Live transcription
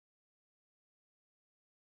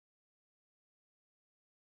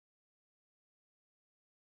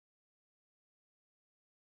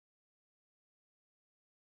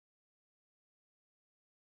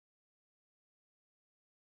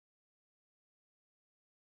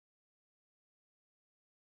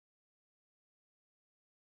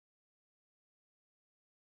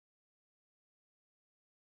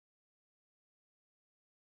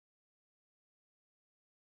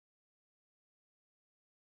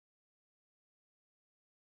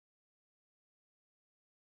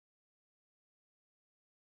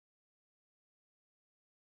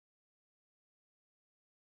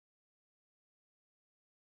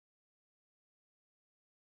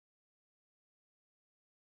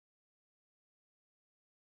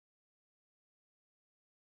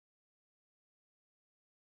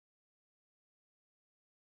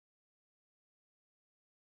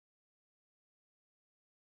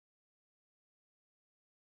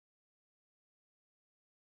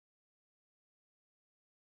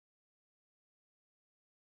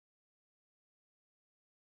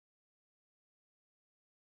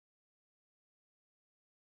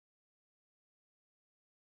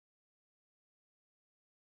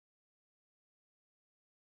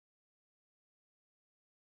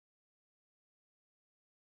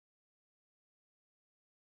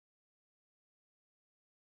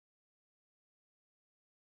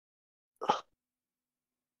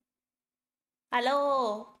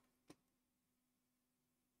Hello.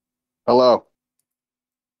 Hello.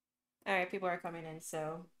 All right, people are coming in,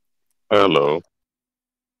 so Hello.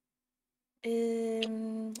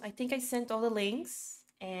 I think I sent all the links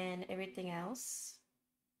and everything else.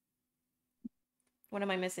 What am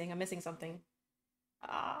I missing? I'm missing something.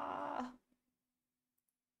 Ah.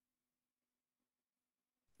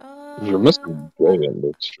 You're Uh, missing Jay in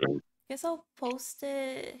this stream. guess I'll post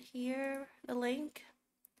it here, the link.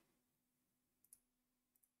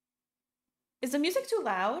 Is the music too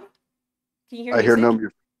loud? Can you hear I hear no music?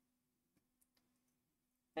 music.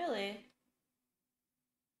 Really?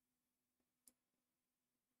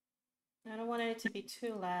 I don't want it to be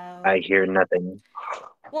too loud. I hear nothing.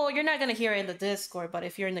 Well, you're not gonna hear it in the Discord, but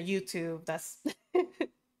if you're in the YouTube, that's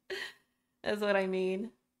that's what I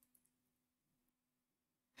mean.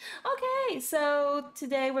 Okay, so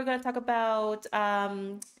today we're going to talk about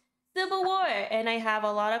Civil War, and I have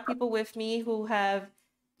a lot of people with me who have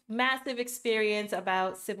massive experience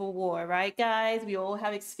about Civil War, right, guys? We all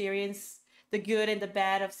have experienced the good and the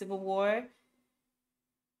bad of Civil War.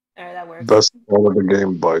 All right, that works. Best part of the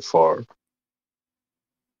game by far.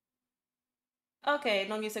 Okay,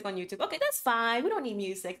 no music on YouTube. Okay, that's fine. We don't need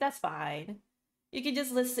music. That's fine. You can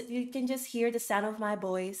just listen. You can just hear the sound of my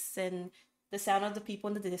voice and the sound of the people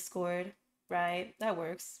in the Discord, right? That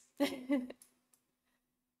works.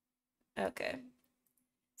 Okay.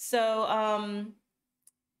 So,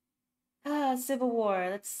 Civil War.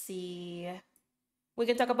 Let's see. We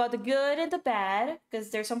can talk about the good and the bad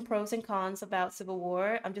because there's some pros and cons about Civil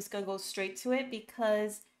War. I'm just gonna go straight to it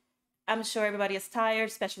because I'm sure everybody is tired,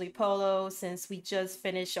 especially Polo, since we just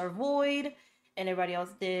finished our Void and everybody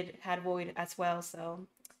else had Void as well. So,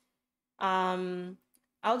 um,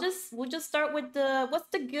 we'll just start with the what's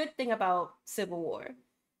the good thing about Civil War?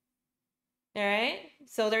 All right.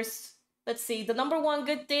 So there's let's see. The number one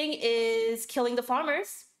good thing is killing the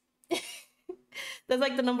farmers. That's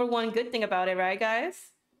like the number one good thing about it, right,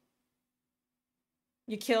 guys?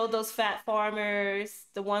 You kill those fat farmers,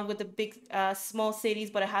 the one with the big, small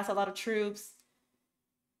cities, but it has a lot of troops.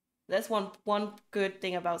 That's one good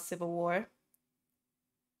thing about Civil War.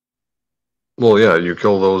 Well, yeah, you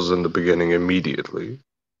kill those in the beginning immediately.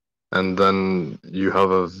 And then you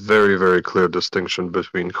have a very, very clear distinction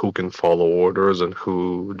between who can follow orders and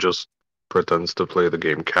who just pretends to play the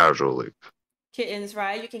game casually. Kittens,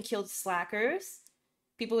 right? You can kill the slackers,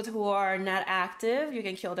 people who are not active. You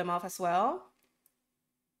can kill them off as well.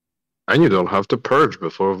 And you don't have to purge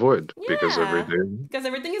before Void, because every Yeah, day, because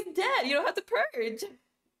everything is dead. You don't have to purge.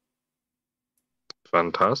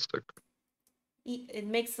 fantastic. It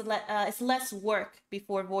makes it's less work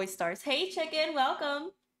before voice starts. Hey, chicken,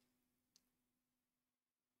 welcome.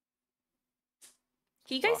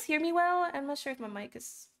 Can you guys hear me well? I'm not sure if my mic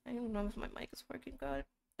is. I don't know if my mic is working good.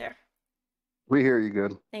 There. We hear you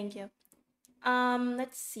good. Thank you.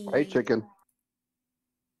 Let's Hey, see. chicken.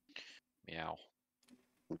 Meow.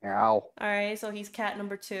 Ow. All right, so he's cat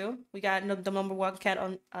number two. We got the number one cat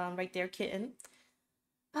on right there, kitten.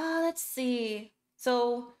 Let's see.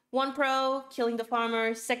 So one pro, killing the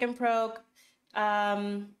farmer. Second pro,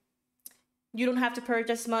 um, you don't have to purge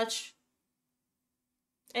as much.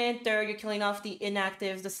 And third, you're killing off the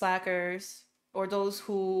inactives, the slackers, or those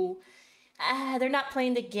who they're not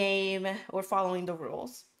playing the game or following the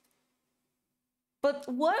rules. But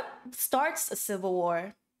what starts a civil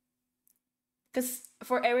war? Because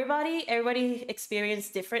for everybody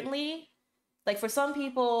experienced differently. Like for some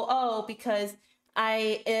people, oh, because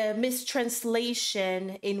I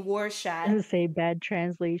mistranslation in Warchat. Say bad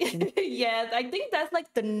translation. Yes, I think that's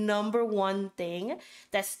like the number one thing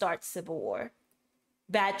that starts civil war.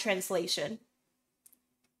 Bad translation.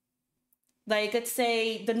 Like, let's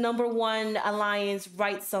say the number one alliance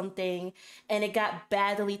writes something and it got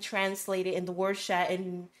badly translated in the word chat,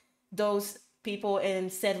 and those people in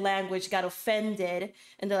said language got offended,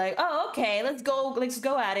 and they're like, "Oh, okay, let's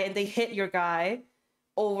go at it," and they hit your guy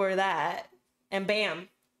over that, and bam,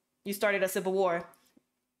 you started a civil war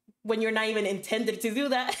when you're not even intended to do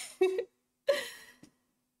that.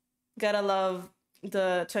 Gotta love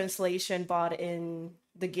the translation bot in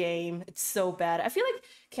the game. It's so bad. I feel like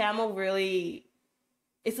Camel really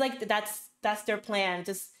it's like that's their plan.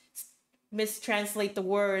 Just mistranslate the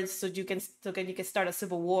words so you can start a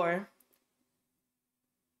civil war.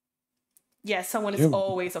 Yeah, someone is Yeah,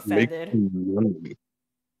 always make offended. money.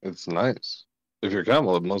 It's nice. If you're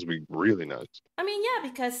camel, it must be really nice. I mean, yeah,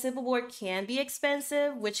 because civil war can be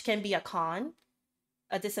expensive, which can be a con,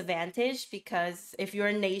 a disadvantage, because if you're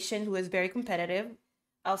a nation who is very competitive,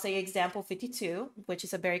 I'll say example 52, which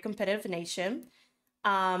is a very competitive nation.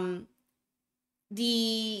 Um,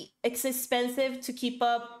 it's expensive to keep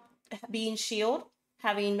up being shield,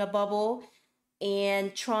 having a bubble,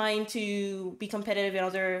 and trying to be competitive in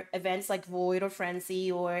other events like Void or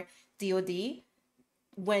Frenzy or DoD,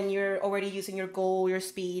 when you're already using your goal, your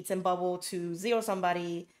speeds, and bubble to zero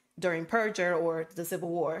somebody during Purger or the Civil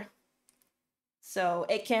War. So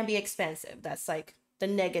it can be expensive. That's like the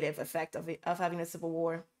negative effect of having a Civil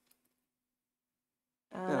War.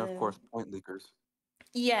 And of course, point leakers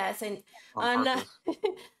Yes, and on purpose.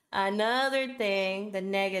 another thing, the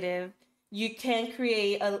negative, you can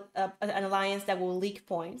create an alliance that will leak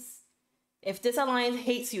points. If this alliance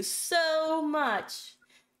hates you so much,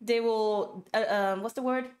 they will, what's the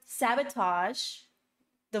word? Sabotage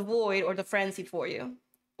the Void or the Frenzy for you.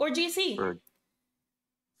 Or GC.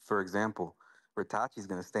 For example, Ritachi's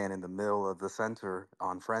going to stand in the middle of the center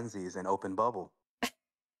on Frenzies and open bubble.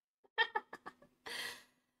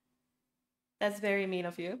 That's very mean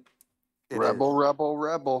of you. It Rebel, is. rebel,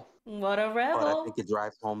 rebel. What a But rebel. I think it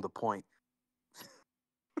drives home the point.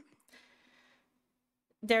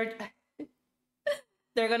 They're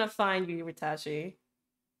they're gonna find you, Ritachi.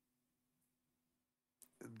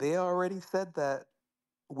 They already said that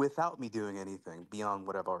without me doing anything beyond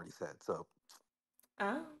what I've already said. So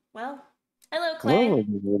Oh, well. Hello, Clay. Well,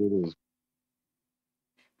 what it is.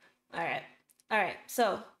 All right.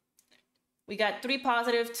 So we got 3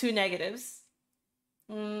 positive, 2 negatives.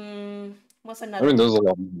 What's I another? mean, there's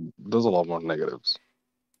a lot more negatives.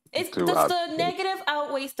 Does the negative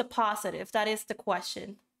outweighs the positive? That is the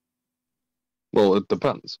question. Well, it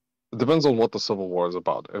depends. It depends on what the Civil War is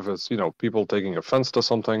about. If it's, people taking offense to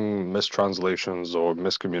something, mistranslations or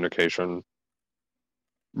miscommunication,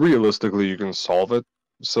 realistically, you can solve it.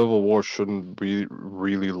 Civil War shouldn't be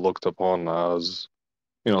really looked upon as,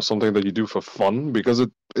 something that you do for fun, because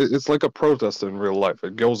it's like a protest in real life.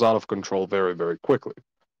 It goes out of control very, very quickly.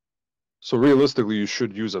 So realistically, you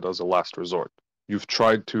should use it as a last resort. You've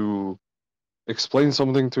tried to explain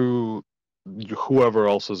something to whoever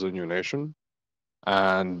else is in your nation,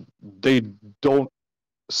 and they don't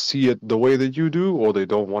see it the way that you do, or they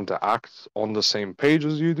don't want to act on the same page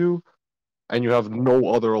as you do, and you have no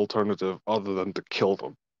other alternative other than to kill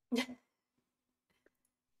them.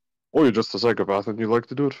 Or you're just a psychopath and you like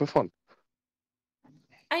to do it for fun.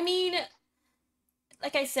 I mean,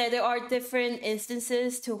 like I said, there are different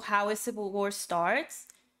instances to how a civil war starts.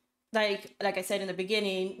 Like I said in the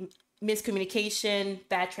beginning, miscommunication,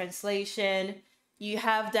 bad translation. You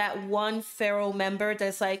have that one feral member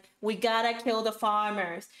that's like, we gotta kill the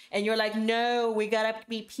farmers. And you're like, no, we gotta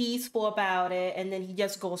be peaceful about it. And then he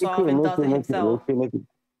just goes off and does it himself.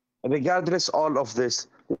 Regardless all of this,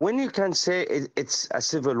 when you can say it's a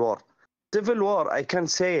civil war, I can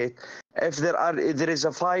say it if there is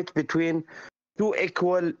a fight between two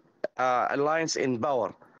equal alliance in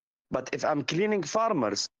power. But if I'm cleaning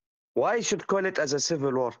farmers, why should call it as a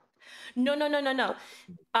civil war? No.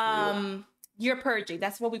 You're purging.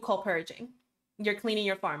 That's what we call purging. You're cleaning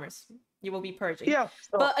your farmers. You will be purging. Yeah,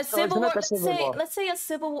 but a civil war. war. Let's say a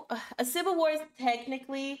civil war is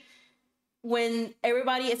technically when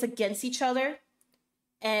everybody is against each other,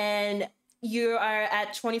 and you are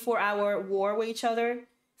at 24-hour war with each other.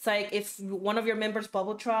 It's like if one of your members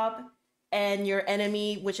bubble drop, and your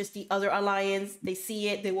enemy, which is the other alliance, they see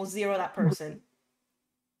it, they will zero that person.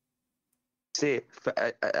 See,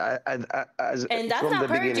 and that's not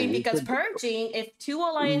purging, because purging, if 2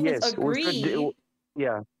 alliances agree.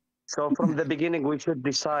 So from the beginning, we should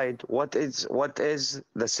decide what is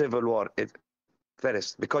the civil war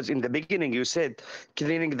first, because in the beginning you said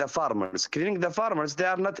cleaning the farmers. Cleaning the farmers, they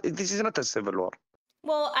are not. This is not a civil war.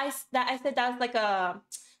 Well, I said that's like a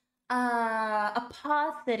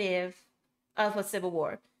positive of a civil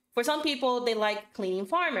war. For some people, they like cleaning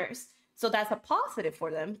farmers. So that's a positive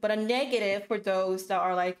for them, but a negative for those that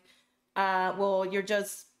are like, well, you're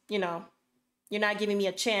just, you're not giving me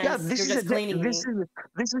a chance. Yeah, you're just cleaning me. This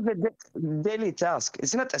is a daily task.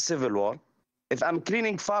 It's not a civil war. If I'm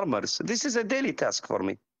cleaning farmers, this is a daily task for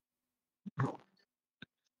me.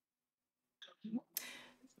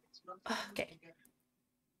 Okay.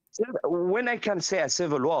 When I can say a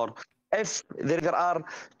civil war, if there are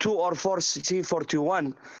 2 or 4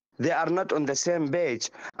 C41, they are not on the same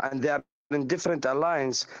page and they are in different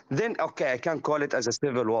alliance, then okay, I can call it as a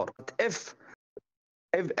civil war. But if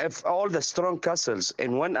all the strong castles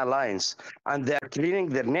in one alliance and they are cleaning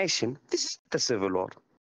their nation, this is the civil war.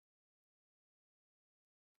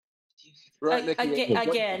 Right, Nikki.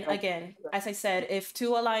 Again, as I said, if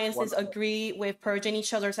 2 alliances agree with purging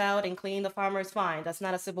each other's out and cleaning the farmers, fine. That's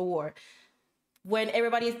not a civil war. When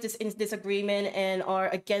everybody is in disagreement and are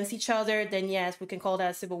against each other, then yes, we can call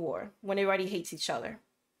that a civil war. When everybody hates each other.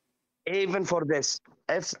 even for this,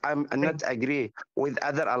 if I'm not agree with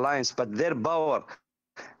other alliance, but their power,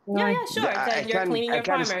 Yeah, yeah, sure. I Then you're can cleaning your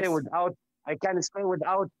stay farmers. without. I can stay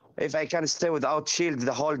without. If I can stay without shield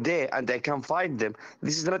the whole day and I can fight them,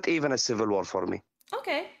 this is not even a civil war for me.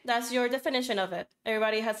 Okay, that's your definition of it.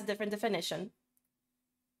 Everybody has a different definition.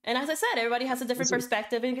 And as I said, everybody has a different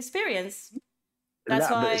perspective and experience. That's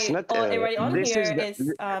لا, but it's why not. everybody on This here is the.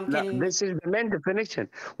 is لا, can. this is the main definition.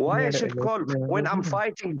 Why I should call when I'm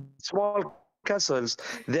fighting small castles?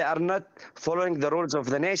 They are not following the rules of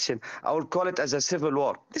the nation. I will call it as a civil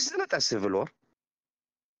war. This is not a civil war.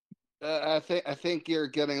 I think you're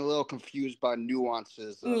getting a little confused by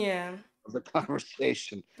nuances Yeah, of the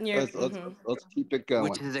conversation. you're. Let's keep it going.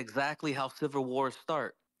 Which is exactly how civil wars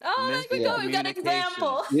start. Oh, there we go. We got an Miscommunication.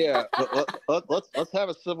 example. Yeah, let's have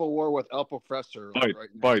a civil war with El Professor Fight, right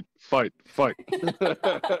now. fight.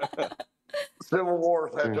 Civil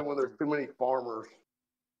wars happen when there's too many farmers.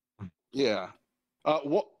 Yeah.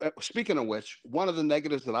 Speaking of which, one of the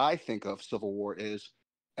negatives that I think of civil war is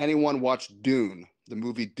anyone watched Dune, the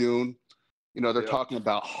movie Dune? You know, they're talking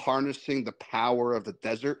about harnessing the power of the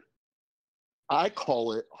desert. I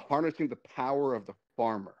call it harnessing the power of the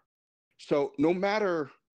farmer. So no matter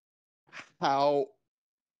how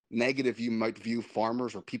negative you might view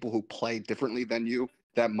farmers or people who play differently than you,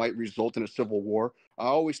 that might result in a civil war, I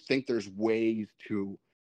always think there's ways to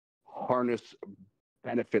harness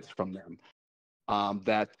benefits from them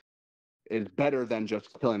that is better than just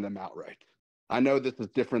killing them outright. I know this is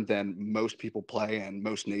different than most people play and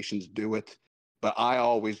most nations do it, but I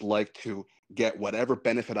always like to get whatever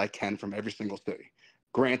benefit I can from every single city.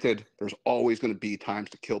 Granted, there's always going to be times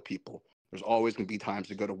to kill people. There's always going to be times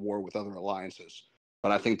to go to war with other alliances.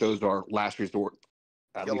 But I think those are last resort.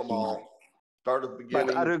 Kill them all. Start at the beginning.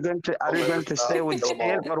 But are you going to stay with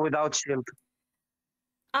shield or without shield?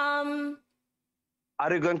 Um.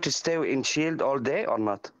 Are you going to stay in shield all day or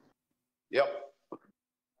not? Yep.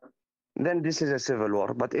 Then this is a civil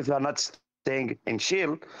war. But if you're not staying in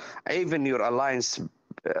shield, even your alliance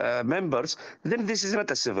members, then this is not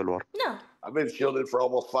a civil war. No. I've been shielded for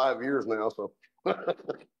almost 5 years now, so.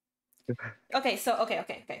 Okay. So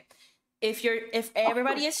okay. If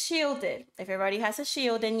everybody is shielded, if everybody has a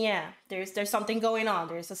shield, then yeah, there's something going on.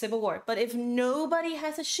 There's a civil war. But if nobody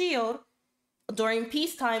has a shield during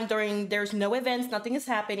peacetime, there's no events, nothing is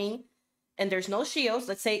happening, and there's no shields.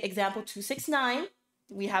 Let's say example 269,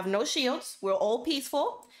 we have no shields. We're all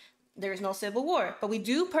peaceful. There's no civil war, but we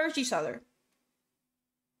do purge each other.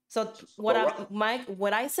 So what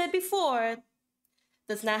I said before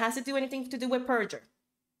does not have to do anything to do with purger.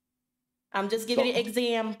 I'm just giving you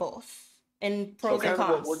examples and pros and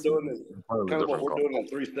cons. What we're doing in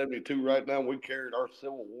 372 right now, we carried our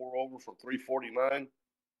civil war over from 349,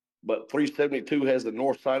 but 372 has the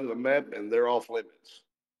north side of the map, and they're off limits.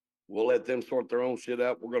 We'll let them sort their own shit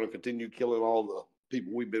out. We're going to continue killing all the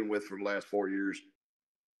people we've been with for the last 4 years.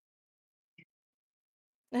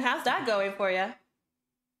 And how's that going for you?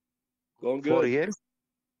 Going good. 4 years?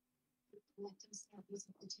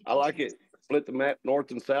 I like it. Split the map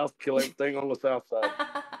north and south, kill everything on the south side.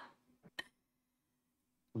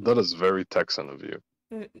 That is very Texan of you.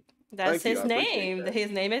 That's his name. That.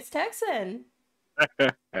 His name is Texan.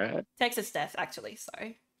 Texas Steph, actually.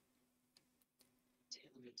 Sorry.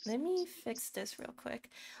 Let me fix this real quick.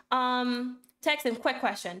 Texan, quick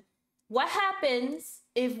question. What happens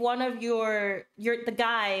if one of the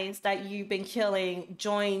guys that you've been killing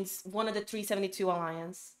joins one of the 372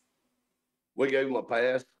 alliance? We gave them a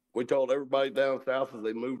pass. We told everybody down south as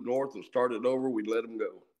they moved north and started over, we'd let them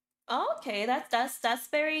go. Okay, that's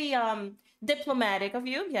very diplomatic of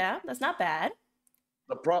you. Yeah, that's not bad.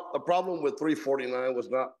 The problem with 349 was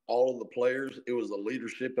not all of the players; it was the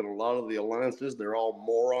leadership and a lot of the alliances. They're all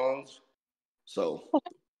morons. So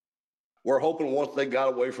we're hoping once they got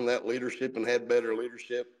away from that leadership and had better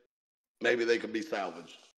leadership, maybe they could be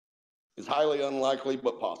salvaged. It's highly unlikely,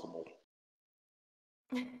 but possible.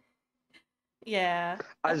 Yeah.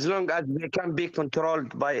 As long as they can be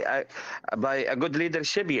controlled by a good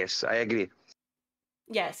leadership, yes, I agree.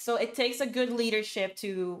 Yes, so it takes a good leadership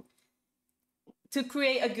to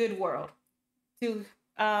create a good world.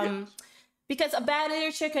 Because a bad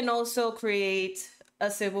leadership can also create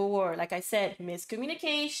a civil war. Like I said,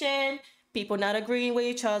 miscommunication, people not agreeing with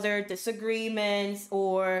each other, disagreements,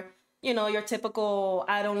 or your typical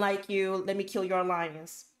 "I don't like you, let me kill your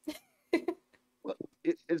alliance."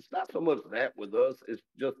 It's not so much that with us. It's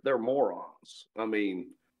just they're morons. I mean,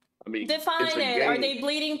 define it. Are they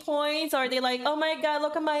bleeding points? Are they like, oh my god,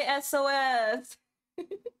 look at my SOS?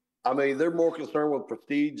 I mean, they're more concerned with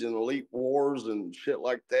prestige and elite wars and shit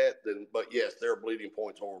like that. But yes, they're bleeding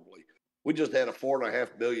points horribly. We just had a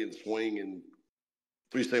 $4.5 billion swing, and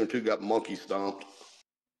 372 got monkey stomped.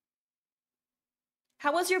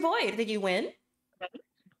 How was your void? Did you win?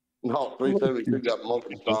 No, 372 got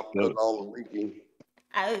monkey stomped because of all the leaking.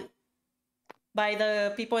 Oh. By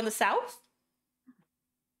the people in the South?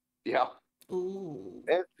 Yeah. Ooh.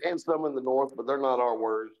 And some in the north, but they're not our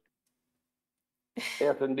words.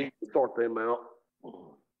 S&D can sort them out.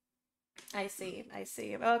 I see. I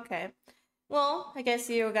see. Okay. Well, I guess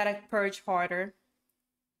you gotta purge harder.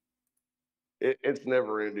 It's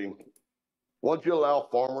never ending. Once you allow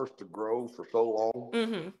farmers to grow for so long,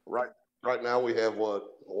 Mm-hmm. right now we have what,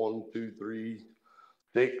 1, 2, 3,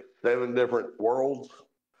 6, 7 different worlds.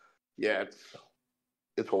 Yeah,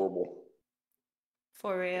 it's horrible.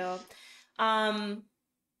 For real.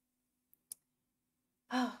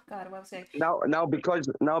 Oh God, what was I? Now because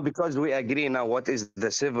we agree now what is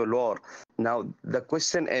the civil war. Now the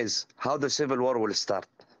question is how the civil war will start.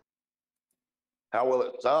 How will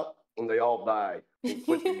it stop? When they all die and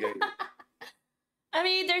quit the game. I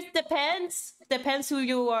mean, there's depends who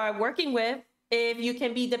you are working with. If you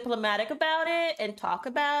can be diplomatic about it and talk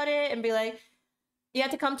about it and be like, you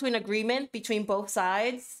have to come to an agreement between both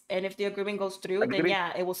sides, and if the agreement goes through, then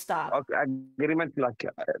yeah, it will stop. Okay, agreement like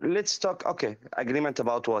let's talk. Okay, agreement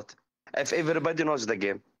about what? If everybody knows the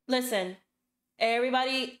game. Listen,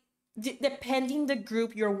 everybody, depending the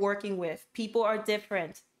group you're working with, people are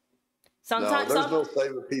different. Sometimes no, there's no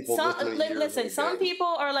saving people. Listen, some people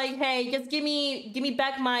are like, hey, just give me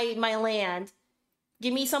back my land.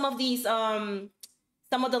 Give me some of these some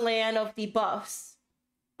of the land of the buffs.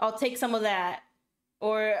 I'll take some of that.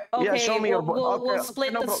 Or okay, yeah, show me we'll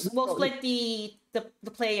split no, split the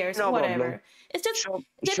players, no whatever. Problem. It's just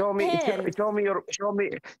show me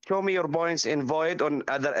your points in void on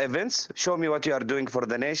other events. Show me what you are doing for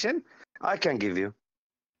the nation. I can give you.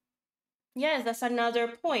 Yes, that's another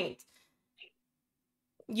point.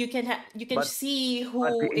 You can see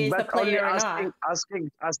who is the player or not.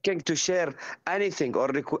 Asking to share anything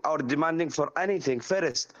or demanding for anything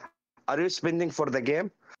first. Are you spending for the game?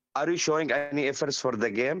 Are you showing any efforts for the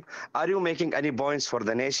game? Are you making any points for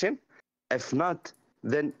the nation? If not,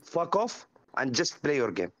 then fuck off and just play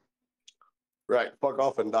your game. Right, fuck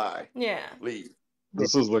off and die. Yeah. Leave.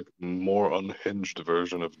 This is like more unhinged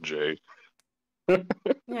version of Jay.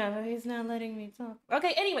 Yeah, but he's not letting me talk.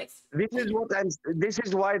 Okay, anyways. This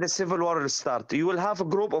is why the civil war will start. You will have a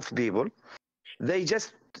group of people. They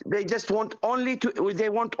just want only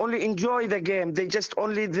enjoy the game. They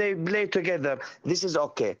play together. This is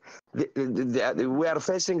okay. We are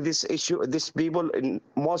facing this issue, these people in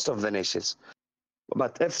most of the nations.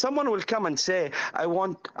 But if someone will come and say, I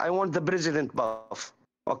want the president buff.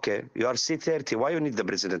 Okay, you are C30. Why you need the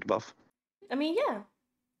president buff? I mean, yeah.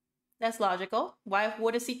 That's logical. Why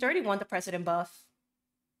would a C30 want the president buff?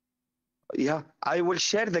 Yeah, I will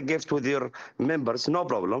share the gift with your members, no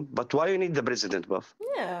problem. But why you need the president buff?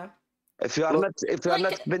 Yeah. If you are not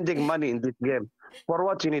spending money in this game, for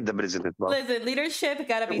what you need the president buff? Listen, leadership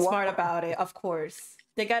gotta be smart about it. Of course,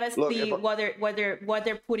 they gotta see what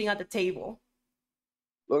they're putting on the table.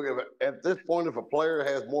 Look, at this point, if a player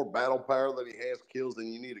has more battle power than he has kills,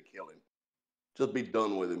 then you need to kill him. Just be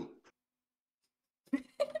done with him.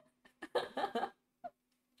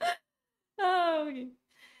 Oh,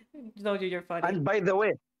 no, dude, you're funny. And by the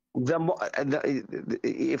way,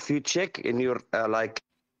 if you check in your like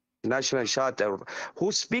national chat,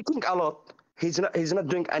 who's speaking a lot, he's not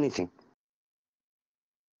doing anything.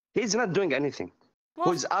 He's not doing anything. Well,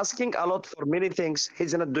 who's asking a lot for many things,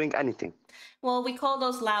 he's not doing anything. Well, we call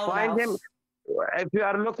those loud Find him. mouths. If you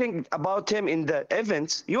are looking about him in the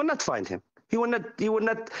events, you will not find him. You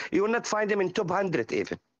will not find him in top 100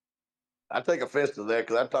 even. I take offense to that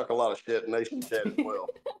because I talk a lot of shit in Nation Chat as well.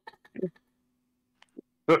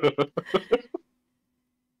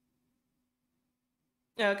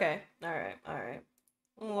 Okay. All right.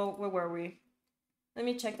 Well, where were we? Let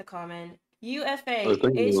me check the comment. UFA,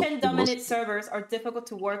 HN dominant servers are difficult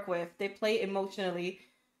to work with. They play emotionally.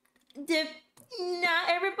 Not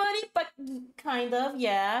everybody, but kind of.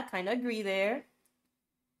 Yeah, kind of agree there.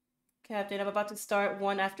 Captain, I'm about to start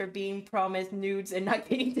one after being promised nudes and not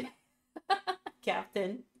getting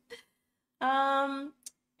Captain.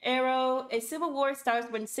 Arrow, a civil war starts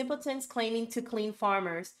when simpletons claiming to clean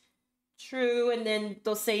farmers. True, and then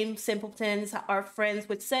those same simpletons are friends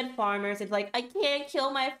with said farmers and like, I can't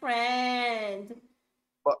kill my friend.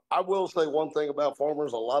 But I will say one thing about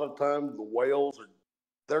farmers. A lot of times the whales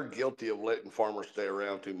they're guilty of letting farmers stay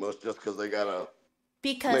around too much just because they got a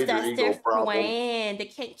because that's their problem. friend. They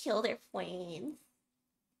can't kill their friends.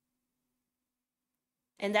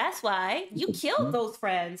 And that's why you killed those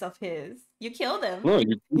friends of his. You killed them. No,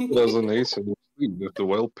 you keep it as an ace in your sleeve. If the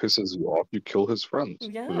whale pisses you off, you kill his friends.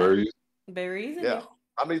 Yeah. Very easy. Very easy. Yeah.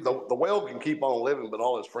 I mean, the whale can keep on living, but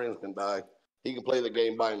all his friends can die. He can play the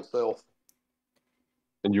game by himself.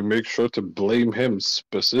 And you make sure to blame him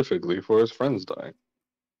specifically for his friends dying.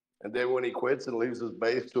 And then when he quits and leaves his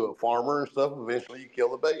base to a farmer and stuff, eventually you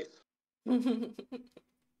kill the base.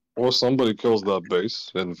 Or somebody kills that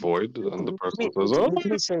base in Void, and the person says, "Oh, Let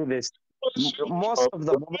me say this. Most of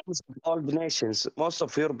the problems of old nations, most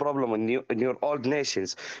of your problem in your old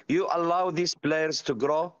nations, you allow these players to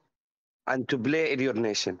grow and to play in your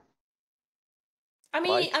nation. I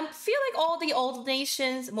mean, Right. I feel like all the old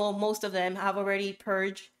nations, well, most of them have already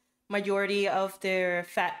purged majority of their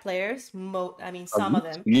fat players. I mean, some of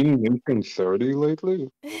them. seen Nation 30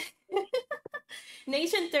 lately?"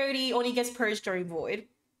 Nation 30 only gets purged during Void.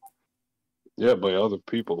 Yeah, by other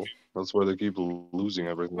people. That's why they keep losing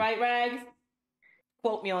everything. Right, Rags?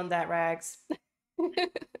 Quote me on that, Rags.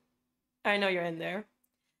 I know you're in there.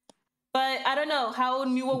 But I don't know how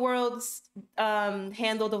newer worlds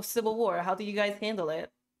handle the Civil War. How do you guys handle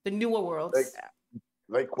it? The newer worlds.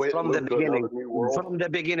 They quit From and the moved to beginning. another new world. From the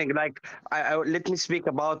beginning, like let me speak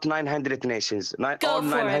about 900 nations, Go all for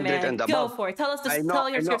 900 it, man. and Go above. for it. Tell us I know, tell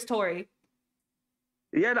I us know. your story.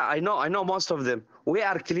 Yeah, I know most of them. We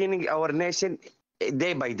are cleaning our nation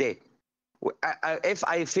day by day. If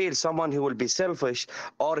I feel someone who will be selfish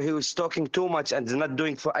or who is talking too much and is not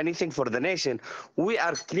doing for anything for the nation, we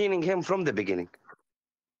are cleaning him from the beginning.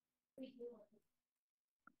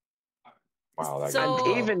 Wow, that So- And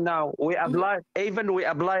guy. even now we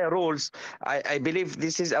apply rules. I believe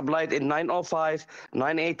this is applied in 905,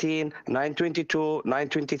 918, 922,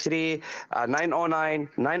 923, 909,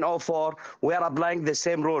 904. We are applying the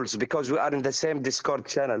same rules because we are in the same Discord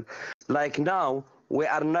channel. Like now we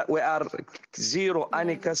are zero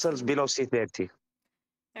any castles below C30.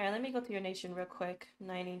 All right, let me go to your nation real quick.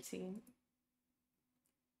 918.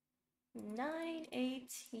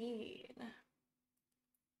 918.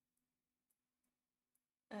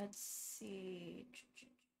 Let's see.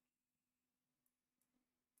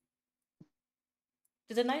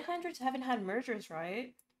 The 900s haven't had mergers,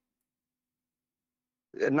 right?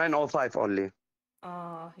 905 only.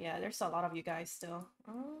 Yeah, there's a lot of you guys still.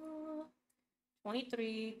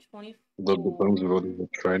 23, 24. That depends whether the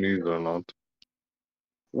Chinese or not.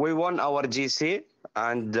 We won our GC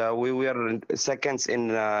and we were seconds in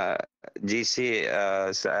GC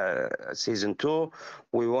season 2.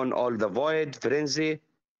 We won all the Void, Frenzy.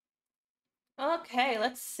 Okay,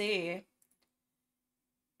 let's see.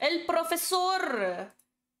 El Profesor!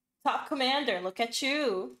 Top commander, look at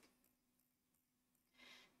you.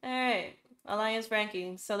 Alright, alliance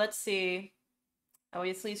ranking. So let's see.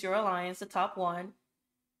 Obviously, it's your alliance, the top one.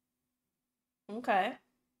 Okay.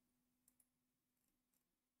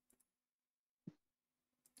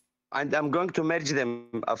 And I'm going to merge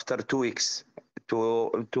them after 2 weeks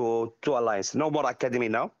to alliance. No more academy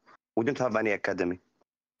now. We don't have any academy.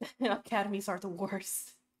 Academies are the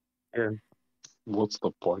worst. Yeah. What's the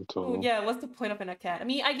point of Yeah, what's the point of an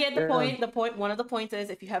academy? I get the Yeah. point. One of the points is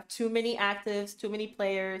if you have too many actives, too many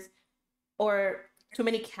players, or too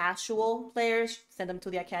many casual players, send them to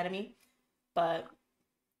the academy. But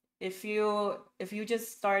if you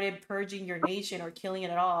just started purging your nation or killing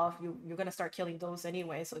it off, you're gonna start killing those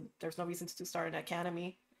anyway. So there's no reason to start an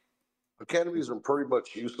academy. Academies are pretty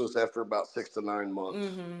much useless after about 6 to 9 months.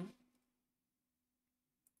 Mm-hmm.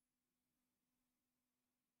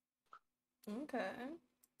 Okay.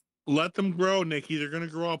 Let them grow, Nikki. They're gonna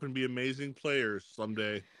grow up and be amazing players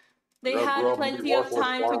someday. They They'll had grow up and be plenty of worthless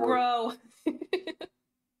time to farmers. grow.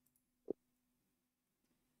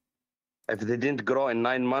 If they didn't grow in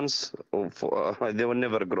 9 months, they will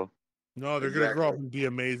never grow. No, they're gonna grow up Exactly. and be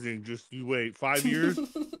amazing. Just you wait. 5 years.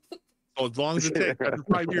 So as long as it takes. After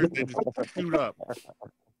 5 years, they just shoot up. All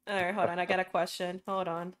right, hold on. I got a question. Hold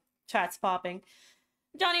on. Chat's popping.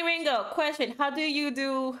 Johnny Ringo, question. How do you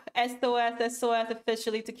do SOS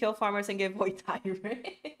officially to kill farmers and give void tyrant?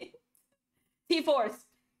 T-Force.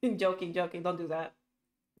 Joking. Don't do that.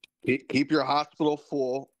 Keep your hospital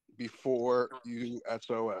full before you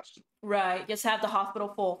SOS. Right. Just have the hospital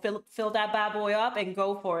full. Fill that bad boy up and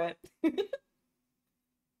go for it.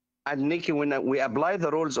 And Nikki, when we apply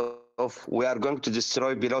the rules of we are going to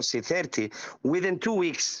destroy below C30, within 2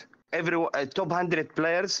 weeks, every top 100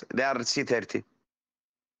 players, they are C30.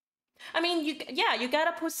 I mean, you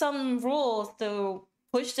gotta put some rules to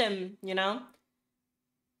push them,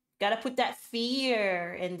 Gotta put that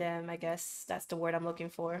fear in them, I guess. That's the word I'm looking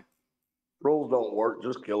for. Rules don't work.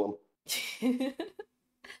 Just kill them.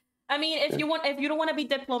 I mean, if you don't want to be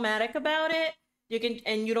diplomatic about it, You can,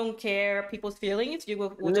 and you don't care people's feelings. You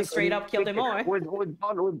will just straight up kill them all.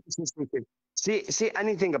 See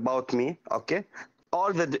anything about me, okay?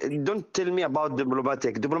 Don't tell me about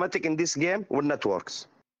diplomatic. Diplomatic in this game will not works.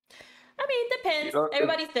 I mean, it depends. You know,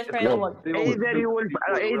 Everybody's it's different. kind of like dealing with Either two you will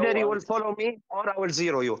people in real either you will life. follow me or I will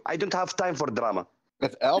zero you. I don't have time for drama.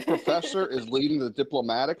 If El Professor is leading the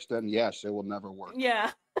diplomatics, then yes, it will never work.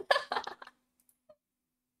 Yeah.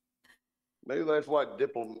 Maybe that's why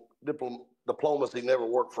diplomacy never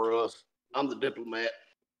worked for us. I'm the diplomat.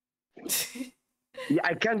 Yeah,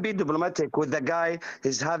 I can be diplomatic with the guy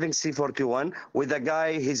who's having C41, with the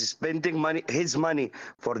guy he's spending his money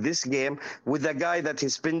for this game, with the guy that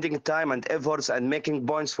he's spending time and efforts and making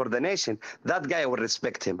points for the nation. That guy I will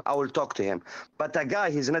respect him. I will talk to him. But a guy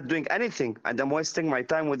he's not doing anything and I'm wasting my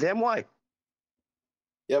time with him. Why?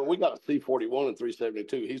 Yeah, we got C41 and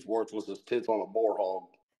 372. He's worthless as tits on a boar hog.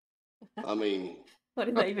 I mean, What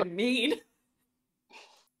does that even mean?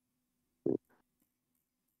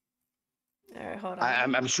 All right, hold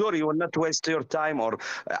on. I'm sure you will not waste your time or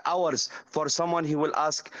hours for someone who will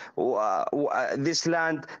ask this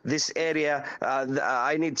land, this area,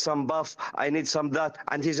 I need some buff, I need some that,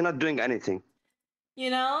 and he's not doing anything. You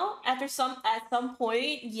know, at some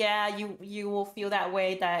point, yeah, you will feel that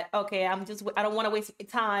way that, okay, I don't want to waste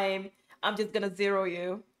time. I'm just gonna zero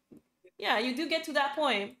you. Yeah, you do get to that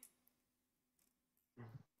point.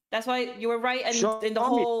 That's why you were right in the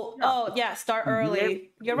whole, oh yeah, start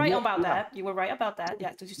early. You're right about that. You were right about that.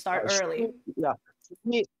 Yeah, to start early. Yeah,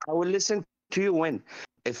 I will listen to you when.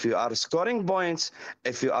 If you are scoring points,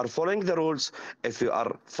 if you are following the rules, if you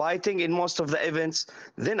are fighting in most of the events,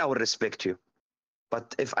 then I will respect you.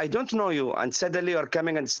 But if I don't know you and suddenly you're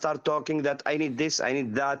coming and start talking that I need this, I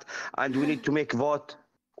need that, and we need to make vote,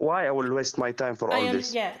 why I will waste my time for all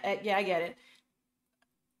this? Yeah, yeah, I get it.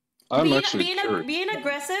 Being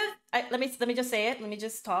aggressive. Let me just say it. Let me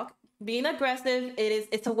just talk. Being aggressive,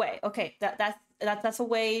 it's a way. Okay, that's a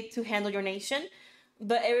way to handle your nation.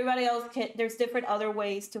 But everybody else there's different other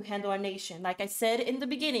ways to handle a nation. Like I said in the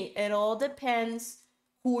beginning, it all depends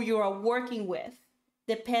who you are working with.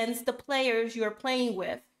 Depends the players you're playing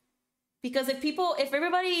with. Because if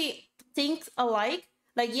everybody thinks alike,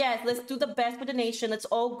 like, yes, let's do the best for the nation, let's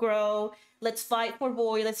all grow, let's fight for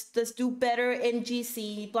boy, let's do better in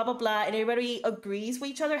GC, blah blah blah, and everybody agrees with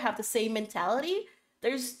each other, have the same mentality,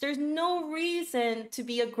 there's no reason to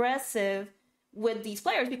be aggressive with these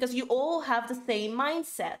players because you all have the same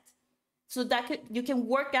mindset. So that you can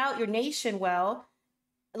work out your nation well.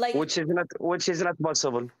 Like, which is not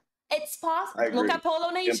possible. It's possible. Look at Polo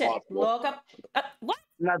Nation. Impossible. Look up what?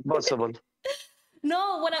 Not possible.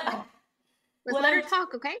 No, let her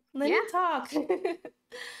talk, okay? Let me talk.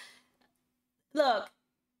 Look,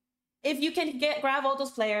 if you can grab all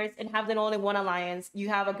those players and have them all in one alliance, you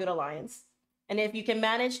have a good alliance. And if you can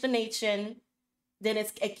manage the nation, then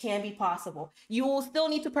it can be possible. You will still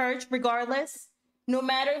need to purge regardless. No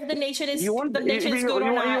matter if the nation is good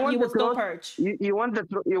or not, you will still purge. You want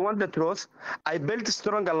the truth? I built a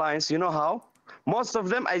strong alliance. You know how? Most of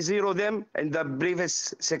them, I zero them in the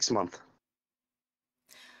previous 6 months.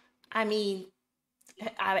 I mean,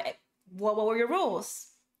 what were your rules?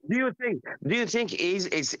 Do you think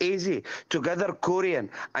it's easy to gather Korean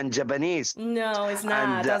and Japanese? No, it's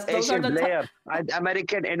not. And Asian player and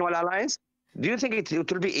American in one alliance? Do you think it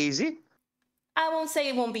will be easy? I won't say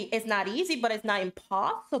it won't be. It's not easy, but it's not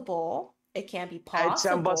impossible. It can be possible. It's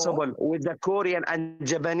impossible. With the Korean and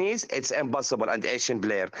Japanese, it's impossible, and Asian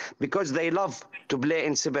player, because they love to play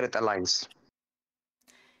in separate alliance.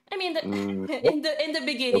 I mean, in the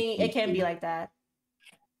beginning, it can be like that.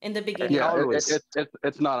 In the beginning, yeah,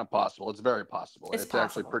 it's not impossible. It's very possible. It's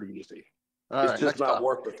actually pretty easy. It's just not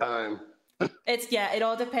worth the time. It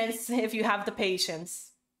all depends if you have the patience.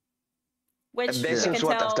 Which patience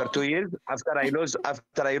what, after 2 years? After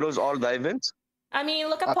I lose all the events? I mean,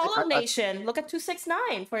 look at Polo Nation. Look at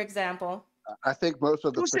 269, for example. I think most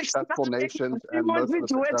of the successful nations and most of the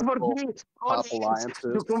successful top alliances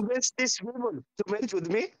to convince these people to match with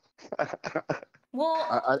me.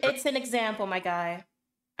 Well, it's an example, my guy.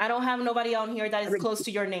 I don't have nobody on here that is close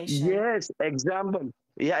to your nation. Yes, example.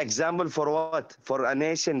 Yeah, example for what? For a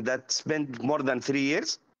nation that spent more than 3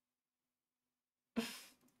 years?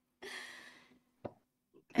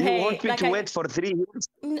 You want me to wait for 3 years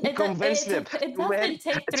to convince them? It doesn't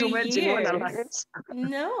take 3 years.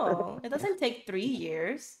 No, it doesn't take 3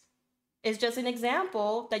 years. It's just an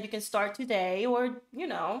example that you can start today, or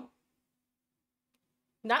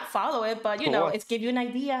not follow it, but it's give you an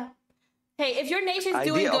idea. Hey, if your nation is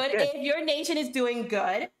doing good, if your nation is doing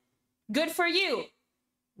good for you.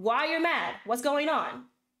 Why you're mad? What's going on?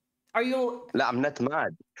 Are you? No, I'm not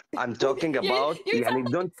mad. I'm talking about. You're Yani,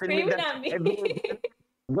 don't tell me screaming that at me.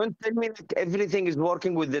 don't tell me that everything is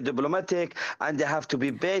working with the diplomatic and they have to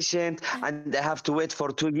be patient and they have to wait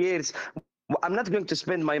for 2 years. I'm not going to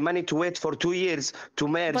spend my money to wait for 2 years to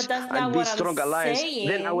merge But that's and not be what I'm strong alliance.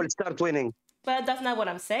 Then I will saying. start winning. But that's not what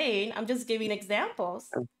I'm saying. I'm just giving examples.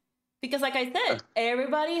 Because like I said,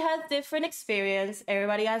 everybody has different experience.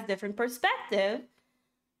 Everybody has different perspective.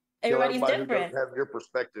 Everybody's everybody different. who doesn't have your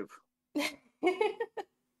perspective.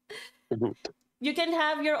 You can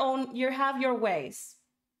have your own, you have your ways.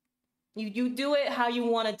 You do it how you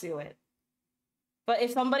want to do it. But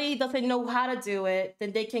if somebody doesn't know how to do it,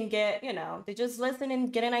 then they can get, they just listen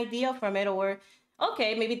and get an idea from it, or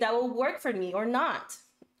okay, maybe that will work for me or not.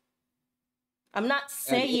 I'm not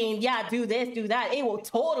saying, yeah, do this, do that. It will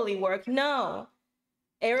totally work. No.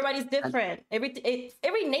 Everybody's different.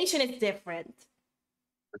 Every nation is different.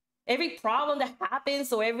 Every problem that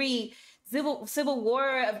happens or every civil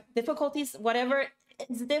war difficulties, whatever,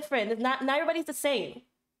 it's different. It's not everybody's the same.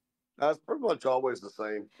 That's pretty much always the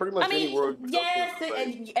same. Pretty much any road. Yes,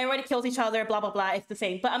 and everybody kills each other, blah, blah, blah. It's the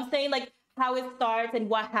same. But I'm saying like how it starts and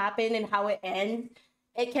what happened and how it ends,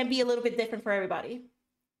 it can be a little bit different for everybody.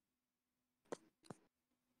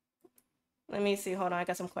 Let me see. Hold on. I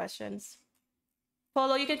got some questions.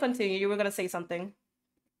 Polo, you can continue. You were going to say something.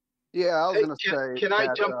 Yeah, I was going to say. Can I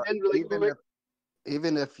jump in really quick?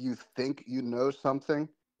 Even if you think you know something,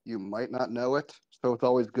 you might not know it. So it's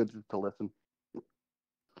always good to listen.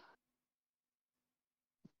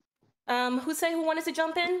 Who wanted to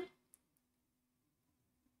jump in?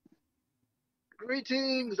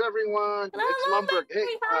 Greetings, everyone. Hello, it's Lumberg.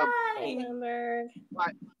 Hey, hi.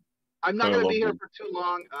 I'm not going to be here for too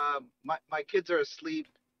long. My kids are asleep.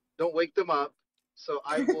 Don't wake them up. So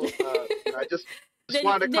I will. I just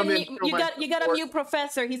want to come in. You got a mute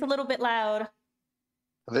Professor. He's a little bit loud.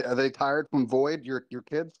 Are they tired from Void? Your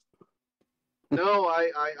kids? No,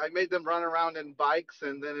 I made them run around in bikes,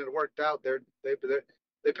 and then it worked out.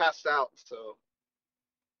 They passed out. So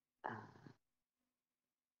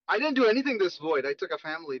I didn't do anything this Void. I took a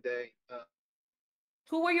family day.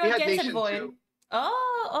 Who were you against in Void? 2.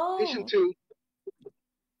 Oh. Nation 2.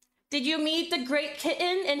 Did you meet the Great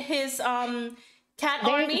Kitten and his cat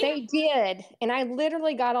army? They did, and I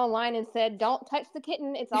literally got online and said, "Don't touch the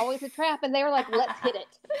kitten. It's always a trap." And they were like, "Let's hit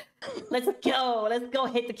it. Let's go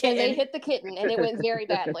hit the kitten." And they hit the kitten, and it went very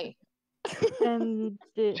badly. And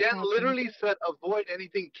Jen literally said, "Avoid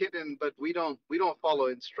anything kitten," but we don't follow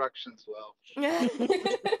instructions well.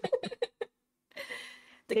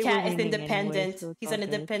 The cat is independent. Anyway, so he's an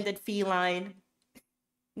independent feline.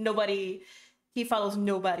 He follows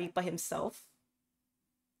nobody but himself.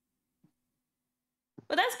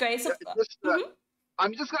 But that's great. So,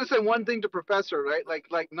 I'm just gonna say one thing to Professor, right?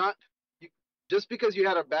 Like not just because you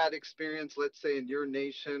had a bad experience, let's say in your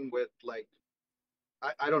nation with like,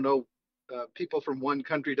 I don't know, people from one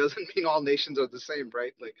country doesn't mean all nations are the same,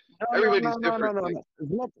 right? Like everybody's different.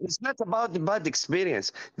 No. It's not about the bad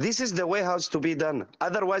experience. This is the way how it's to be done.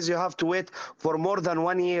 Otherwise, you have to wait for more than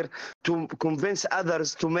 1 year to convince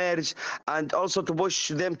others to merge and also to push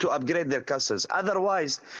them to upgrade their castles.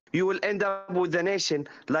 Otherwise, you will end up with the nation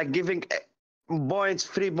like giving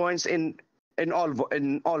free points in all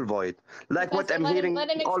Void. Like what I'm hearing,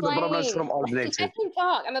 all the problems from all nations. Let him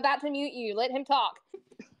talk. I'm about to mute you. Let him talk.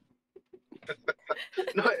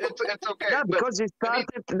 No, it's okay. Yeah, because he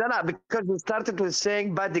started with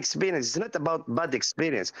saying bad experience. It's not about bad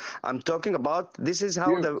experience. I'm talking about this is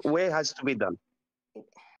how the way has to be done.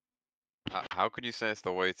 How can you say it's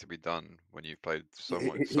the way to be done when you've played so He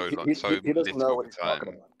little know what he's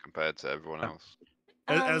time compared to everyone else?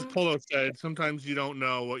 As Polo said, sometimes you don't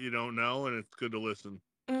know what you don't know, and it's good to listen.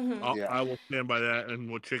 I will stand by that and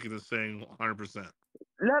what Chicken is saying 100%.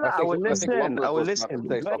 No, I will listen.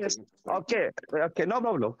 Okay, no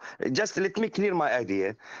problem. Just let me clear my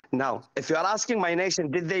idea. Now, if you are asking my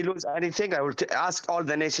nation, did they lose anything? I will ask all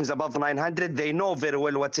the nations above 900. They know very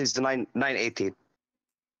well what is the 918.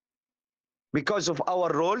 Because of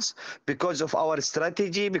our roles, because of our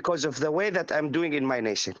strategy, because of the way that I'm doing in my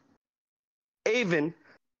nation. Even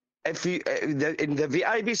if you in the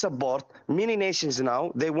VIP support, many nations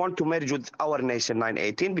now they want to merge with our nation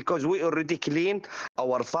 918 because we already cleaned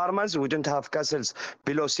our farmers. We don't have castles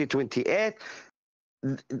below C28.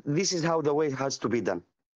 This is how the way has to be done.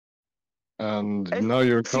 And now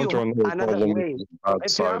you're countering the problem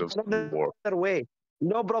outside of the war. Way,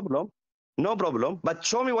 no problem. But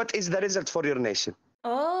show me what is the result for your nation.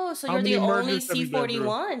 Oh, so you're the only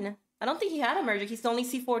C41. I don't think he had a merger. He's the only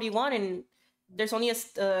C41 and there's only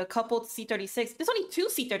a couple C36. There's only 2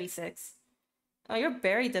 C36. Oh, you're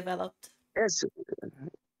very developed. Yes,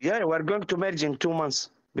 Yeah, we're going to merge in 2 months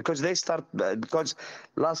because they start because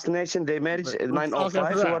last nation they merge Let's talk 905,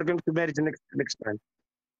 after so that. we're going to merge next time.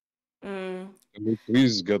 Can we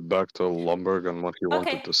please get back to Lumberg and what he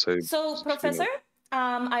wanted to say? So, Professor,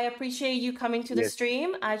 I appreciate you coming to the Yes.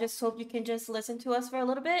 stream. I just hope you can just listen to us for a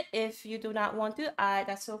little bit. If you do not want to,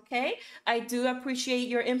 that's okay. I do appreciate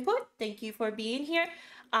your input. Thank you for being here.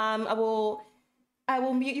 I will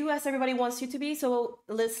mute you as everybody wants you to be. So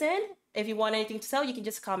listen. If you want anything to say, you can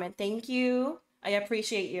just comment. Thank you. I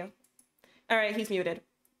appreciate you. All right, he's muted.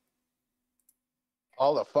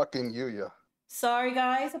 All the fucking you. Sorry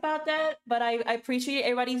guys about that, but I appreciate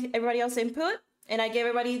everybody else's input, and I give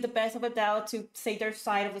everybody the best of a doubt to say their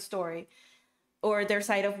side of the story or their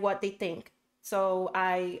side of what they think. So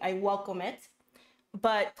I welcome it.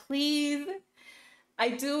 But please, I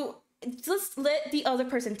do just let the other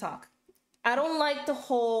person talk. I don't like the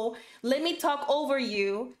whole let me talk over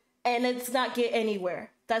you and it's not get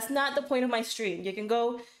anywhere. That's not the point of my stream. You can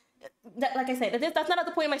go like I said, that's not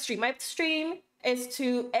the point of my stream. My stream is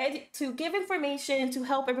to give information, to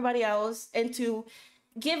help everybody else, and to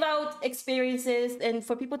give out experiences, and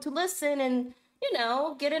for people to listen and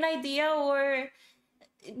get an idea, or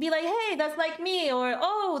be like, hey, that's like me, or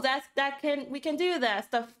oh, we can do that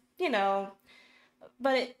stuff,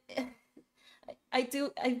 But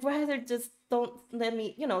I'd rather just don't let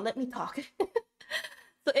me talk.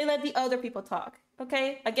 So, and let the other people talk.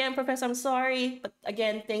 Okay. Again, Professor, I'm sorry, but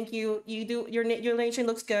again, thank you. Your nation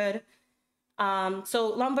looks good.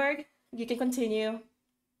 So Lumberg, you can continue.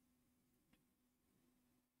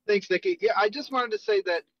 Thanks, Nikki. Yeah, I just wanted to say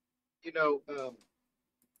that,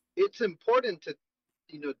 it's important to,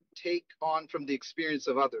 take on from the experience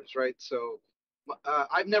of others, right? So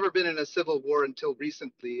I've never been in a civil war until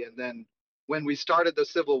recently. And then when we started the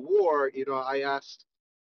Civil War, I asked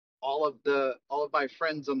all of my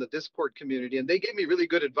friends on the Discord community, and they gave me really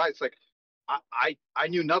good advice. Like I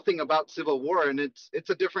knew nothing about Civil War, and it's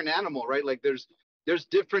a different animal, right? Like there's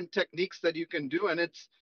different techniques that you can do, and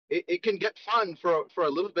it can get fun for a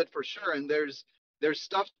little bit for sure. And there's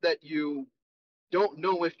stuff that you don't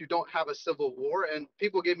know if you don't have a Civil War, and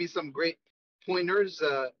people gave me some great pointers.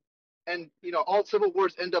 And all civil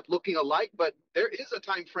wars end up looking alike, but there is a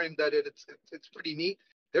time frame that it's pretty neat.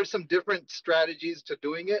 There's some different strategies to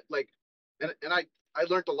doing it, like, and I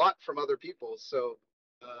learned a lot from other people. So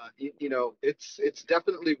it's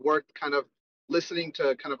definitely worth kind of listening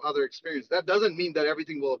to kind of other experience. That doesn't mean that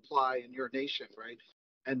everything will apply in your nation, right?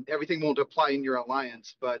 And everything won't apply in your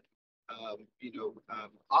alliance. But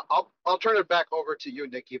I'll turn it back over to you,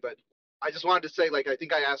 Nikki. But I just wanted to say, like, I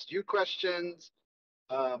think I asked you questions.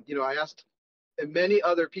 I asked many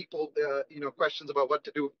other people, questions about what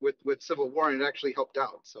to do with Civil War, and it actually helped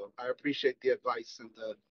out. So I appreciate the advice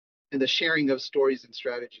and the sharing of stories and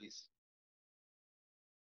strategies.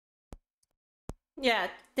 Yeah,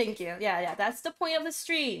 thank you. Yeah, that's the point of the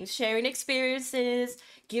stream: sharing experiences,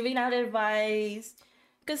 giving out advice.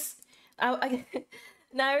 Because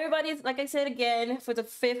now everybody's, like I said again for the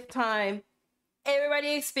 5th time,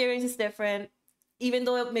 everybody's experience is different, even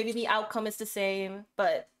though maybe the outcome is the same,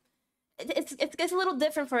 but it's a little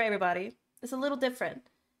different for everybody. It's a little different.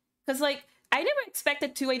 Because, like, I never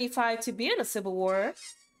expected 285 to be in a civil war.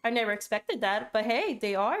 I never expected that. But hey,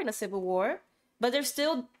 they are in a civil war. But they're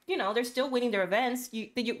still, they're still winning their events.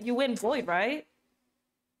 You win Void, right?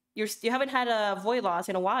 You haven't had a Void loss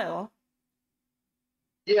in a while.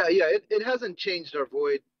 Yeah, it hasn't changed our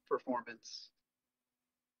Void performance.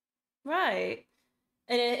 Right.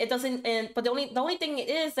 And it doesn't, but the only thing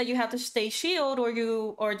is that you have to stay shield, or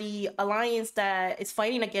the alliance that is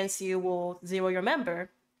fighting against you will zero your member.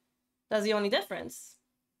 That's the only difference.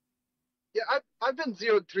 Yeah, I've been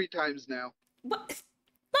zeroed 3 times now. What?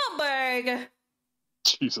 Lumberg!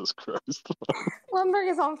 Jesus Christ. Lumberg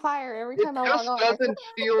is on fire every time I log on. It just doesn't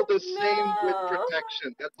feel the same with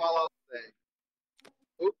protection. That's all I'll say.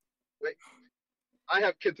 Oh, wait. I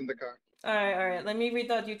have kids in the car. All right. Let me read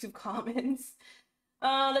the YouTube comments.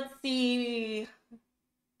 Let's see.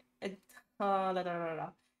 It's a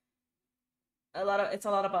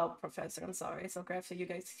lot about Professor. I'm sorry. So aggressive you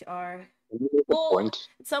guys are. Well,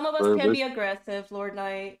 some of us can be aggressive. Lord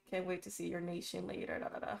Knight, can't wait to see your nation later.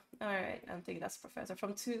 All right, I'm thinking that's Professor.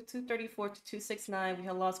 From 234 to 269, we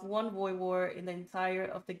have lost 1 Void War in the entire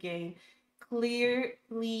of the game.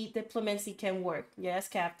 Clearly, diplomacy can work. Yes,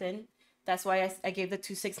 Captain. That's why I gave the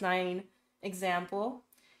 269 example.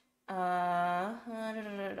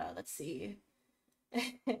 Let's see.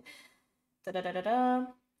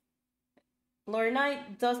 Lord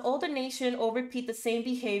Knight, does all the nation all repeat the same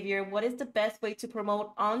behavior? What is the best way to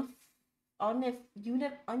promote what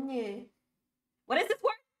is this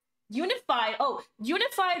word? Unified unified. Oh,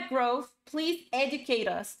 unified growth. Please educate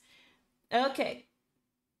us. Okay.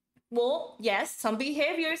 Well, yes, some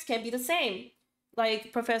behaviors can be the same.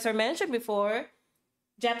 Like Professor mentioned before,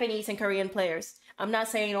 Japanese and Korean players. I'm not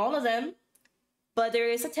saying all of them, but there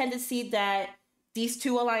is a tendency that these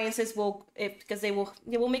two alliances will, because they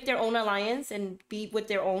will make their own alliance and be with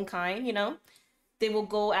their own kind, you know, they will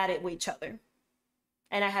go at it with each other.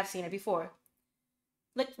 And I have seen it before.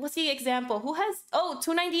 Like, what's the example? Who has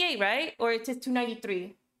 298, right? Or it's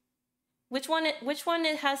 293? Which one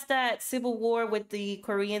it has that civil war with the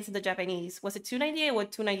Koreans and the Japanese? Was it 298 or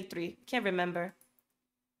 293? Can't remember.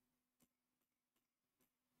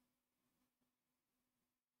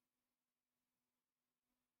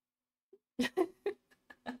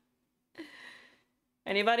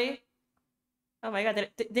 Anybody? Oh my god,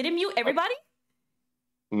 did it mute everybody?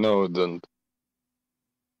 No, it didn't.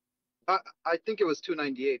 I think it was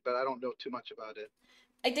 298, but I don't know too much about it.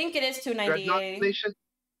 I think it is 298. Nation?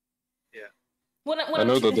 Yeah. I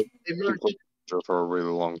know that they merged for a really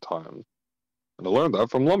long time. And I learned that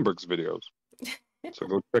from Lumberg's videos. So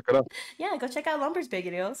go check it out. Yeah, go check out Lumber's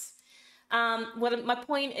videos. What my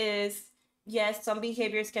point is, yes, some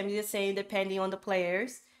behaviors can be the same depending on the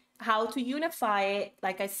players. How to unify it,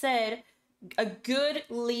 like I said, a good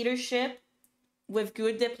leadership with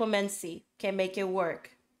good diplomacy can make it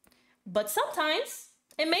work. But sometimes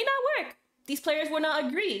it may not work. These players will not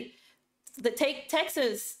agree. Take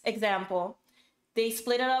Texas example. They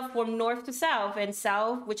split it up from north to south, and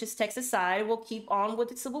south, which is Texas side, will keep on with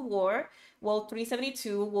the Civil War, while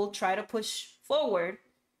 372 will try to push forward.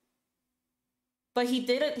 But he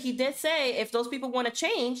did say if those people want to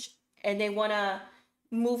change and they want to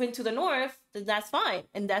move into the north, then that's fine.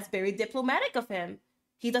 And that's very diplomatic of him.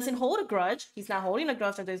 He doesn't hold a grudge. He's not holding a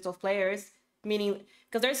grudge against those players. Meaning,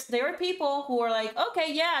 because there are people who are like,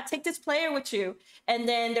 okay, yeah, take this player with you. And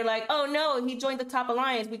then they're like, oh no, he joined the top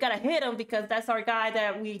alliance. We got to hit him because that's our guy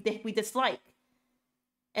that we dislike.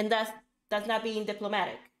 And that's not being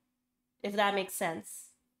diplomatic, if that makes sense.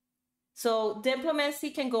 So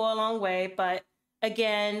diplomacy can go a long way, but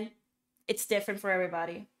again, it's different for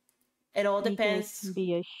everybody. It all depends. Ego can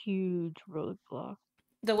be a huge roadblock.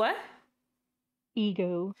 The what?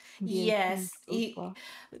 Ego. Yes,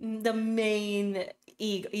 the main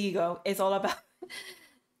ego is all about.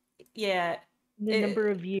 Yeah, the number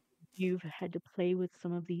of years you've had to play with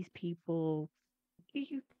some of these people,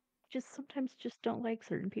 you just sometimes just don't like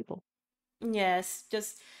certain people. Yes,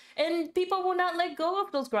 and people will not let go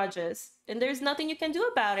of those grudges, and there's nothing you can do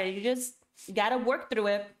about it. You just gotta work through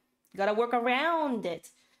it. You gotta work around it.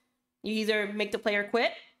 You either make the player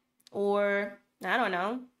quit, or I don't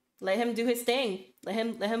know, let him do his thing. Let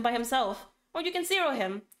him by himself, or you can zero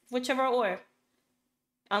him, whichever or.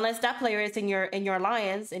 Unless that player is in your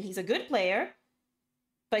alliance and he's a good player,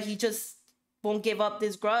 but he just won't give up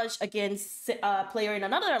this grudge against a player in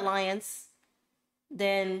another alliance,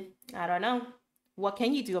 then I don't know. What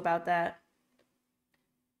can you do about that?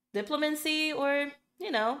 Diplomacy, or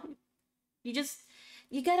you gotta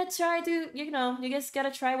try to, you just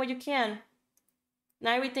gotta try what you can.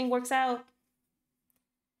 Not everything works out.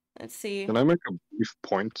 Let's see. Can I make a brief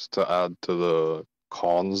point to add to the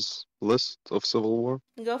cons list of Civil War?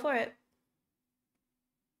 Go for it.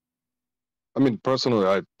 I mean, personally,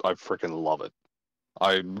 I freaking love it.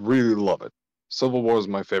 I really love it. Civil War is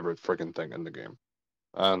my favorite freaking thing in the game.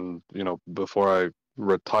 And, before I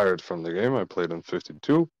retired from the game, I played in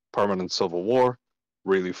 52, Permanent Civil War,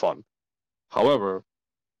 really fun. However,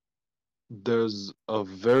 there's a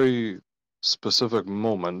very specific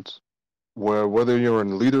moment where, whether you're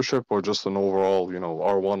in leadership or just an overall,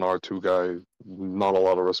 R1, R2 guy, not a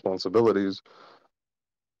lot of responsibilities,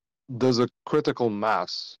 there's a critical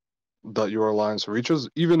mass that your alliance reaches,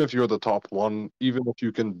 even if you're the top one, even if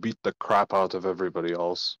you can beat the crap out of everybody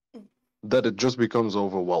else, that it just becomes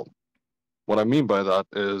overwhelming. What I mean by that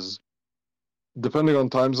is, depending on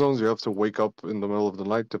time zones, you have to wake up in the middle of the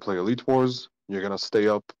night to play Elite Wars. You're going to stay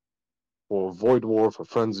up for Void War, for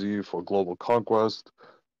Frenzy, for Global Conquest,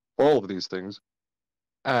 all of these things.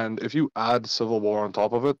 And if you add Civil War on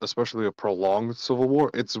top of it, especially a prolonged Civil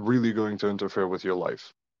War, it's really going to interfere with your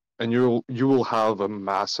life. And you will have a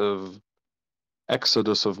massive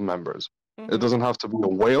exodus of members. Mm-hmm. It doesn't have to be a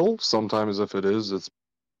whale. Sometimes if it is,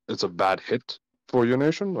 it's a bad hit for your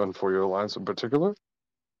nation and for your alliance in particular.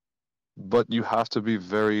 But you have to be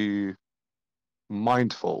very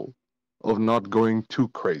mindful of not going too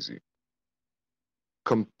crazy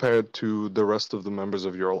compared to the rest of the members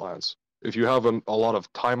of your alliance. If you have a lot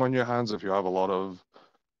of time on your hands, if you have a lot of,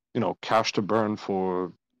 cash to burn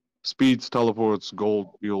for speeds, teleports, gold,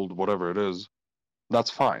 yield, whatever it is,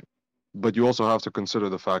 that's fine. But you also have to consider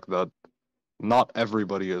the fact that not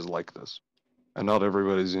everybody is like this, and not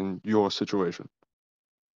everybody's in your situation.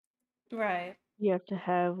 Right. You have to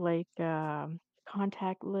have like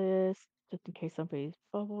contact list just in case somebody's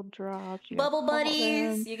bubble drops. You Bubble gotta call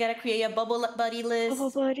buddies. them. You gotta create a bubble buddy list.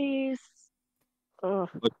 Bubble buddies. Ugh.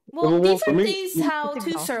 Like, Well, Civil War these for are me, things how It's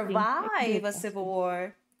to exhausting. It can be survive a civil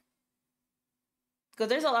war. Because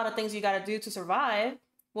there's a lot of things you gotta do to survive.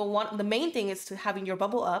 Well, the main thing is to having your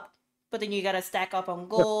bubble up, but then you gotta stack up on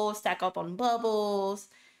goals, stack up on bubbles,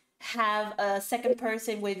 have a second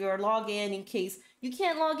person with your login in case you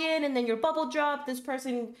can't log in and then your bubble drop. This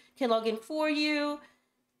person can log in for you.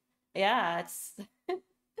 Yeah, it's.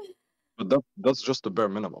 but that's just the bare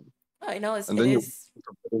minimum. I know it And then you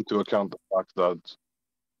take into account the fact that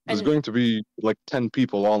there's going to be like 10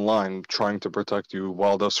 people online trying to protect you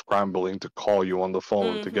while they're scrambling to call you on the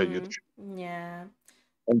phone to get you. Yeah.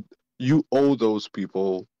 And you owe those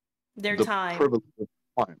people their the time, privilege of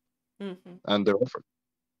time, and their effort.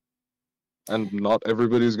 And not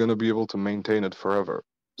everybody's going to be able to maintain it forever.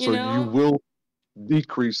 So you will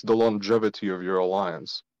decrease the longevity of your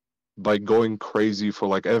alliance by going crazy for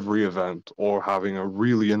like every event or having a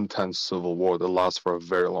really intense civil war that lasts for a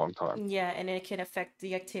very long time. Yeah, and it can affect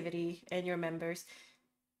the activity and your members.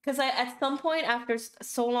 Because at some point after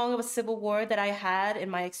so long of a civil war that I had in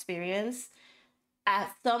my experience,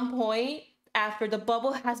 at some point after the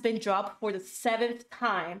bubble has been dropped for the 7th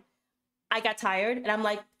time, I got tired and I'm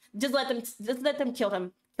like, just let them kill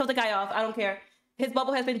him. Kill the guy off. I don't care. His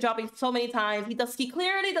bubble has been dropping so many times. He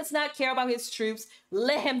clearly does not care about his troops.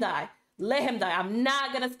 Let him die. Let him die. I'm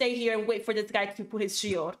not gonna stay here and wait for this guy to put his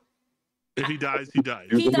shield. If he dies, he dies.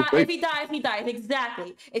 If he dies, he dies.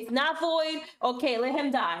 Exactly. It's not void. Okay, let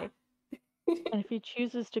him die. And if he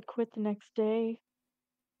chooses to quit the next day,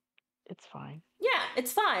 it's fine. Yeah,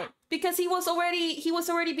 it's fine. Because he was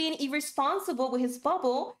already being irresponsible with his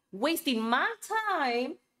bubble, wasting my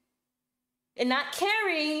time and not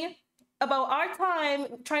caring about our time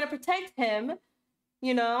trying to protect him.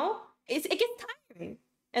 You know? It gets tiring.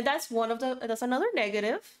 And that's another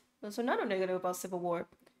negative. That's another negative about civil war.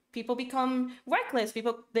 People become reckless.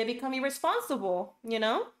 They become irresponsible, you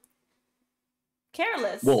know?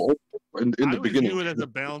 Careless. Well, in the beginning, I would view it as a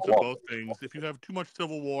balance of both things. If you have too much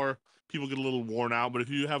civil war, people get a little worn out. But if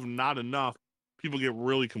you have not enough, people get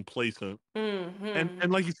really complacent.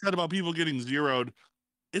 And like you said about people getting zeroed,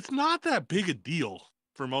 it's not that big a deal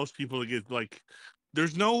for most people to get, like,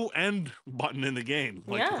 there's no end button in the game.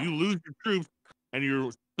 Like, if you lose your troops and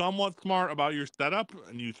you're somewhat smart about your setup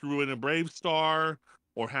and you threw in a Brave Star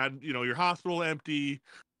or had, your hospital empty,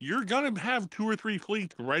 you're going to have 2 or 3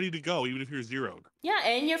 fleets ready to go, even if you're zeroed. Yeah,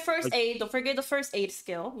 and your first aid. Don't forget the first aid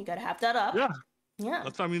skill. You got to have that up. Yeah.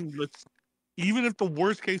 Even if the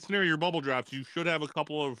worst case scenario, your bubble drops, you should have a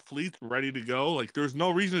couple of fleets ready to go. Like, there's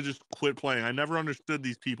no reason to just quit playing. I never understood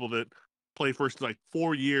these people that play for like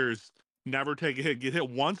 4 years, never take a hit, get hit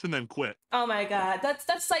once, and then quit. Oh my God.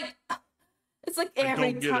 That's like, it's like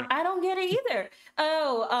every time. I don't get it either.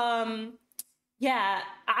 Yeah,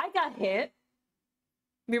 I got hit.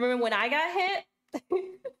 Remember when I got hit?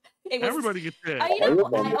 Everybody gets hit. I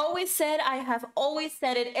have always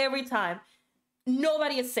said it every time.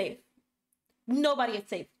 Nobody is safe. Nobody is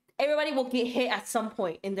safe. Everybody will get hit at some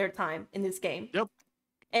point in their time in this game. Yep.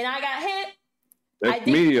 And I got hit. I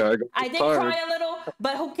did cry a little,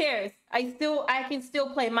 but who cares? I can still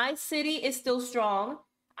play. My city is still strong.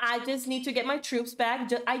 I just need to get my troops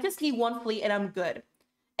back. I just need 1 fleet and I'm good.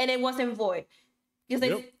 And it wasn't void.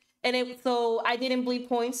 So I didn't bleed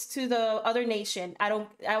points to the other nation.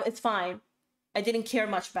 It's fine. I didn't care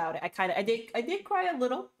much about it. I did cry a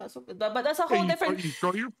little. But that's a whole different. You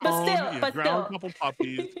throw your phone. You drown a couple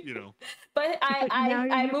puppies. But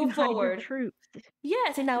I move forward.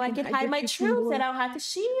 Yes, and now I can hide my troops, and I don't have to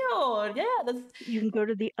shield. Yeah, you can go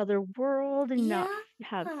to the other world and not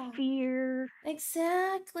have fear.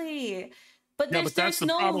 Exactly. But there's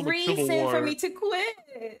no reason for me to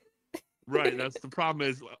quit. Right, that's the problem.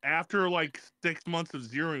 Is after like 6 months of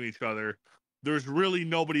zeroing each other, there's really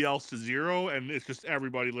nobody else to zero, and it's just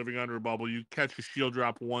everybody living under a bubble. You catch a shield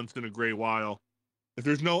drop once in a great while. If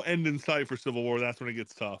there's no end in sight for civil war, that's when it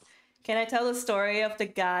gets tough. Can I tell the story of the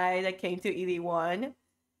guy that came to ED1,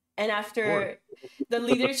 and after the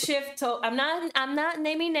leadership told, I'm not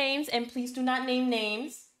naming names, and please do not name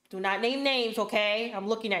names. Do not name names, okay? I'm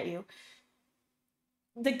looking at you.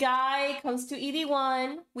 The guy comes to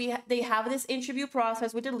ED1. They have this interview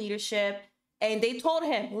process with the leadership, and they told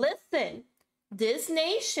him, listen, this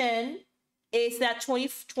nation is that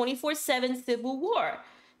 24/7 civil war.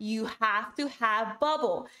 You have to have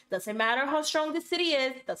bubble. Doesn't matter how strong the city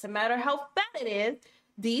is. Doesn't matter how fat it is.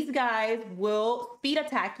 these guys will speed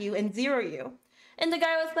attack you and zero you. And the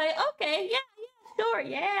guy was like, okay, yeah, sure,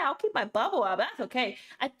 yeah, I'll keep my bubble up. That's okay.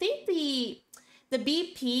 I think the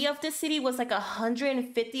BP of this city was like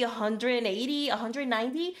 150, 180,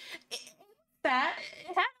 190. Fat.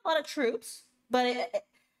 It had a lot of troops, but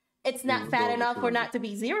it's not fat enough for not to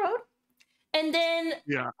be zeroed. And then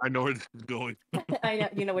yeah, I know where this is going. I know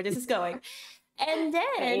you know where this is going. And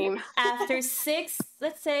then after 6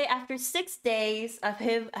 days of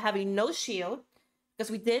him having no shield,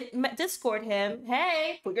 because we did Discord him,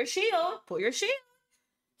 hey, put your shield.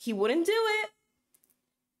 He wouldn't do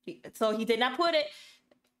it. So he did not put it.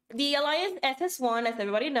 The Alliance SS1, as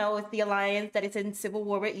everybody knows, is the alliance that is in civil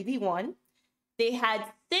war with EV1. They had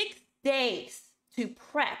 6 days to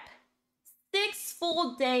prep. 6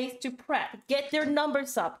 full days to prep, get their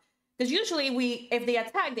numbers up. Because usually if they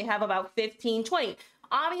attack, they have about 15, 20.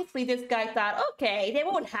 Obviously, this guy thought, okay, they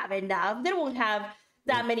won't have enough. They won't have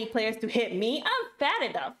that many players to hit me. I'm fat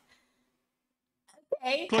enough.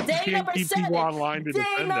 Okay, day number 7.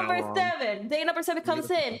 Day number 7 comes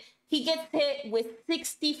in. He gets hit with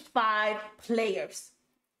 65 players.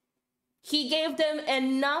 He gave them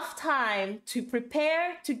enough time to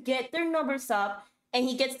prepare, to get their numbers up, and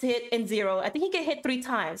he gets hit in 0. I think he get hit 3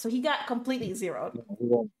 times, so he got completely zeroed.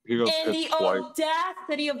 And the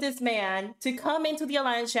audacity of this man to come into the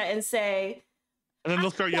Alliance chat and say, and then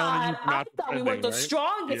they'll start yelling at you for not I thought we were the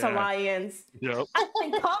strongest alliance. Yep. I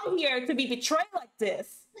didn't come here to be betrayed like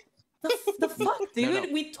this. The fuck, dude? No.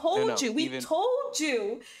 We told you. We told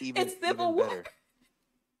you. It's civil war.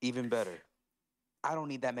 Even better. I don't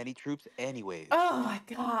need that many troops anyways. Oh my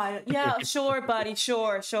god. Yeah, sure, buddy.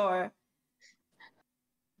 Sure.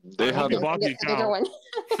 They have bought the account.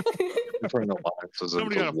 different alliances.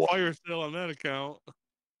 Somebody got a fire sale on that account.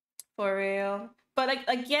 For real. But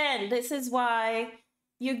again, this is why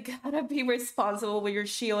you gotta be responsible with your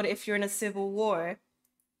shield if you're in a civil war.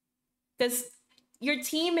 Because your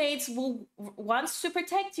teammates will wants to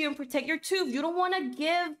protect you and protect your tube. You don't want to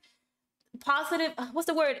give positive,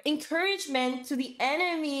 encouragement to the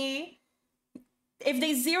enemy. If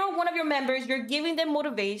they zero one of your members, you're giving them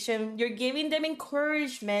motivation. You're giving them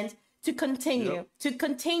encouragement to continue,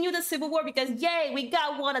 the civil war, because yay, we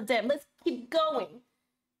got one of them. Let's keep going.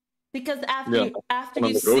 Because after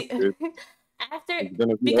you see, you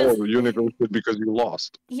negotiate because you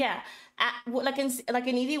lost. Yeah, like in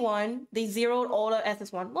EV1, they zeroed all the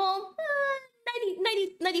SS1. Well,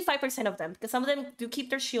 95% of them, because some of them do keep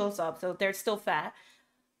their shields up, so they're still fat.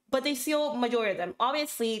 But they seal majority of them.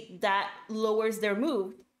 Obviously, that lowers their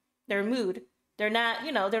mood. They're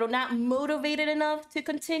not, they're not motivated enough to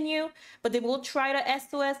continue, but they will try to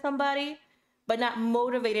SOS somebody, but not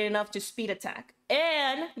motivated enough to speed attack.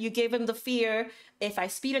 And you gave them the fear, if I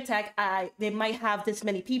speed attack, they might have this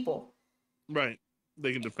many people. Right.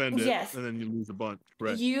 They can defend it, and then you lose a bunch.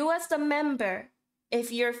 Right. You as the member,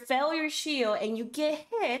 if you fail your shield and you get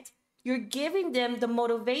hit, you're giving them the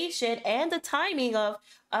motivation and the timing of,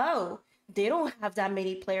 oh, they don't have that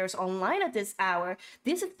many players online at this hour.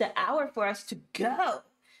 This is the hour for us to go.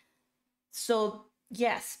 So,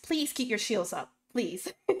 yes, please keep your shields up.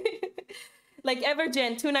 Please. Like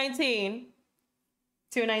Evergen, 219.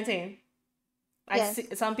 Yes. I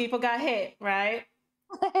see some people got hit, right?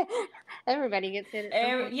 Everybody gets hit.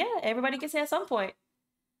 Everybody gets hit at some point.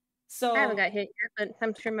 So I haven't got hit yet, but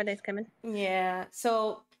I'm sure my day's coming. Yeah.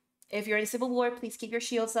 So if you're in civil war, please keep your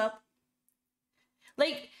shields up.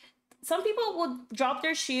 Like, some people will drop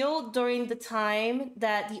their shield during the time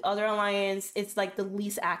that the other alliance is like the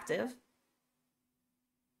least active.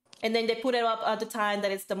 And then they put it up at the time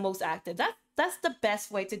that it's the most active. That's the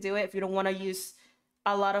best way to do it if you don't want to use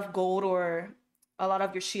a lot of gold or a lot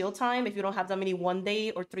of your shield time. If you don't have that many 1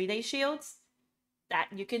 day or 3 day shields, that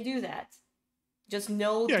you can do that. Just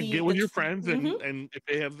know get with your friends, and if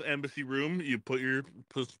they have the embassy room, you put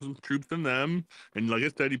some troops in them, and like I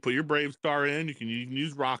said, you put your Brave Star in. You can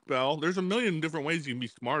use Rock Bell. There's a million different ways you can be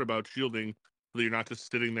smart about shielding, so that you're not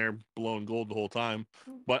just sitting there blowing gold the whole time.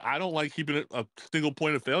 But I don't like keeping it a single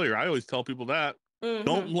point of failure. I always tell people that.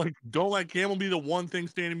 Don't let Camel be the one thing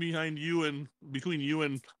standing between you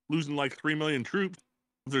and losing like 3 million troops.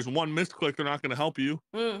 If there's one misclick, they're not going to help you.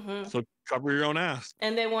 So cover your own ass.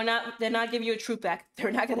 And they're not give you a troop back.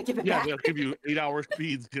 They're not going to give it back. Yeah, they'll give you 8-hour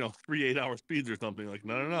speeds, 3 8-hour speeds or something. Like,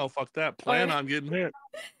 no, fuck that. Plan on getting hit.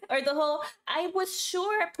 Or the whole, I was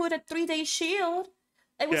sure I put a 3-day shield.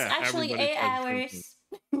 It was actually 8 hours.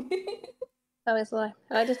 That was a lie.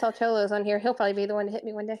 I just saw Cholo's on here. He'll probably be the one to hit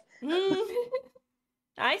me one day.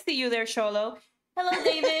 I see you there, Cholo. Hello,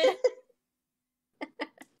 David.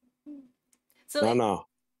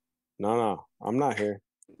 No, I'm not here.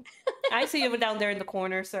 I see you down there in the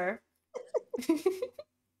corner, sir.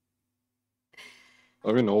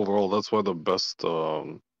 I mean, overall, that's why the best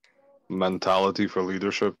mentality for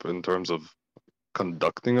leadership in terms of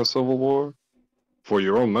conducting a civil war for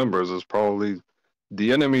your own members is probably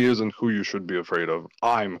the enemy isn't who you should be afraid of.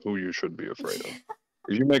 I'm who you should be afraid of.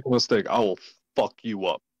 If you make a mistake, I will fuck you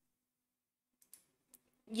up.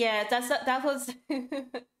 Yeah, that was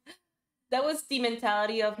that was the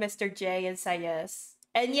mentality of Mr. J and Sayes.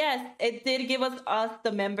 And yes, it did give us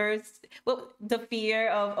the members, well, the fear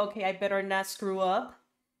of, okay, I better not screw up,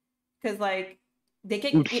 because like they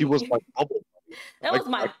can. Dude, he was my bubble. That was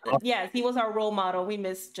yes, he was our role model. We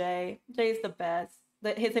miss Jay. Jay's the best.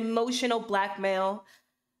 His emotional blackmail.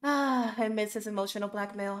 Ah, I miss his emotional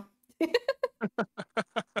blackmail.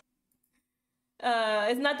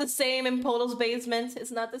 It's not the same in Polo's basement.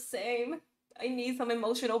 It's not the same. I need some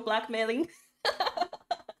emotional blackmailing.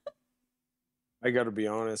 I got to be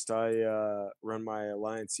honest. I run my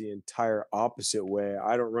alliance the entire opposite way.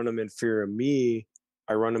 I don't run them in fear of me.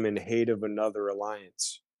 I run them in hate of another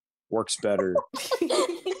alliance. Works better.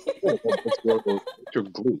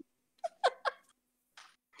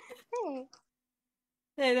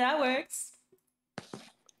 Hey, that works.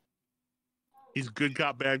 He's good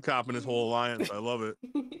cop, bad cop in his whole alliance. I love it.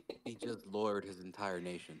 He just lord his entire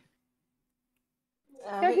nation.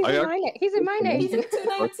 No, he's in my nation. He's in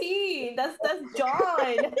 219. That's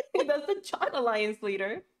John. That's the John Alliance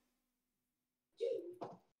leader.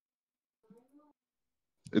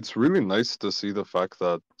 It's really nice to see the fact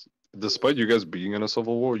that despite you guys being in a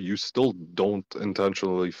civil war, you still don't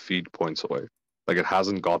intentionally feed points away. Like, it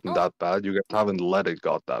hasn't gotten that bad. You guys haven't let it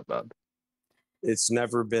got that bad. It's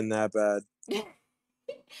never been that bad. It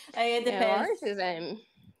depends. Ours is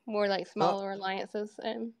more like smaller alliances.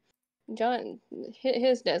 John,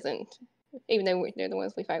 his doesn't, even though they're the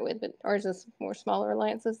ones we fight with, but ours is more smaller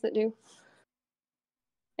alliances that do.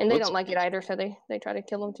 And they don't like it either, so they try to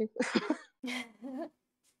kill them too.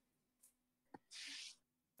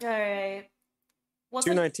 All right.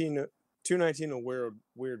 219 a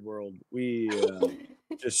weird world. We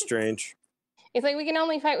just strange. It's like we can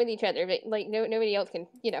only fight with each other, but like nobody else can.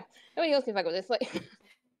 Nobody else can fight with us. Like,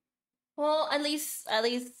 well, at least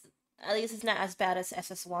it's not as bad as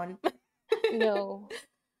SS1. No.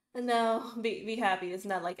 No, be happy. It's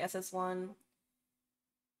not like SS1.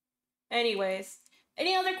 Anyways,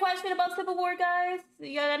 any other question about Civil War, guys?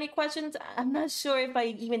 You got any questions? I'm not sure if I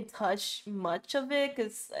even touched much of it,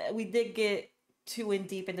 because we did get too in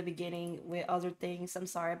deep in the beginning with other things. I'm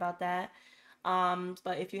sorry about that.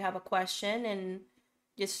 But if you have a question, and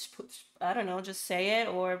just I don't know, just say it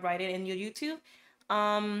or write it in your YouTube.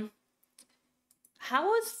 How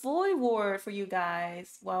was Void War for you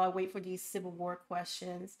guys while I wait for these Civil War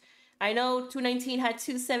questions? I know 219 had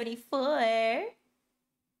 274.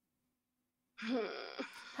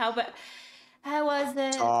 How was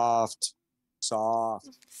it? Soft.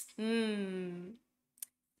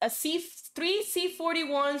 A three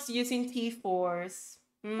C41s using T4s.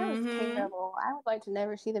 That was terrible. I would like to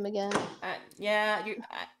never see them again. Yeah,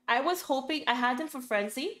 I was hoping I had them for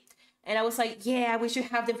Frenzy. And I was like, yeah, we should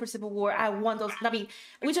have them for Civil War. I want those. I mean,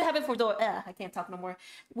 we should have them for I can't talk no more.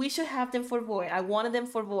 We should have them for Void. I wanted them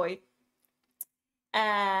for Void.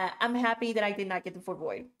 I'm happy that I did not get them for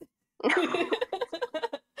Void.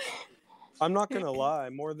 I'm not gonna lie.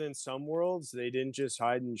 More than some worlds, they didn't just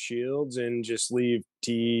hide in shields and just leave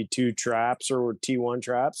T2 traps or T1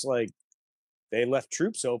 traps. Like, they left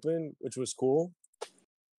troops open, which was cool.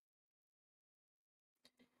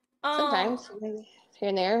 Sometimes here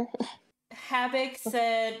and there. Havoc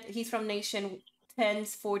said he's from Nation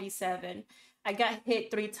 1047. I got hit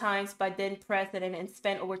 3 times by then President and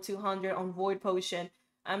spent over 200 on Void Potion.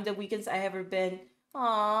 I'm the weakest I ever been.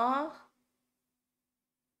 Aww.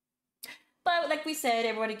 But like we said,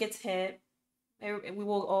 everybody gets hit. We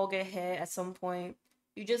will all get hit at some point.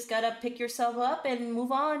 You just gotta pick yourself up and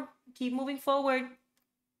move on. Keep moving forward.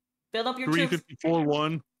 Build up your troops. 354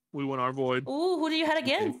 won. We won our Void. Ooh, who did you had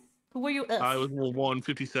again? Who were you? I was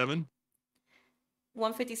 157.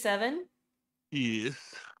 157?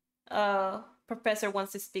 Yes. Professor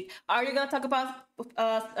wants to speak. Are you gonna talk about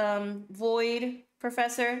Void,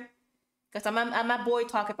 Professor? Because I'm at Void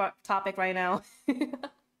topic right now.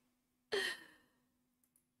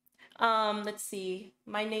 Let's see.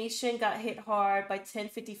 My nation got hit hard by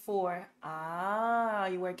 1054. Ah,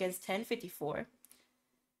 you were against 1054.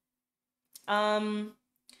 Well,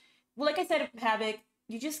 like I said, Havoc,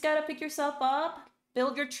 you just gotta pick yourself up,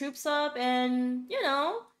 build your troops up, and,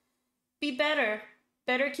 be better.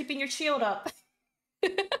 Better keeping your shield up.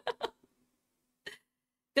 Because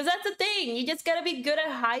that's the thing. You just gotta be good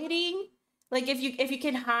at hiding. Like if you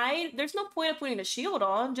can hide, there's no point of putting a shield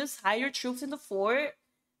on. Just hide your troops in the fort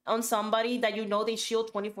on somebody that you know they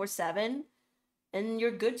shield 24/7, and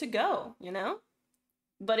you're good to go, you know?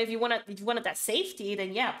 But if you wanted that safety,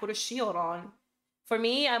 then yeah, put a shield on. For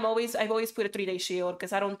me, I've always put a 3-day shield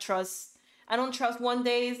because I don't trust 1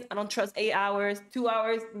 days, I don't trust 8 hours, 2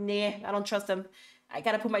 hours, nah, I don't trust them. I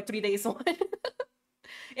gotta put my 3 days on.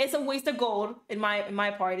 It's a waste of gold in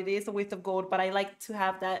my part. It is a waste of gold, but I like to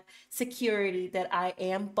have that security that I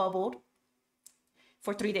am bubbled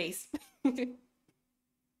for 3 days.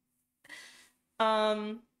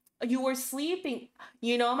 You were sleeping.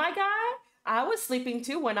 You know, my guy, I was sleeping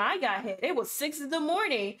too when I got hit. It was 6 in the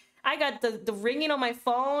morning. I got the ringing on my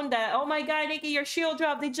phone that, oh my God, Nikki, your shield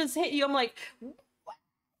dropped. They just hit you. I'm like, what?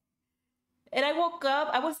 And I woke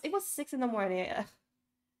up. It was 6 in the morning.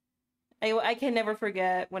 I can never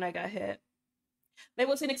forget when I got hit. It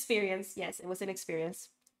was an experience. Yes, it was an experience.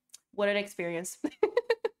 What an experience.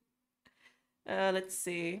 Let's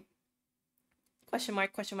see. Question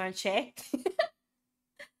mark, check.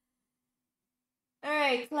 All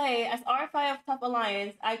right, Clay, as R5 of Top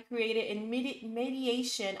Alliance, I created a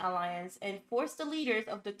mediation alliance and forced the leaders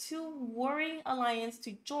of the 2 warring alliance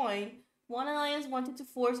to join. One alliance wanted to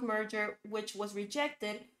force merger, which was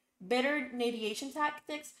rejected. Better mediation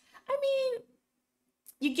tactics. I mean,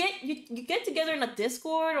 you get together in a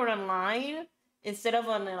Discord or online instead of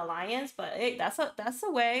on an alliance, but hey, that's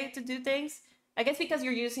a way to do things. I guess because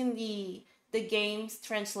you're using the game's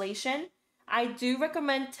translation. I do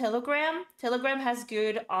recommend Telegram. Telegram has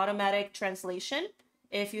good automatic translation.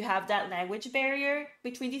 If you have that language barrier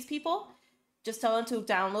between these people, just tell them to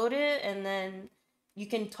download it, and then you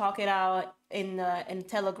can talk it out in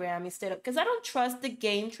Telegram instead of, because I don't trust the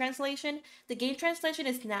game translation. The game translation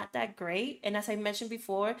is not that great, and as I mentioned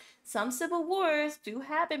before, some civil wars do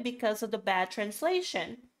happen because of the bad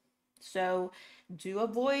translation. So do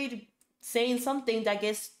avoid saying something that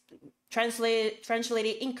gets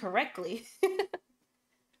translated incorrectly.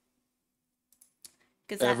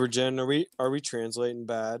 Evergen, are we translating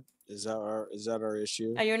bad? Is that our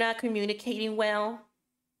issue? Are you not communicating well?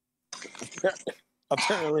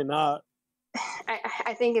 Apparently not.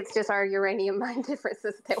 I think it's just our uranium mind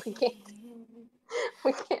differences that we can't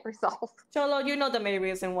resolve. Cholo, you know the main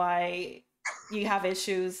reason why you have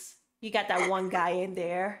issues. You got that one guy in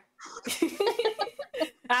there.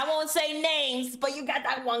 I won't say names, but you got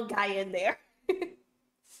that one guy in there.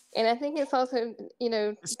 And I think it's also,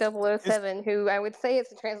 007, who I would say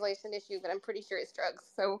it's a translation issue, but I'm pretty sure it's drugs.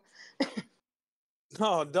 So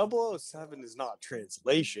no, 007 is not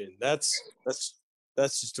translation. That's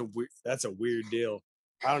just a weird deal.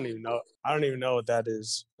 I don't even know what that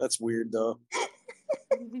is. That's weird though.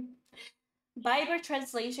 Viber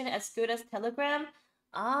translation as good as Telegram?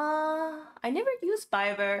 I never used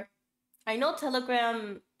Viber. I know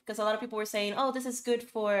Telegram because a lot of people were saying, "Oh, this is good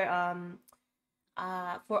for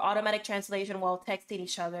automatic translation while texting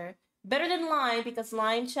each other." Better than Line, because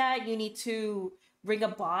Line chat you need to bring a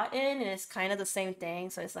bot in, and it's kind of the same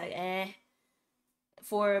thing. So it's like,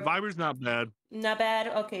 For Viber's not bad. Not bad.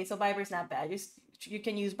 Okay, so Viber's not bad. You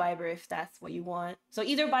can use Viber if that's what you want. So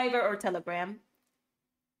either Viber or Telegram.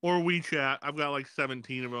 Or WeChat. I've got like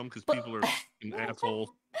 17 of them because people are assholes.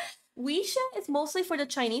 WeChat is mostly for the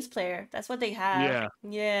Chinese player. That's what they have.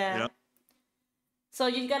 Yeah. Yep. So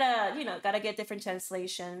you gotta get different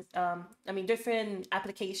translations. Different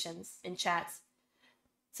applications in chats.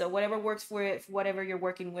 So whatever works for it, whatever you're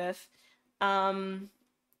working with.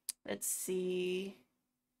 Let's see.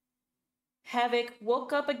 Havoc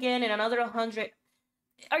woke up again in another 100.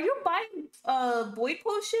 Are you buying void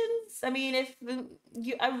potions? I mean, if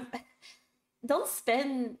you don't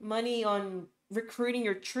spend money on recruiting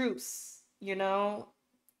your troops, you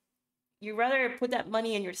rather put that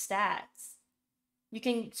money in your stats. You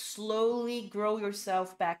can slowly grow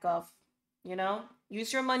yourself back up,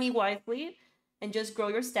 use your money wisely and just grow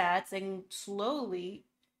your stats and slowly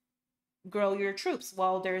grow your troops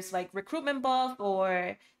while there's like recruitment buff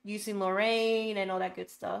or using Lorraine and all that good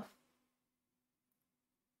stuff.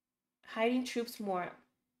 Hiding troops more.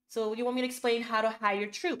 So you want me to explain how to hide your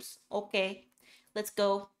troops? Okay, let's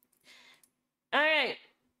go. All right.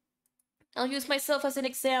 I'll use myself as an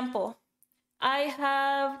example. I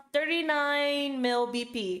have 39 mil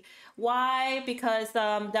BP. Why? Because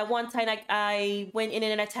that one time I went in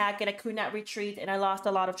an attack and I could not retreat and I lost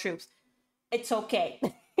a lot of troops. It's okay.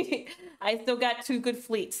 I still got 2 good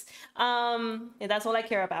fleets. And that's all I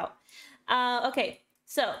care about. Okay,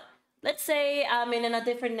 so let's say I'm in a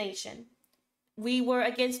different nation. We were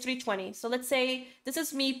against 320. So let's say this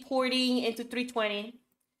is me porting into 320.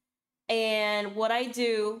 And what I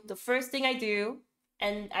do, the first thing I do,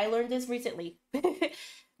 and I learned this recently.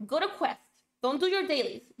 Go to quest. Don't do your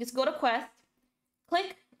dailies. Just go to quest.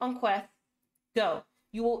 Click on quest. Go.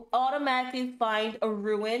 You will automatically find a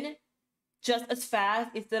ruin just as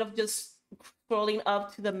fast instead of just scrolling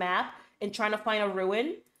up to the map and trying to find a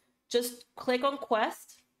ruin. Just click on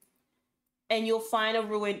quest and you'll find a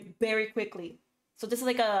ruin very quickly. So this is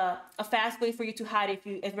like a fast way for you to hide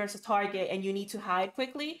if there's a target and you need to hide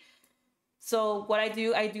quickly. So what I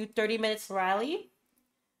do 30 minutes rally,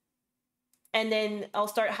 and then I'll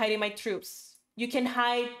start hiding my troops. You can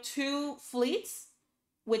hide 2 fleets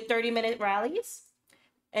with 30-minute rallies,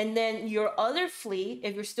 and then your other fleet,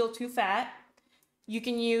 if you're still too fat, you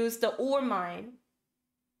can use the ore mine.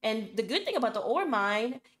 And the good thing about the ore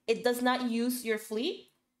mine, it does not use your fleet.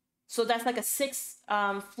 So that's like a 6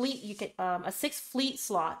 fleet. You can a 6 fleet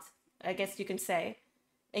slot, I guess you can say,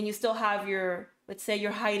 and you still have your. Let's say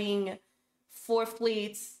you're hiding 4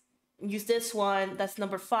 fleets. Use this one. That's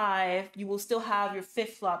number 5. You will still have your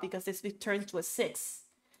 5th slot because this turns to a 6.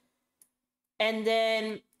 And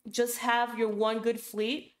then just have your 1 good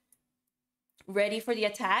fleet ready for the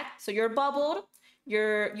attack. So you're bubbled.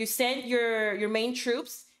 You send your main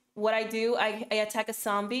troops. What I do, I attack a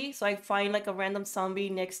zombie. So I find like a random zombie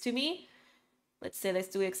next to me. Let's do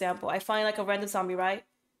an example. I find like a random zombie, right?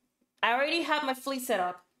 I already have my fleet set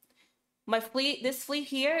up. This fleet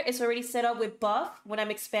here is already set up with buff when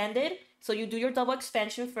I'm expanded. So you do your double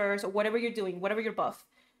expansion first, or whatever you're doing, whatever your buff.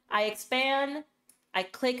 I expand, I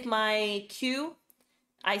click my Q,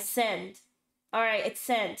 I send. All right, it's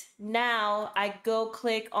sent. Now I go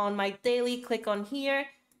click on my daily, click on here,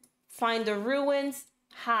 find the ruins,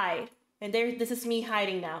 hide. And this is me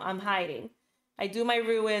hiding now. I'm hiding. I do my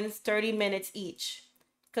ruins 30 minutes each.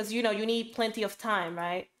 Because, you need plenty of time,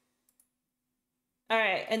 right? All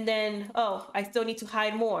right, and then, I still need to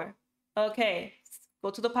hide more. Okay, go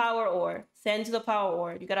to the power ore, send to the power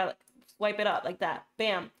ore. You gotta swipe it up like that.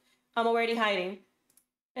 Bam, I'm already hiding.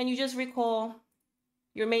 And you just recall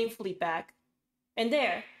your main fleet back. And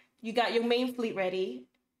there, you got your main fleet ready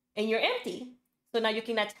and you're empty. So now you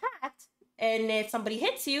can attack. And if somebody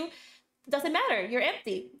hits you, it doesn't matter. You're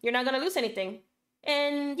empty. You're not gonna lose anything.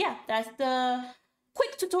 And yeah, that's the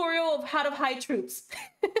quick tutorial of how to hide troops.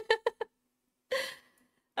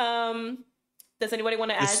 Does anybody want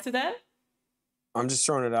to add to that? I'm just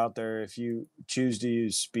throwing it out there. If you choose to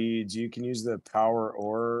use speeds, you can use the power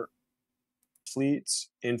ore fleets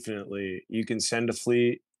infinitely. You can send a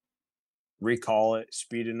fleet, recall it,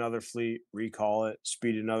 speed another fleet, recall it,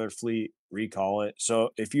 speed another fleet, recall it.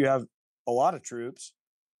 So if you have a lot of troops,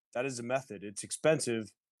 that is a method. It's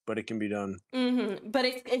expensive, but it can be done. But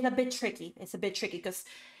it's a bit tricky. It's a bit tricky because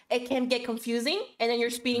it can get confusing, and then you're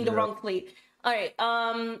speeding the wrong fleet. All right.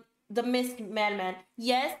 The Mist Madman.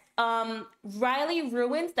 Yes. Rally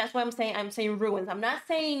ruins. That's what I'm saying. I'm saying ruins. I'm not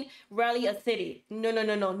saying rally a city. No.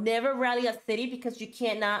 Never rally a city because you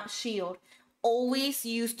cannot shield. Always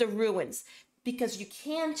use the ruins because you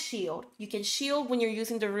can shield. You can shield when you're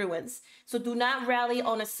using the ruins. So do not rally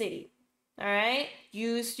on a city. All right.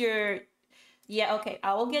 Use your. Yeah. Okay.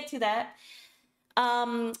 I will get to that.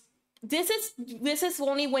 This is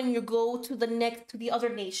only when you go to the other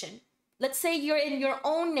nation. Let's say you're in your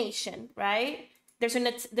own nation, right? There's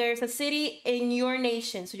a city in your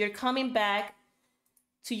nation, so you're coming back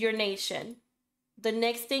to your nation. The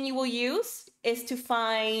next thing you will use is to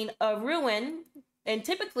find a ruin, and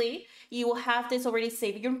typically you will have this already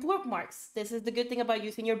saved in your bookmarks. This is the good thing about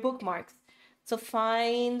using your bookmarks. So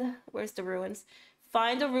where's the ruins?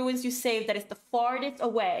 Find the ruins you saved that is the farthest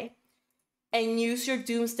away, and use your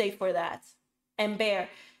doomsday for that. And bear.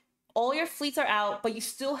 All your fleets are out, but you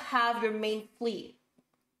still have your main fleet.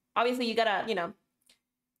 Obviously, you gotta,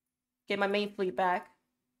 get my main fleet back.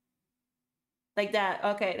 Like that.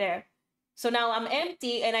 Okay, there. So now I'm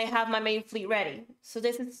empty and I have my main fleet ready. So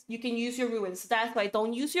you can use your ruins. That's why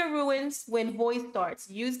don't use your ruins when void starts.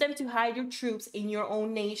 Use them to hide your troops in your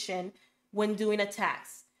own nation when doing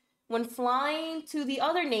attacks. When flying to the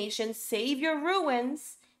other nation, save your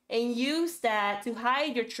ruins and use that to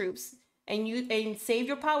hide your troops. And save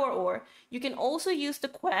your power ore. You can also use the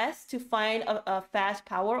quest to find a fast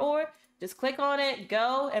power ore. Just click on it,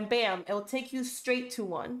 go, and bam, it'll take you straight to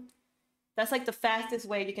one. That's like the fastest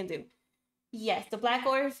way you can do. Yes, the black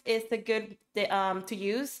ore is the good to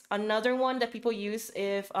use. Another one that people use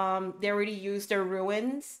if they already used their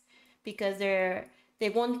ruins because they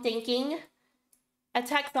weren't thinking.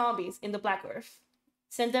 Attack zombies in the black earth.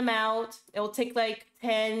 Send them out. It'll take like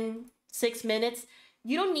 6 minutes.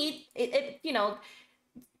 You don't need it,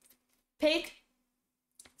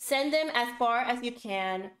 send them as far as you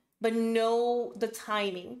can, but know the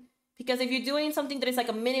timing. Because if you're doing something that is like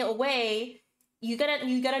a minute away, you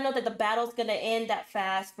gotta know that the battle's gonna end that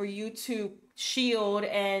fast for you to shield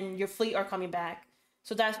and your fleet are coming back.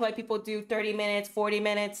 So that's why people do 30 minutes, 40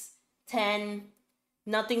 minutes, 10,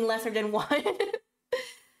 nothing lesser than 1.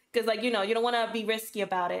 Because like, you don't want to be risky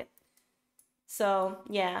about it. So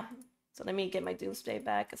yeah. So let me get my doomsday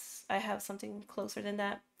back because I have something closer than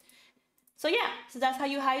that. So yeah, so that's how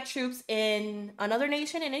you hide troops in another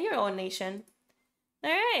nation and in your own nation. All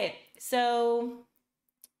right. So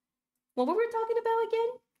what were we talking about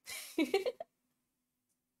again?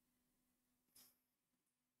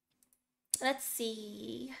 Let's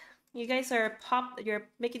see. You guys are you're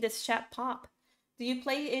making this chat pop. Do you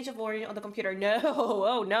play Age of Origin on the computer? No.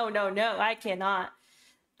 Oh no, no. I cannot.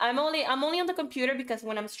 I'm only on the computer because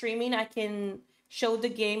when I'm streaming I can show the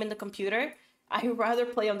game in the computer. I rather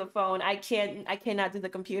play on the phone. I cannot do the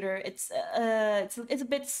computer. It's a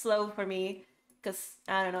bit slow for me because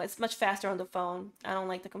I don't know, it's much faster on the phone. I don't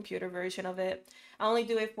like the computer version of it. I only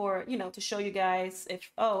do it for, to show you guys if,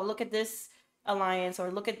 oh, look at this alliance or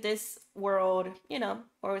look at this world,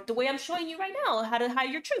 or the way I'm showing you right now, how to hide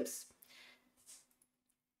your troops.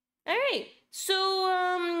 All right.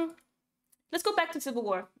 So, let's go back to Civil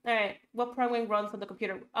War. All right. What programming runs on the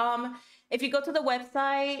computer? If you go to the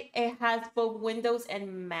website, it has both Windows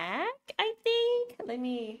and Mac, I think. Let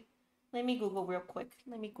me Google real quick.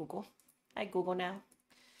 I Google now.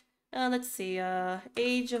 Let's see.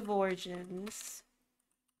 Age of Origins.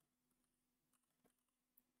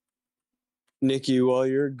 Nikki, while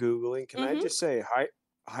you're Googling, can I just say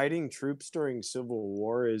hiding troops during Civil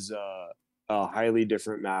War is a highly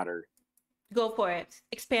different matter. Go for it.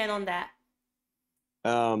 Expand on that.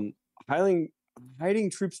 Hiding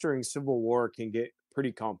troops during Civil War can get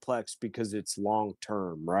pretty complex because it's long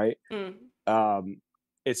term, right?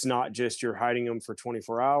 It's not just you're hiding them for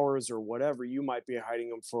 24 hours or whatever. You might be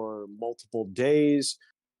hiding them for multiple days.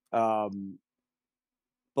 But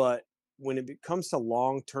when it comes to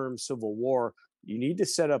long-term Civil War, you need to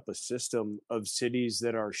set up a system of cities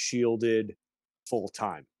that are shielded full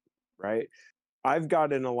time, right? I've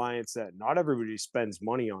got an alliance that not everybody spends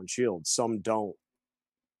money on shields, some don't.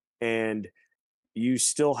 And you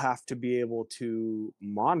still have to be able to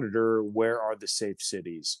monitor where are the safe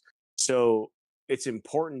cities. So it's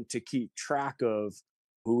important to keep track of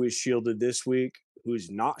who is shielded this week,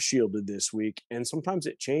 who's not shielded this week, and sometimes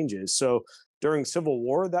it changes. So during Civil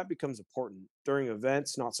War, that becomes important. During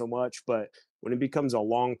events, not so much, but when it becomes a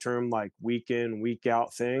long-term, like week in, week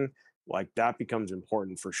out thing, like that becomes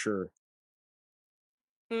important for sure.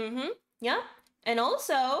 Yeah. And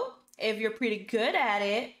also, if you're pretty good at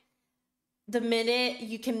it, the minute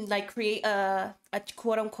you can like create a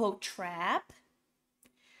quote unquote trap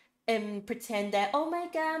and pretend that, oh my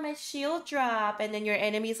god, my shield drop, and then your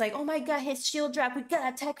enemy's like, oh my god, his shield drop, we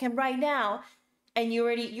gotta attack him right now, and you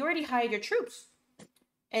already hired your troops,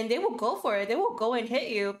 and they will go for it. They will go and hit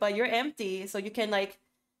you, but you're empty, so you can like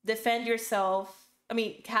defend yourself. I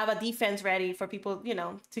mean, have a defense ready for people,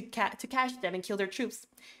 to catch them and kill their troops.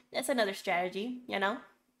 That's another strategy, Yeah,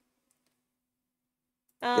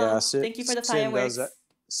 thank you for the fireworks.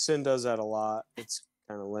 Sin does that a lot. It's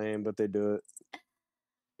kind of lame, but they do it.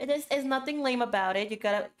 It's nothing lame about it. You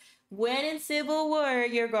gotta, when in Civil War,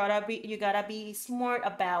 you gotta be smart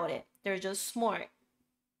about it. They're just smart.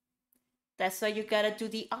 That's why you gotta do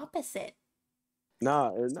the opposite.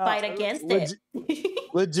 Fight against it.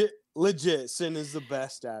 Legit. Sin is the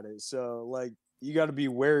best at it. So like, you got to be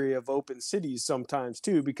wary of open cities sometimes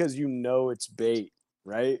too, because it's bait,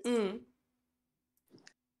 right?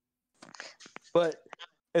 But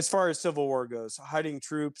as far as Civil War goes, hiding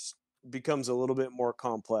troops becomes a little bit more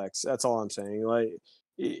complex. That's all I'm saying. Like,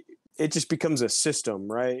 it just becomes a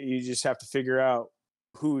system, right? You just have to figure out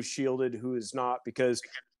who is shielded, who is not, because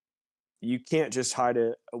you can't just hide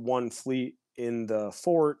one fleet in the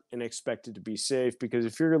fort and expect it to be safe, because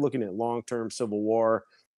if you're looking at long-term Civil War,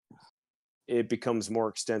 it becomes more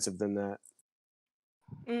extensive than that.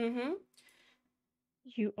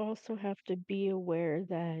 You also have to be aware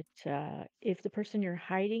that if the person you're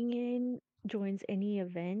hiding in joins any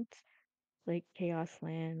event, like Chaos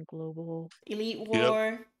Land, Global, Elite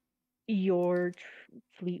War, your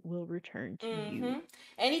fleet will return to you.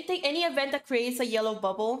 Any event that creates a yellow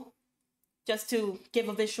bubble, just to give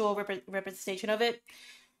a visual representation of it,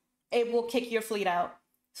 it will kick your fleet out.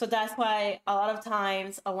 So that's why a lot of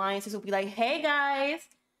times alliances will be like, hey guys,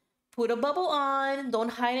 put a bubble on, don't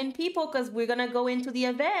hide in people because we're gonna go into the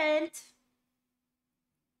event.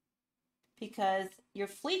 Because your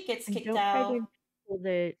fleet gets kicked don't out. Hide in people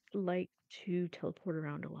that like to teleport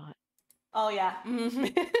around a lot. Oh yeah.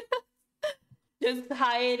 Just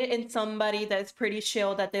hide in somebody that's pretty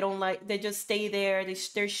chill, that they don't like. They just stay there.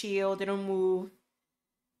 They're shield. They don't move.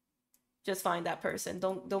 Just find that person.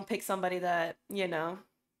 Don't pick somebody that, you know,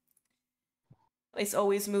 is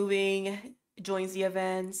always moving, joins the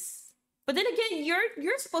events. But then again,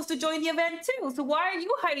 you're supposed to join the event too. So why are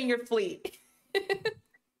you hiding your fleet?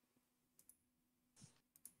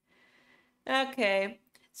 Okay.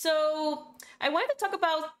 So I wanted to talk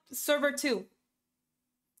about server 2.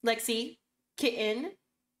 Lexi, Kitten,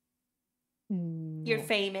 you're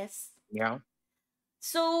famous. Yeah.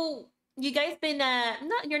 So you guys been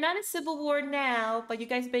you're not in Civil War now, but you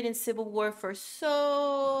guys been in Civil War for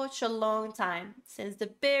such a long time, since the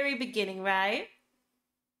very beginning, right?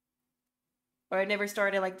 Or it never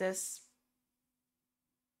started like this?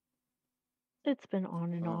 It's been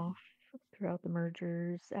on and off throughout the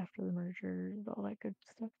mergers, after the mergers, all that good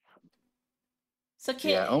stuff. So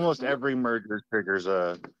Yeah, almost every merger triggers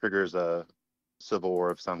a civil war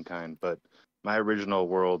of some kind. But my original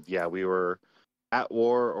world, yeah, we were at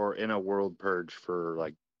war or in a world purge for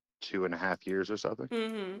like 2.5 years or something.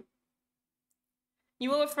 Mm-hmm.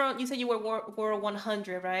 You said you were World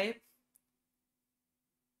 100, right?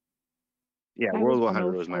 Yeah, I World was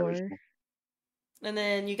 100 was my 104. original. And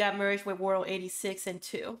then you got merged with World 86 and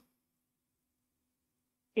 2.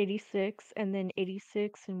 86, and then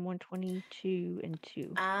 86 and 122 and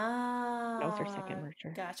 2. Ah. That was our second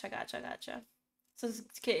merger. Gotcha. So it's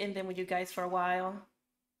Kitten been with you guys for a while.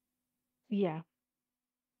 Yeah.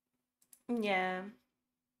 Yeah.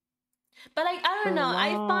 But like, I For don't a know.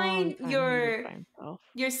 I long find time he was by himself.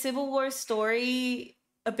 your Civil War story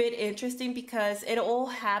a bit interesting because it all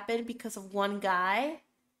happened because of one guy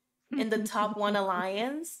in the top one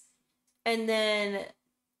alliance. And then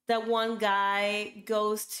that one guy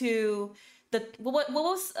goes to the what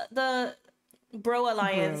was the Bro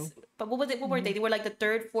alliance? But what was it? What were they? They were like the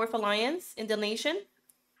third, fourth alliance in the nation.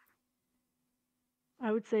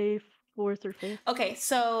 I would say 4th or 5th. Okay,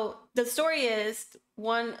 so the story is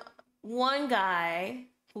one guy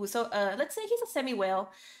who, so let's say he's a semi whale,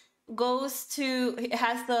 goes to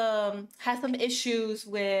has some issues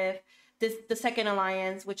with the second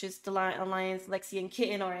alliance, which is the alliance Lexi and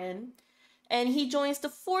Kitten are in, and he joins the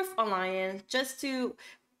fourth alliance just to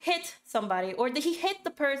hit somebody, or did he hit the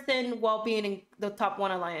person while being in the top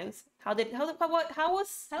one alliance? How did it go? How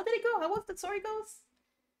was the story goes?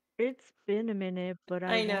 It's been a minute, but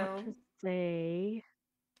I I know. want to say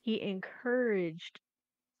he encouraged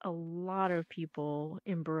a lot of people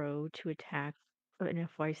in Bro to attack an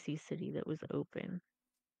FYC city that was open.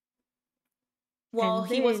 Well,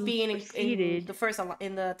 And he was then being in proceeded. the first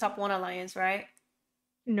in the top one alliance, right?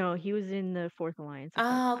 No, he was in the 4th alliance. At that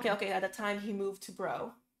Ah, okay, time. okay. At the time he moved to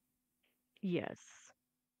Bro. Yes.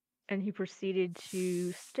 And he proceeded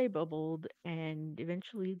to stay bubbled and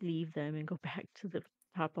eventually leave them and go back to the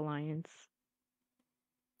top alliance.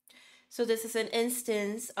 So this is an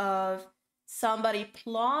instance of somebody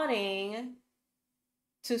plotting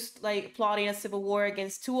a civil war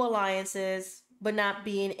against two alliances, but not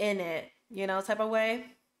being in it, you know, type of way.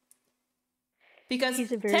 Because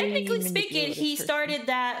He's a very technically speaking, he person. started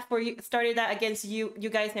that against you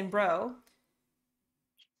guys in Bro.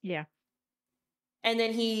 Yeah. And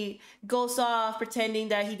then he goes off pretending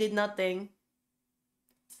that he did nothing.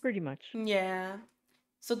 Pretty much. Yeah.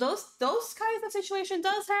 So those kinds of situation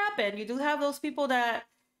does happen. You do have those people that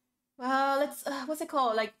what's it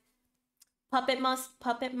called? Like puppet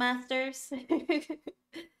masters.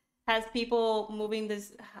 Has people moving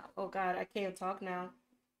this. Oh god, I can't talk now.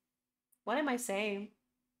 What am I saying?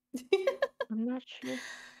 I'm not sure.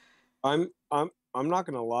 I'm not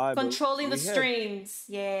gonna lie. Controlling the strings.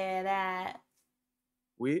 Yeah, that.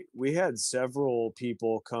 We had several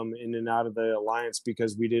people come in and out of the alliance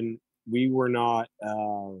because we were not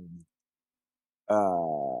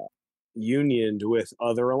unioned with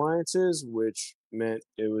other alliances, which meant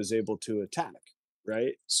it was able to attack,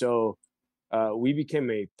 right? So we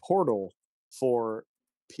became a portal for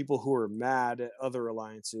people who are mad at other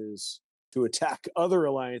alliances to attack other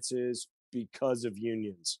alliances because of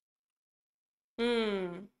unions.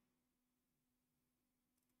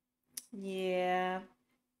 Yeah.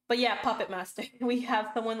 But yeah, Puppet Master. We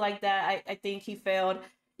have someone like that. I think he failed.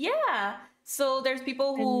 Yeah. So there's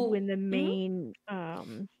people who. And when the main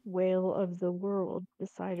whale of the world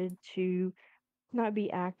decided to not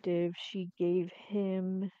be active, she gave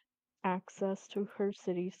him access to her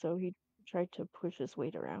city, so he tried to push his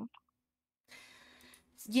weight around.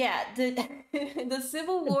 Yeah, the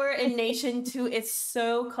Civil War in Nation 2 is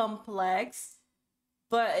so complex,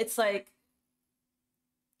 but it's like,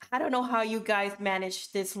 I don't know how you guys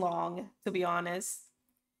managed this long, to be honest.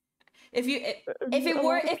 If you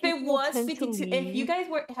if it was 52, if you guys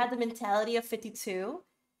had the mentality of 52,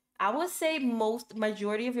 I would say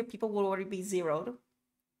majority of your people will already be zeroed.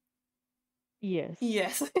 Yes.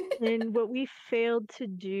 Yes. And what we failed to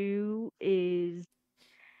do is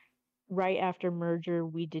right after merger,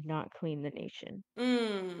 we did not clean the nation.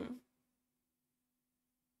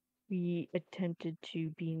 We attempted to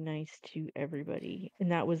be nice to everybody,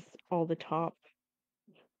 and that was all the top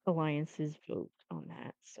alliances vote on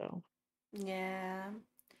that. So Yeah.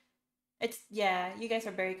 You guys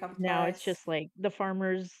are very complex. now it's just like the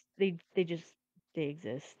farmers, they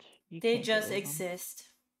exist. You They can't just get rid of 'em. exist.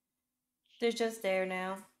 They're just there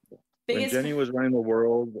now. When Jenny was running the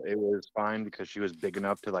world, it was fine because she was big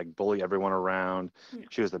enough to like bully everyone around. Yeah.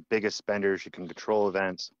 She was the biggest spender. She can control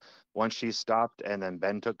events. Once she stopped and then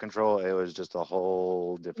Ben took control, it was just a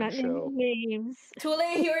whole different show. Names. Too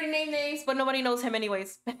late, he already named names, but nobody knows him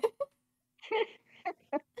anyways.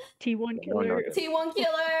 T1 killer. T1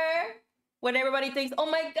 killer. When everybody thinks, oh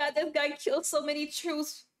my god, this guy killed so many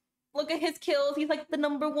troops. Look at his kills. He's like the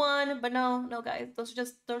number one. But no, guys.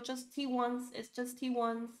 They're just T1s. It's just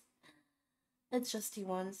T1s. It's just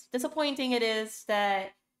T1s. Disappointing it is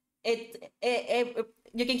that it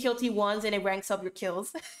you can kill T1s and it ranks up your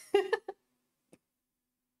kills.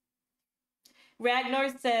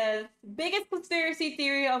 Ragnar says, biggest conspiracy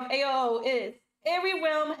theory of AO is every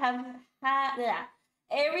realm have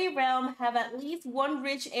at least one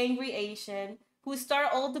rich angry Asian who start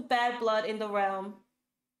all the bad blood in the realm.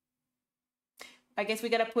 I guess we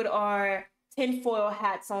gotta put our tinfoil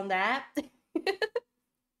hats on that.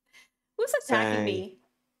 Who's attacking me?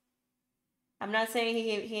 I'm not saying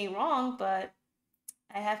he ain't wrong, but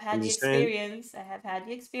I have had the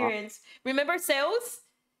experience. Remember sales?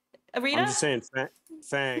 Rita? I'm just saying,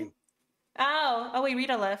 Fang. Oh, wait,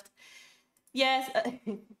 Rita left. Yes.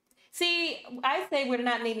 See, I say we're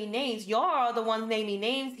not naming names. Y'all are the ones naming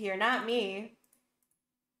names here, not me.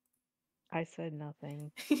 I said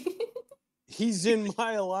nothing. He's in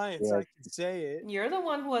my alliance. Yeah. I can say it. You're the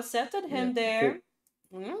one who accepted him there.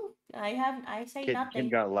 I say nothing. Kim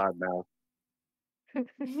got loud mouth.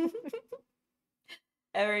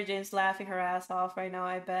 Everyjane's laughing her ass off right now,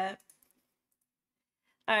 I bet.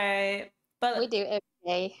 All right. But we do every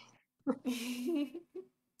day.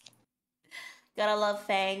 Gotta love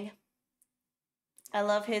Fang. I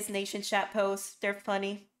love his nation chat posts. They're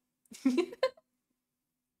funny.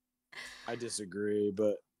 I disagree,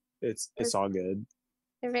 but it's all good.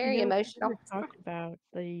 They're very emotional. Talk about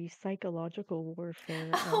the psychological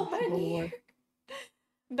warfare Oh, of Civil War.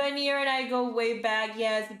 Benier and I go way back.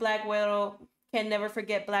 Yes, Black Widow. Can never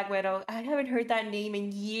forget Black Widow. I haven't heard that name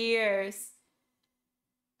in years.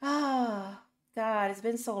 Ah, God, it's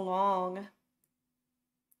been so long.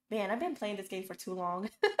 Man, I've been playing this game for too long.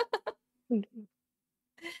 Do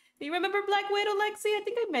you remember Black Widow, Lexi? I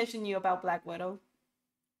think I mentioned you about Black Widow.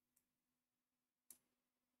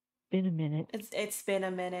 Been a minute. It's been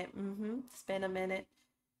a minute. It's been a minute.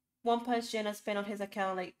 One Punch Jenna spent on his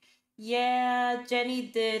account. Like, yeah, Jenny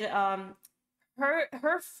did.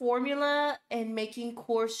 Her formula in making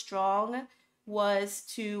core strong was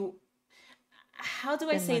to, how do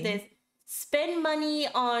I say this? Spend money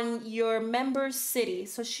on your member city.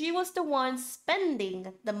 So she was the one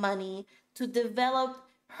spending the money to develop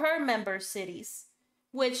her member cities,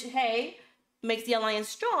 which, hey, makes the alliance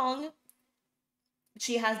strong.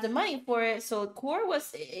 She has the money for it, so core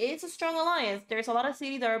it's a strong alliance. There's a lot of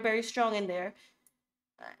cities that are very strong in there,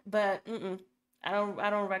 but I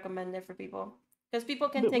don't recommend it for people because people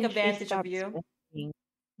can take advantage of you.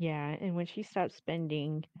 Yeah, and when she stopped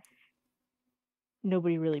spending,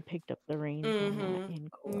 nobody really picked up the reins on that in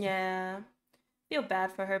core. Yeah, feel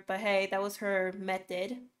bad for her, but hey, that was her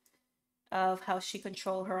method of how she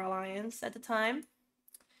controlled her alliance at the time.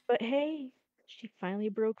 But hey, she finally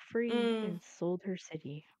broke free and sold her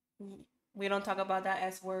city. We don't talk about that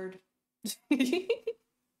S word.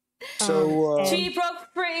 So she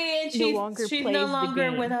broke free and she's no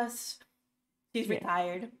longer with us. She's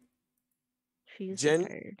retired. She's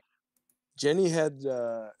retired. Jenny had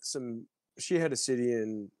she had a city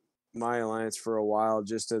in my alliance for a while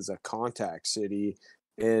just as a contact city,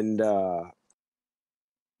 and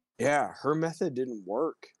yeah, her method didn't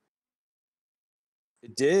work.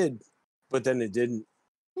 It did, but then it didn't.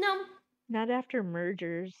 No, not after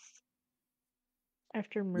mergers.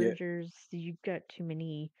 After mergers, you've got too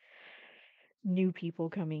many new people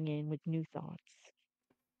coming in with new thoughts.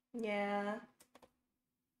 Yeah.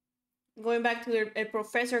 Going back to a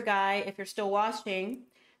professor guy, if you're still watching,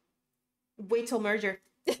 wait till merger.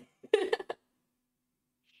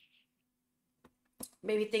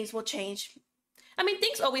 Maybe things will change. I mean,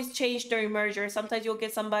 things always change during merger. Sometimes you'll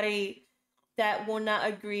get somebody that will not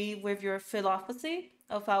agree with your philosophy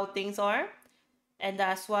of how things are. And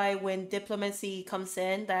that's why when diplomacy comes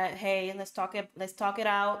in, that hey, let's talk it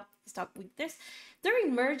out. Let's talk with this.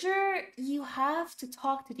 During merger, you have to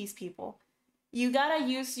talk to these people. You gotta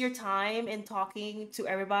use your time in talking to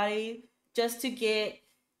everybody just to get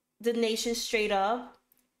the nation straight up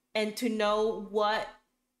and to know what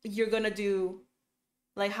you're gonna do,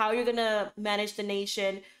 like how you're gonna manage the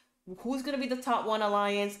nation, who's gonna be the top one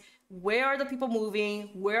alliance, where are the people moving,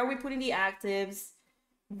 where are we putting the actives,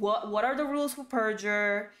 what are the rules for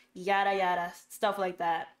purger, yada yada, stuff like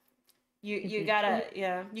that. You gotta,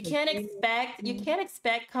 yeah, you can't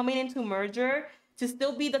expect coming into merger to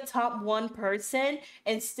still be the top one person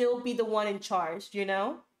and still be the one in charge, you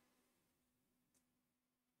know.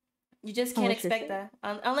 You just can't expect that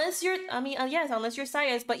unless you're. I mean, yes, unless you're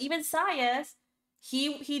Sayas. But even Sayas,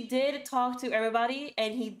 he did talk to everybody,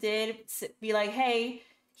 and he did be like, "Hey,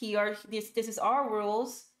 this is our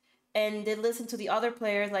rules," and did listen to the other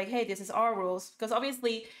players like, "Hey, this is our rules." Because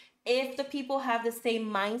obviously, if the people have the same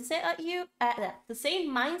mindset the same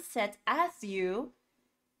mindset as you,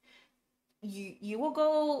 you will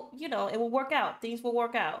go. You know, it will work out. Things will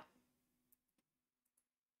work out.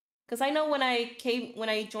 Because I know when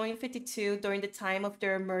I joined 52 during the time of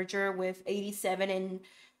their merger with 87 and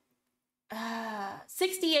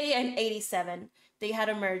 68 and 87, they had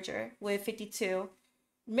a merger with 52.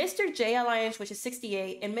 Mr. J Alliance, which is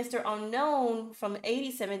 68, and Mr. Unknown from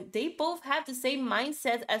 87, they both had the same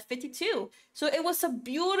mindset as 52. So it was a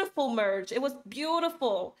beautiful merge. It was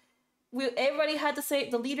beautiful. Everybody had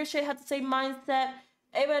the leadership had the same mindset.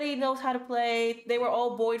 Everybody knows how to play. They were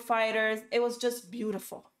all void fighters. It was just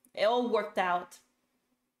beautiful. It all worked out.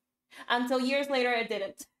 Until years later, it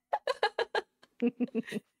didn't.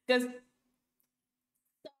 Because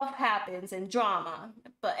stuff happens and drama.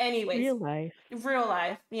 But anyways. Real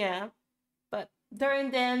life, yeah. But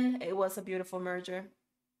during then, it was a beautiful merger.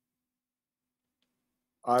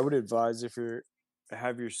 I would advise if you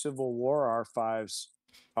have your Civil War R5s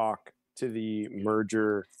talk to the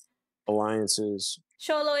merger alliances.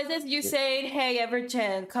 Cholo, is this you saying, hey,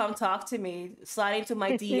 Evergen, come talk to me, slide into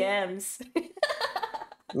my DMs?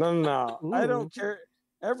 No. I don't care.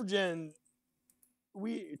 Evergen,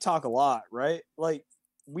 we talk a lot, right? Like,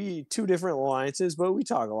 we two different alliances, but we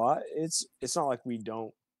talk a lot. It's not like we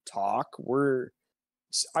don't talk.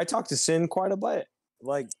 I talk to Sin quite a bit.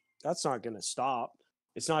 Like, that's not going to stop.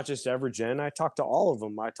 It's not just Evergen. I talk to all of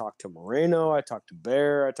them. I talk to Moreno. I talk to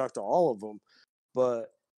Bear. I talk to all of them. But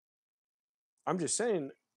I'm just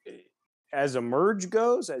saying, as a merge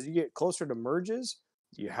goes, as you get closer to merges,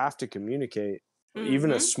 you have to communicate.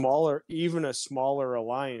 Even a smaller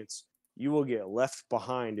alliance, you will get left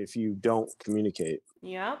behind if you don't communicate.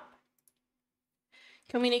 Yep.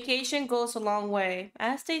 Communication goes a long way.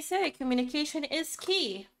 As they say, communication is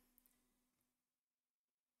key.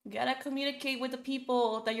 You gotta communicate with the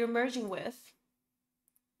people that you're merging with.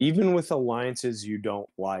 Even with alliances you don't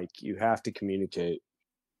like, you have to communicate.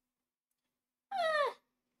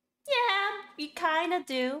 Yeah, you kind of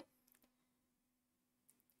do.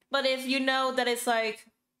 But if you know that it's like,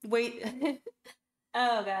 wait,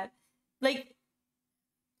 oh god, like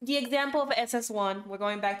the example of SS1, we're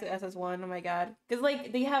going back to SS1, oh my god, because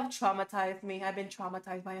like they have traumatized me. I've been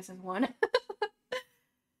traumatized by SS1.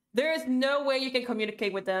 There is no way you can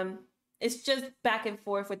communicate with them. It's just back and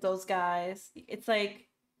forth with those guys. It's like,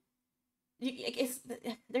 you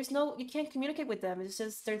can't communicate with them. It's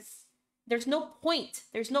just, there's no point.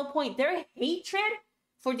 There's no point. Their hatred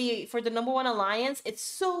for the number one alliance, it's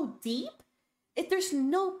so deep. There's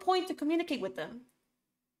no point to communicate with them.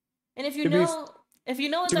 And if you know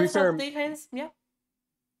that's how they kind of, yeah.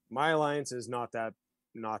 My alliance is not that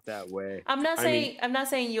way. I'm not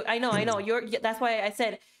saying you. I know. That's why I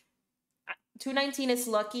said 219 is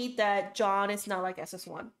lucky that John is not like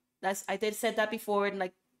SS1. I did said that before in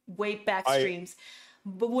like way back streams.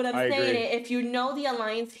 But what I'm saying is, if you know the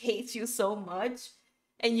alliance hates you so much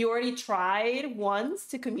and you already tried once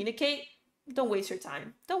to communicate, don't waste your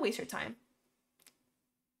time. Don't waste your time.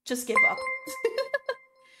 Just give up.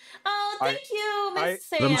 Oh, thank you, Miss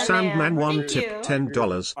Sandman. Sandman1 tipped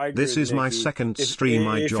 $10. This is my second stream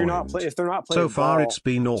I joined. If they're not playing so far, ball, it's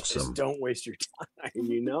been awesome. Just don't waste your time,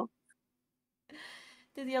 you know?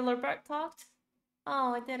 Did the Alert talked?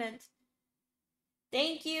 Oh, I didn't.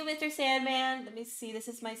 Thank you, Mr. Sandman. Let me see. This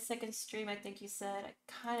is my second stream, I think you said. I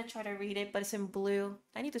kind of try to read it, but it's in blue.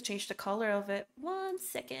 I need to change the color of it. 1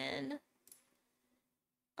 second.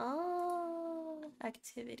 Oh,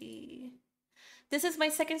 activity. This is my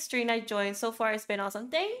second stream I joined. So far, it's been awesome.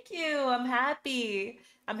 Thank you. I'm happy.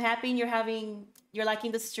 I'm happy you're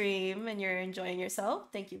liking the stream and you're enjoying yourself.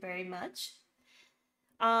 Thank you very much.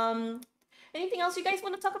 Anything else you guys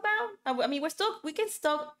want to talk about? I mean,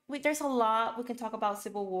 there's a lot we can talk about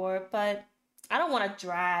Civil War, but I don't want to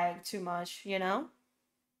drag too much, you know?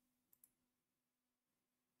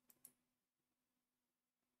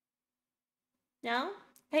 No?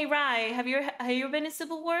 Hey, Rai, have you been in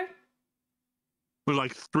Civil War? For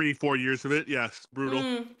like 3-4 years of it, yes,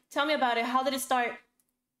 brutal. Tell me about it. How did it start?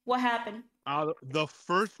 What happened? The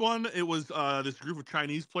first one, it was this group of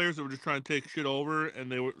Chinese players that were just trying to take shit over,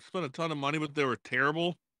 and they were spent a ton of money, but they were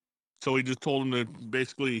terrible. So we just told them to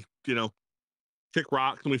basically, kick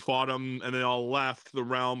rocks, and we fought them, and they all left the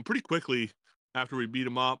realm pretty quickly after we beat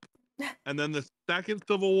them up. And then the second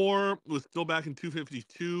Civil War was still back in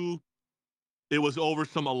 252. It was over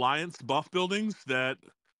some alliance buff buildings that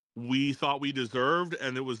we thought we deserved,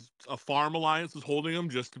 and it was a farm alliance was holding them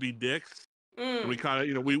just to be dicks. And we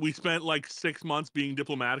kind of, we spent like 6 months being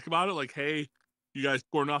diplomatic about it. Like, hey, you guys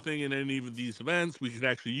score nothing in any of these events. We could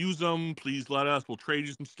actually use them. Please let us. We'll trade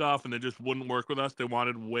you some stuff. And they just wouldn't work with us. They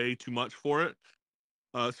wanted way too much for it.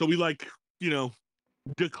 So we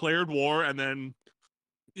declared war, and then,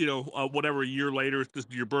 whatever, a year later, it's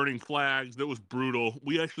just you're burning flags. That was brutal.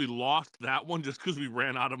 We actually lost that one just because we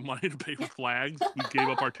ran out of money to pay for flags. We gave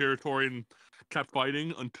up our territory and kept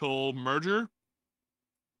fighting until merger.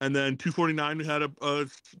 And then 249, we had a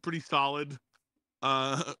pretty solid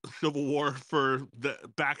civil war for the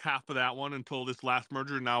back half of that one until this last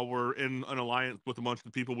merger. Now we're in an alliance with a bunch of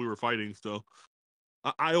the people we were fighting. So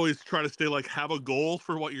I always try to stay have a goal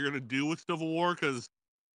for what you're going to do with Civil War, because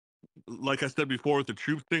like I said before with the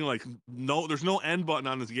troops thing, there's no end button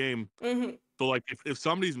on this game. So if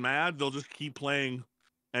somebody's mad, they'll just keep playing.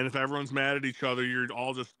 And if everyone's mad at each other, you're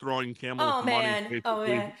all just throwing camel money, basically. Oh,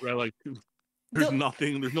 man. Right? There's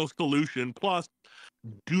nothing, there's no solution. Plus,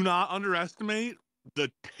 do not underestimate the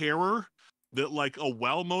terror that a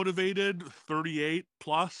well-motivated 38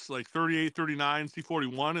 plus, 38, 39,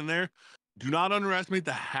 C41 in there, do not underestimate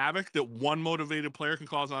the havoc that one motivated player can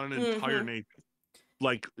cause on an entire nation.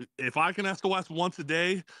 If I can SOS once a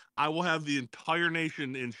day, I will have the entire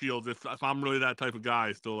nation in shields if I'm really that type of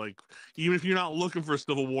guy. So even if you're not looking for a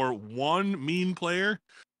Civil War, one mean player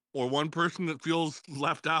or one person that feels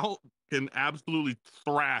left out can absolutely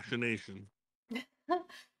thrash a nation.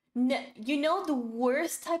 The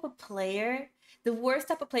worst type of player? The worst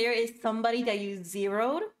type of player is somebody that you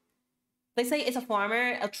zeroed. Let's say it's a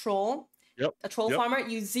farmer, a troll. Yep. A troll farmer.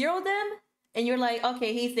 You zero them, and you're like,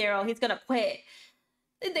 okay, he's zero. He's gonna quit.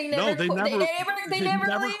 They never quit.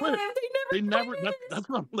 That's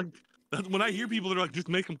what that's when I hear people that are just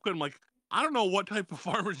make them quit. I'm like, I don't know what type of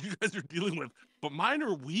farmers you guys are dealing with, but mine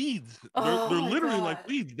are weeds. They're literally like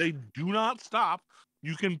weeds. They do not stop.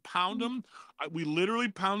 You can pound them. We literally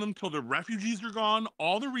pound them till the refugees are gone,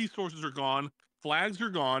 all the resources are gone, flags are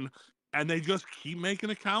gone, and they just keep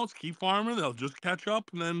making accounts, keep farming. They'll just catch up,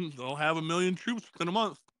 and then they'll have 1 million troops within a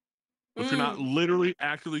month. If you're not literally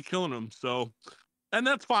actively killing them. So, and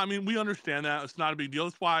that's fine. I mean, we understand that. It's not a big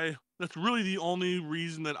deal. That's really the only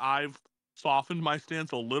reason that I've softened my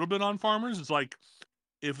stance a little bit on farmers. Is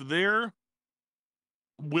if they're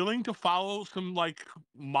willing to follow some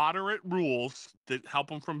moderate rules that help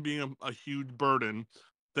them from being a huge burden,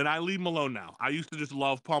 then I leave them alone now. I used to just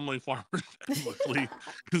love pummeling farmers endlessly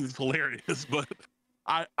because it's hilarious, but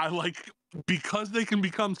I because they can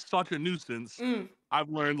become such a nuisance. I've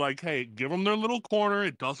learned hey, give them their little corner.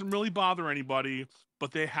 It doesn't really bother anybody,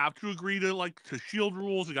 but they have to agree to shield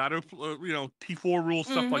rules. They got to T4 rules,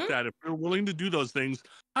 stuff like that. If they're willing to do those things,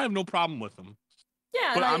 I have no problem with them.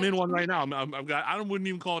 Yeah, but I'm in one right now. I wouldn't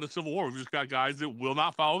even call it a civil war. We've just got guys that will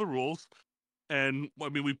not follow the rules, and I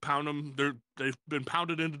mean we pound them. They've been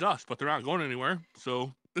pounded into dust, but they're not going anywhere.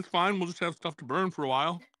 So it's fine. We'll just have stuff to burn for a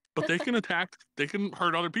while. But they can attack. They can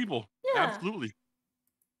hurt other people. Yeah. Absolutely.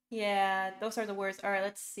 Yeah, those are the worst. All right,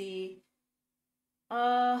 let's see.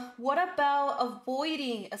 What about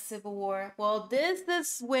avoiding a civil war? Well, this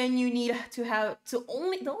is when you need to have the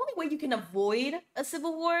only way you can avoid a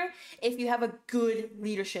civil war if you have a good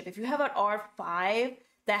leadership. If you have an R5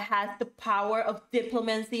 that has the power of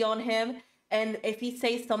diplomacy on him, and if he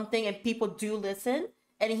says something and people do listen,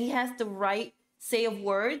 and he has the right say of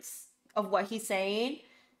words of what he's saying,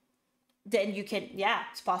 then you can,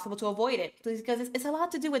 it's possible to avoid it, because it's a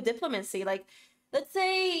lot to do with diplomacy. Let's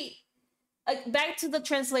say, back to the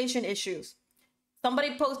translation issues.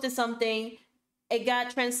 Somebody posted something, it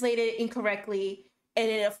got translated incorrectly,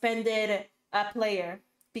 and it offended a player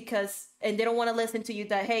and they don't want to listen to you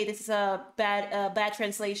that, hey, this is a bad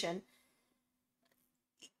translation.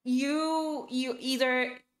 you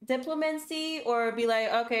either diplomacy or be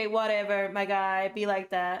like, okay, whatever, my guy, be like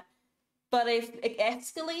that. But if it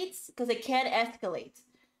escalates, because it can escalate,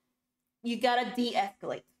 you gotta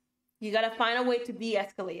de-escalate. You gotta find a way to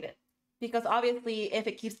de-escalate it. Because obviously, if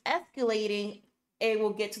it keeps escalating, it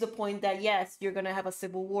will get to the point that yes, you're gonna have a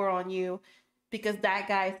civil war on you, because that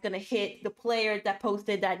guy is gonna hit the player that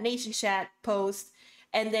posted that nation chat post,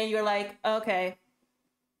 and then you're like, okay.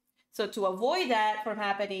 So to avoid that from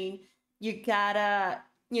happening, you gotta,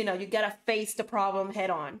 you gotta face the problem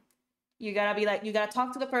head on. You gotta be like, you gotta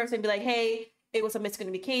talk to the person, be like, hey, it was a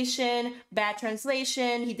miscommunication, bad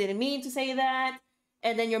translation, he didn't mean to say that.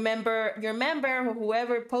 And then your member, or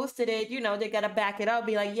whoever posted it, they gotta back it up,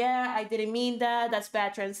 be like, yeah, I didn't mean that, that's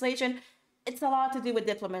bad translation. It's a lot to do with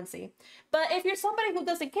diplomacy. But if you're somebody who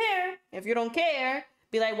doesn't care, if you don't care,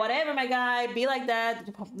 be like, whatever, my guy, be like that,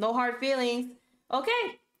 no hard feelings.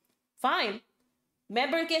 Okay, fine.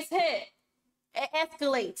 Member gets hit, it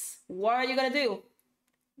escalates. What are you gonna do?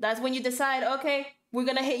 That's when you decide, okay, we're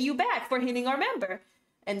gonna hit you back for hitting our member.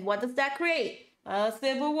 And what does that create? A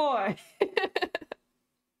civil war.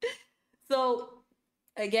 So,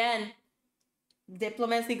 again,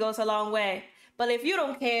 diplomacy goes a long way. But if you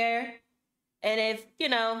don't care, and if, you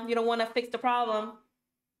don't want to fix the problem,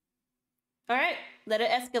 all right, let it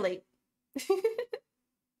escalate.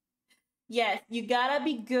 Yes, you gotta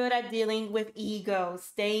be good at dealing with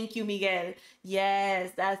egos. Thank you, Miguel.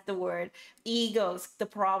 Yes, that's the word. Egos. The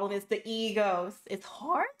problem is the egos. It's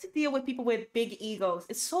hard to deal with people with big egos.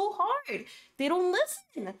 It's so hard. They don't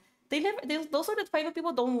listen. Those are the type of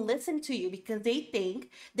people don't listen to you because they think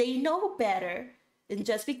they know better. And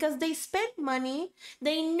just because they spend money,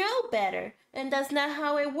 they know better. And that's not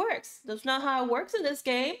how it works. That's not how it works in this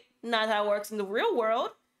game. Not how it works in the real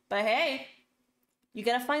world. But hey, you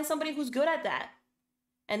gotta find somebody who's good at that.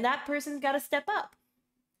 And that person's gotta step up.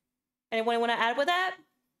 Anyone want to add with that?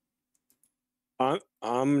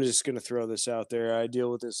 I'm just gonna throw this out there. I deal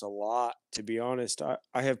with this a lot, to be honest.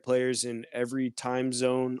 I have players in every time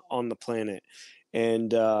zone on the planet,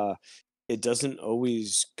 and it doesn't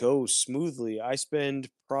always go smoothly. I spend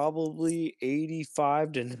probably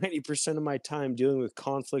 85 to 90% of my time dealing with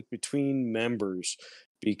conflict between members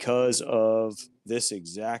because of this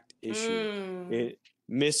exact issue.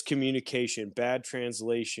 Miscommunication, bad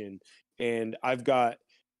translation, and I've got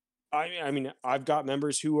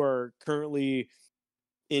members who are currently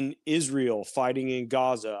in Israel fighting in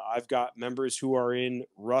Gaza. I've got members who are in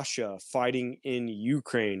Russia fighting in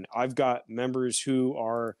Ukraine. I've got members who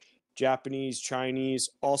are Japanese, Chinese,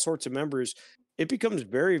 all sorts of members. It becomes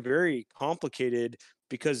very, very complicated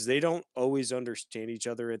because they don't always understand each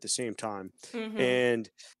other at the same time. And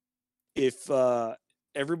if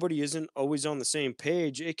everybody isn't always on the same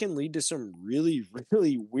page, it can lead to some really,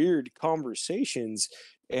 really weird conversations.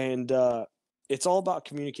 And it's all about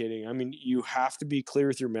communicating. I mean, you have to be clear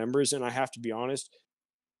with your members, and I have to be honest,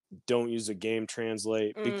 don't use a game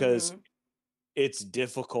translate because it's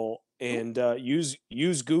difficult. And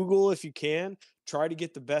use Google if you can. Try to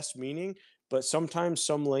get the best meaning, but sometimes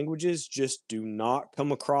some languages just do not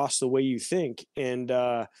come across the way you think. And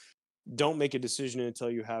don't make a decision until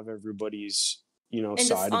you have everybody's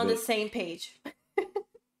side on of it. the same page.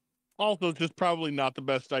 Also, just probably not the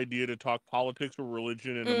best idea to talk politics or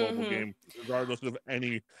religion in a mobile game, regardless of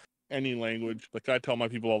any language. Like I tell my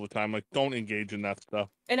people all the time, like don't engage in that stuff.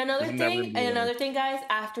 And another thing, guys,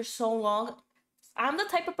 after so long, I'm the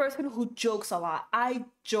type of person who jokes a lot. I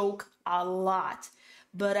joke a lot.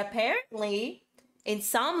 But apparently, in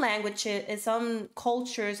some languages, in some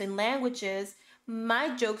cultures and languages,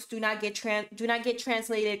 my jokes do not get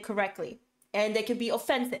translated correctly, and they can be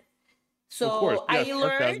offensive. So I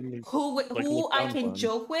learned who I can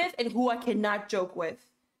joke with and who I cannot joke with.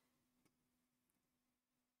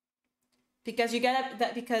 Because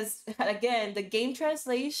because again, the game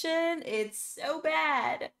translation, it's so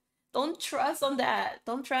bad. Don't trust on that.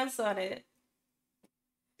 Don't trust on it.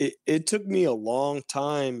 It took me a long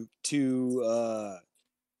time to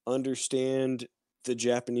understand the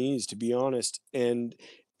Japanese, to be honest. And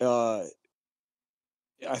I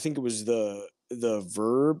think it was the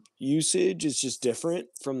verb usage is just different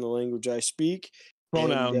from the language I speak.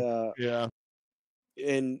 Pronoun, yeah.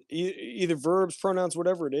 And either verbs, pronouns,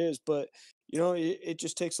 whatever it is, but it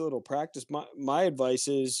just takes a little practice. My advice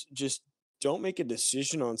is just don't make a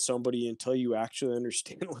decision on somebody until you actually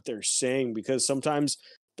understand what they're saying, because sometimes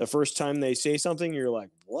the first time they say something, you're like,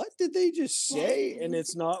 what did they just say? And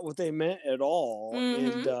it's not what they meant at all.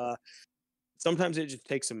 And sometimes it just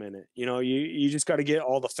takes a minute. You just got to get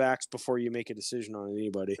all the facts before you make a decision on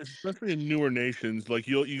anybody. Especially in newer nations, like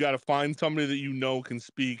you got to find somebody that can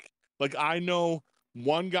speak. Like I know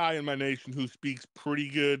one guy in my nation who speaks pretty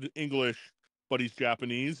good English, but he's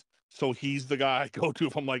Japanese. So he's the guy I go to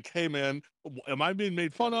if I'm like, hey man, am I being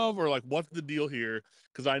made fun of, or like what's the deal here?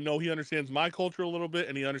 Because I know he understands my culture a little bit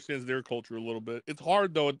and he understands their culture a little bit. It's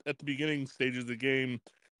hard though at the beginning stages of the game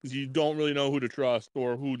because you don't really know who to trust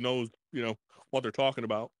or who knows, what they're talking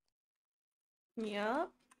about. Yeah.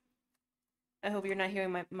 I hope you're not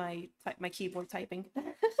hearing my keyboard typing.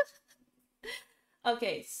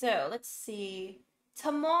 Okay, so let's see.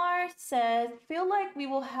 Tamar says, feel like we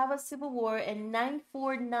will have a civil war in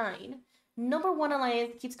 949. Number 1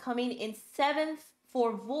 alliance keeps coming in 7th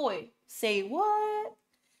for void. Say what?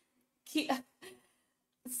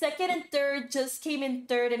 Second and third just came in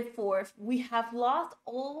 3rd and 4th. We have lost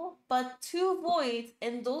all but 2 voids,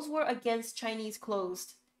 and those were against Chinese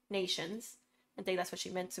closed nations. I think that's what she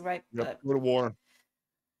meant to write. Yep, go to war.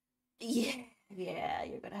 Yeah,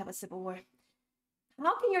 you're gonna have a civil war.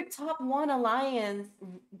 How can your top 1 alliance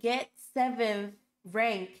get 7th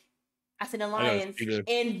rank as an alliance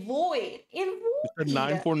in void? In void. You said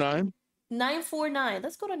 949? 949.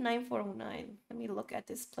 Let's go to 949. Let me look at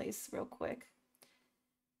this place real quick.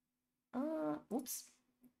 Oops.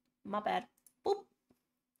 My bad. Boop.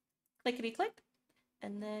 Clickety click.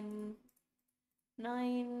 And then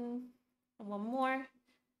 9. And 1 more.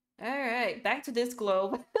 All right, back to this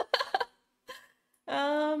globe.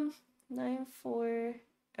 9-4.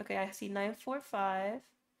 Okay, I see 9-4-5.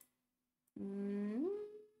 I'm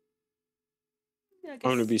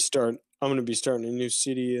gonna be starting a new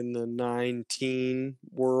city in the 19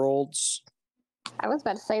 worlds. I was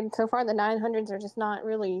about to say, so far the 900s are just not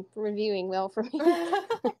really reviewing well for me.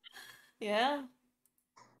 Yeah.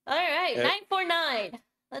 All right, 949.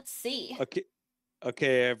 Let's see.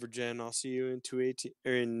 Okay, Evergen, I'll see you in 218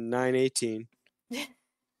 or in 918.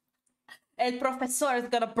 El professor is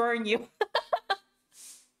gonna burn you.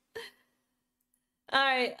 All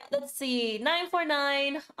right, let's see.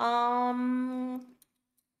 949.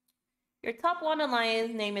 Your top 1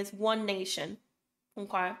 alliance name is One Nation.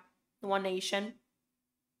 Okay, One Nation.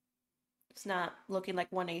 It's not looking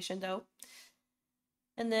like One Nation though.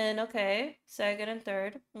 And then, okay, 2nd and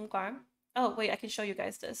 3rd. Okay. Oh, wait, I can show you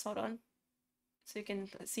guys this. Hold on. So you can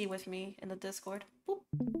see with me in the Discord. Boop.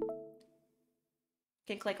 You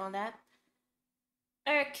can click on that.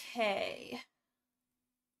 Okay.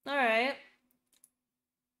 All right.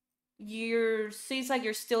 Seems like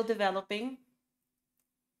you're still developing.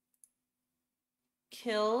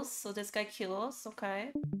 Kills. So this guy kills.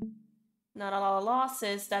 Okay. Not a lot of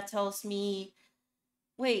losses. That tells me...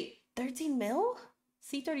 Wait, 13 mil?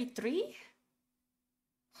 C33?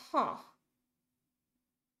 Huh.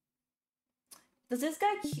 Does this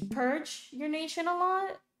guy purge your nation a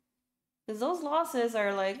lot? Because those losses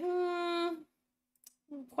are like,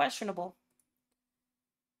 questionable.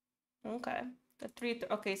 Okay.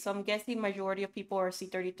 Okay, so I'm guessing majority of people are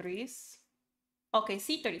C33s. Okay,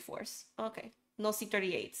 C34s. Okay. No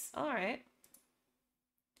C38s. All right.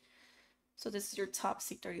 So this is your top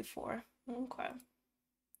C34. Okay.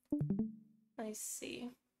 I see.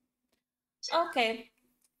 Okay.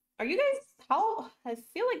 Are you guys... I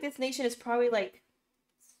feel like this nation is probably like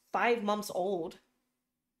 5 months old.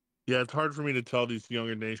 Yeah, it's hard for me to tell these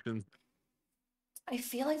younger nations. I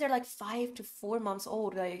feel like they're like 5 to 4 months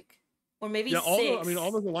old, like, or maybe 6.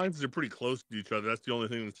 All those alliances are pretty close to each other. That's the only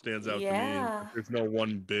thing that stands out to me. There's no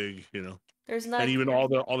one big, There's not. And even all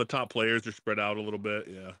the top players are spread out a little bit.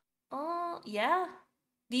 Yeah. Yeah.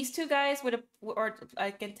 These 2 guys or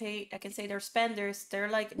I can say they're spenders. They're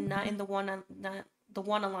like not in the one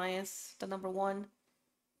alliance, the number 1.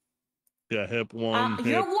 Yeah, hip 1.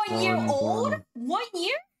 You're 1 year old? 1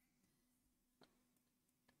 year?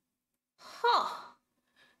 Huh.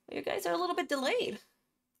 You guys are a little bit delayed.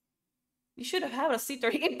 You should have had a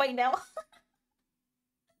C38 by now.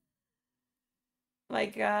 My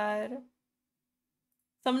God.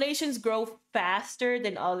 Some nations grow faster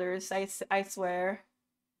than others, I swear.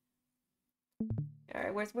 All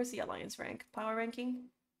right, where's the alliance rank? Power ranking?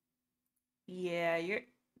 Yeah, you're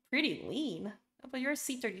pretty lean. But you're a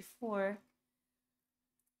C34.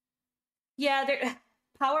 Yeah,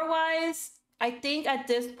 power-wise, I think at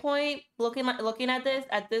this point, looking at this,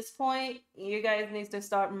 at this point, you guys need to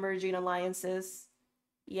start merging alliances.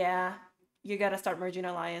 Yeah, you gotta start merging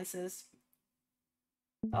alliances.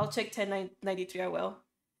 I'll check 1093. I will.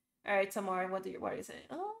 All right, Tamar, what is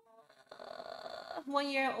it? 1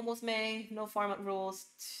 year, almost May. No farm rules.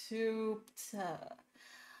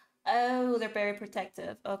 Oh, they're very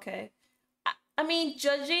protective. Okay. I mean,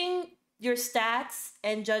 judging your stats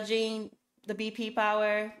and judging the BP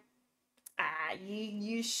power,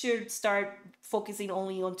 you should start focusing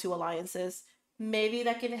only on 2 alliances. maybe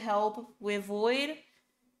that can help with Void,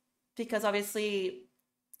 because obviously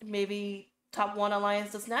maybe top 1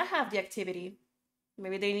 alliance does not have the activity.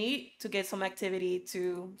 Maybe they need to get some activity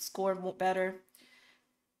to score better.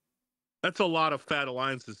 That's a lot of fat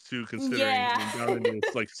alliances too, considering down in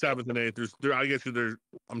it's like 7th and 8th.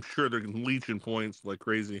 I'm sure they're leeching points like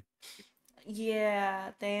crazy.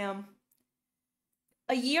 Yeah, damn.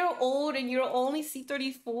 A year old and you're only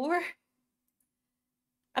C34?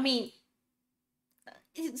 I mean,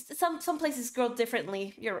 some places grow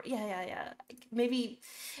differently. Yeah. Maybe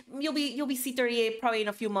you'll be C38 probably in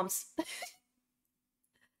a few months.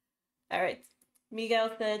 All right.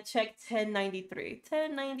 Miguel said check 1093.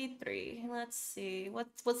 1093. Let's see.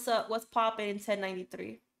 What's up? What's popping in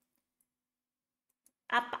 1093?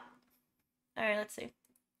 Appa. All right, let's see.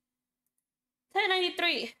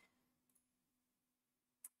 1093.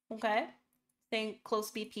 Okay. Saying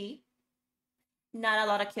close BP. Not a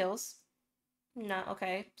lot of kills. Not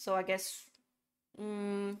okay. So I guess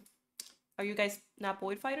are you guys not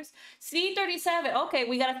Void fighters? C37. Okay,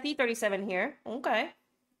 we got a C37 here. Okay.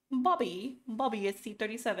 Bobby is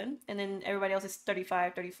C37, and then everybody else is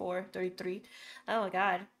 35, 34, 33. Oh my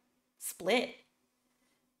god. Split.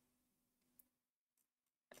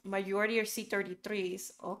 Majority are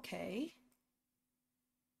C33s. Okay.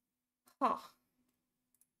 Huh.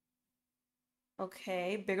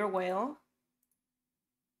 Okay, bigger whale.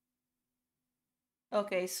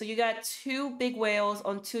 Okay, so you got 2 big whales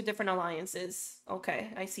on 2 different alliances. Okay,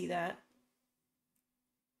 I see that.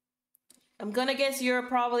 I'm gonna guess you're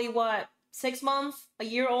probably, what, 6 months? A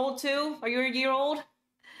year old too? Are you a year old?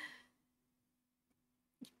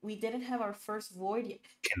 We didn't have our first Void yet.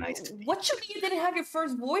 Can I speak? What you mean you didn't have your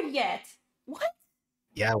first Void yet? What?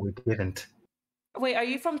 Yeah, we didn't. Wait, are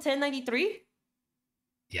you from 1093?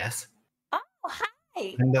 Yes. Oh,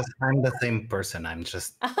 hi! I'm the same person. I'm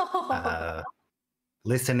just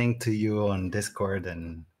listening to you on Discord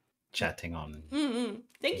and chatting on.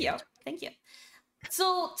 Thank you.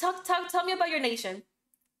 So tell me about your nation.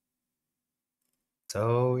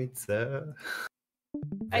 So it's a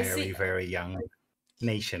very young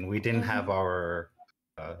nation. We didn't have our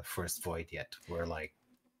first Void yet. We're like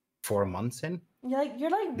 4 months in.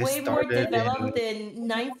 You're like way more developed than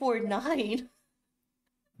 949.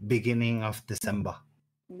 Beginning of December.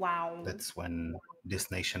 Wow. That's when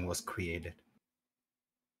this nation was created.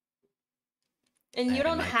 And you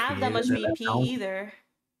don't have that much BP either.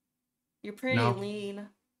 You're pretty lean.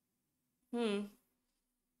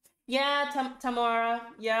 Yeah, Tamara.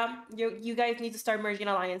 Yeah, you guys need to start merging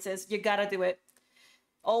alliances. You gotta do it.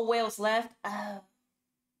 All whales left.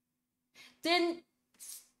 Then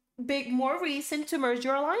more reason to merge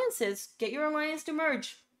your alliances. Get your alliance to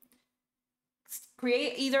merge.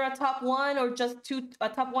 Create either a top 1 or just a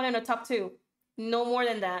top 1 and a top 2. No more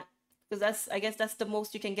than that, because I guess that's the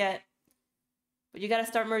most you can get. But you gotta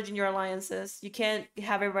start merging your alliances. You can't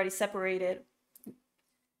have everybody separated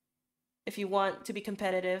if you want to be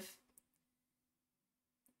competitive.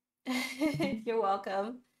 You're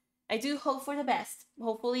welcome. I do hope for the best.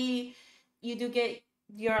 Hopefully you do get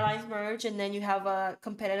your alliance merged, and then you have a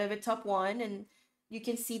competitive at top 1, and you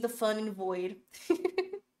can see the fun in Void.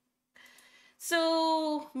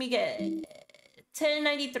 So, Miguel,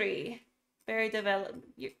 1093. Very developed.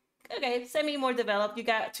 Okay, semi more developed. You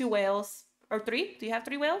got 2 whales. Or 3? Do you have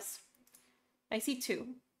 3 whales? I see 2.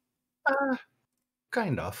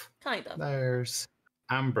 Kind of. Kind of. There's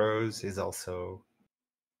Ambrose is also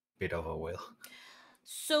a bit of a whale.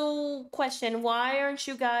 So, question, why aren't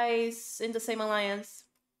you guys in the same alliance?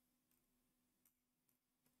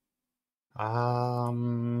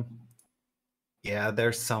 Yeah,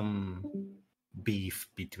 there's some beef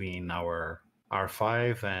between our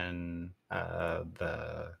R5 and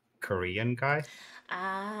the Korean guy.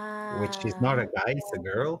 Which is not a guy, it's a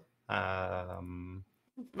girl.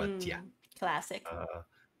 But yeah. Classic.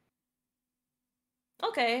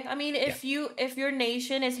 Okay, I mean, if your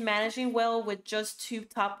nation is managing well with just 2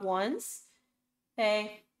 top 1s,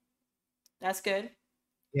 hey, that's good.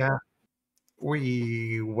 Yeah,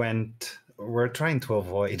 we're trying to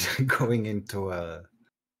avoid going into a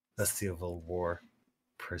civil war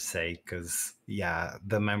per se, because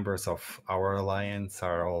the members of our alliance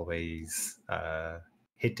are always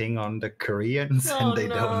hitting on the Koreans, and they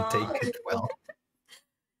don't take it well.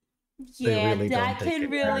 Yeah,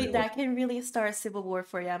 that can really start a civil war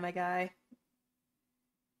for you, my guy.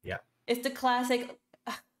 Yeah. It's the classic.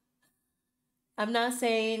 I'm not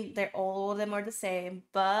saying all of them are the same,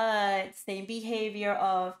 but same behavior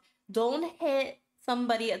of don't hit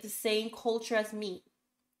somebody at the same culture as me,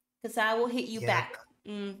 because I will hit you back.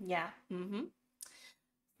 Yeah.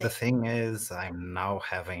 The thing is, I'm now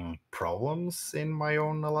having problems in my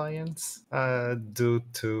own alliance due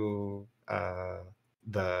to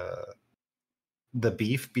the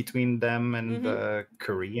beef between them and the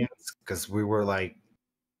Koreans, because we were like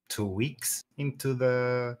 2 weeks into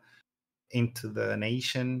the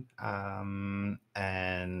nation,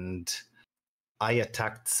 and I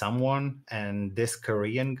attacked someone, and this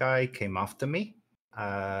Korean guy came after me,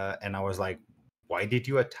 and I was like, "Why did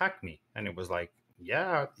you attack me?" And it was like,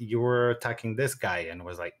 "Yeah, you were attacking this guy," and it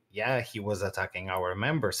was like, "Yeah, he was attacking our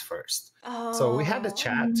members first." So we had a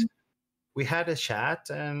chat. We had a chat,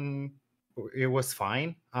 and it was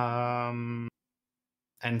fine. And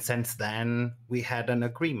since then, we had an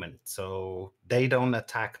agreement. So they don't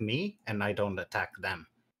attack me, and I don't attack them.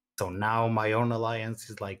 So now my own alliance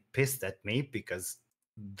is like pissed at me because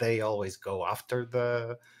they always go after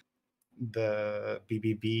the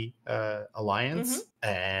BBB alliance,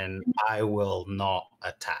 and I will not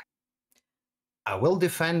attack. I will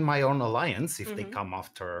defend my own alliance if they come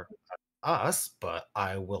after us, but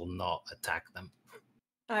I will not attack them.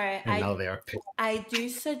 All right. And now they are pissed. I do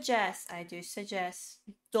suggest,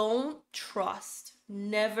 don't trust,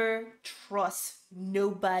 never trust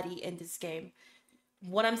nobody in this game.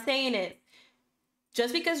 What I'm saying is,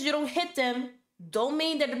 just because you don't hit them, don't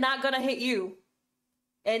mean they're not gonna hit you.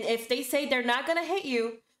 And if they say they're not gonna hit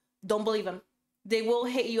you, don't believe them. They will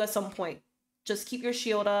hit you at some point. Just keep your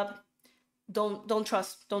shield up. Don't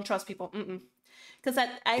trust people. Because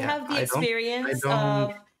I have the experience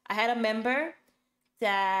of, I had a member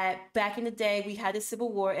that back in the day we had a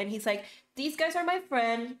civil war, and he's like, these guys are my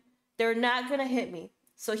friend, they're not gonna hit me.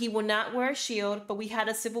 So he would not wear a shield, but we had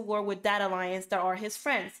a civil war with that alliance that are his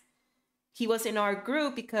friends. He was in our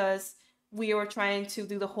group because we were trying to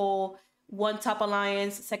do the whole one top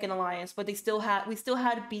alliance, second alliance, but we still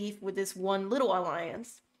had beef with this one little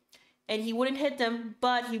alliance. And he wouldn't hit them,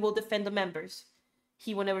 but he will defend the members.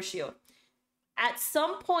 He will never shield. At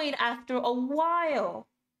some point after a while,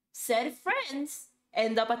 said friends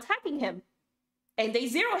end up attacking him, and they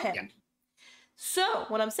zero him. Yeah. So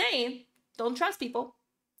what I'm saying, don't trust people.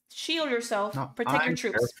 Shield yourself. Protect your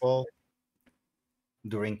troops. Careful.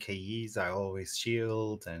 During KEs, I always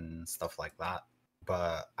shield and stuff like that.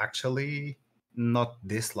 But actually, not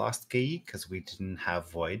this last KE, because we didn't have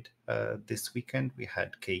Void this weekend. We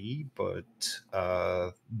had KE, but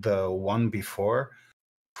the one before,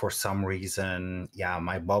 for some reason,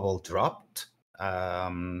 my bubble dropped.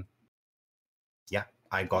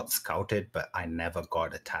 I got scouted, but I never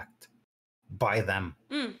got attacked by them,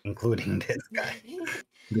 including this guy,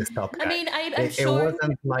 this top guy. I mean, I'm it sure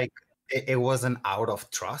wasn't like it wasn't out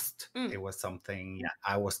of trust. It was something.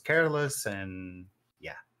 I was careless, and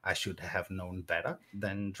I should have known better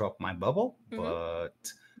than drop my bubble. But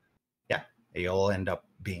it all ended up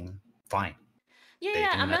being fine.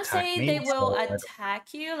 Yeah, I'm not saying they will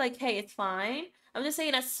attack you. Like, hey, it's fine. I'm just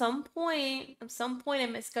saying at some point it's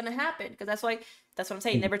gonna happen, because that's what I'm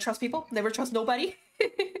saying. Never trust people. Never trust nobody.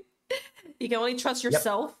 You can only trust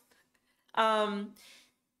yourself. But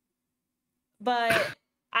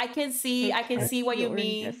I can see what you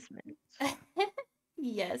mean.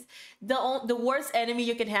 Yes, the worst enemy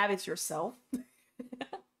you can have is yourself.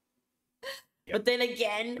 But then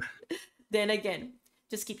again,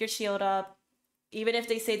 just keep your shield up. Even if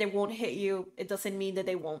they say they won't hit you, it doesn't mean that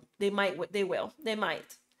they won't. They might. They will. They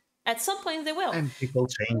might. At some point, they will. And people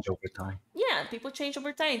change over time. Yeah, people change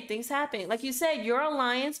over time. Things happen. Like you said, your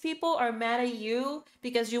alliance people are mad at you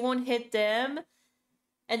because you won't hit them.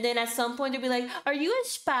 And then at some point, they'll be like, are you a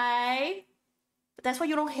spy? But that's why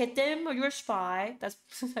you don't hit them, or you're a spy.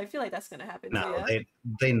 I feel like that's going to happen. No,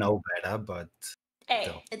 they know better, but...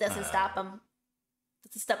 Hey, it doesn't stop them. It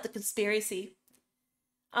doesn't stop the conspiracy.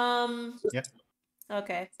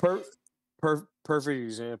 Okay. Perfect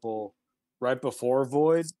example. Right before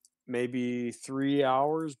Void, maybe 3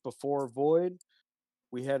 hours before Void,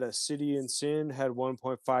 we had a city in Sin, had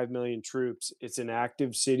 1.5 million troops. It's an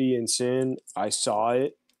active city in Sin. I saw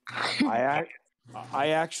it. I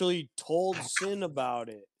actually told Sin about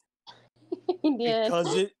it.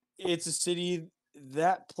 Because it's a city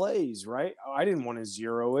that plays, right? I didn't want to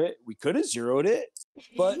zero it. We could have zeroed it,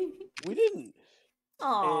 but we didn't.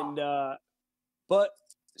 Aww. And but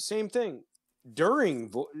same thing.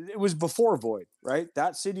 It was before Void, right?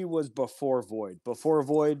 That city was before Void. Before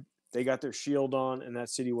Void, they got their shield on, and that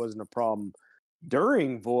city wasn't a problem.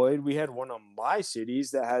 During Void, we had one of my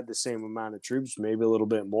cities that had the same amount of troops, maybe a little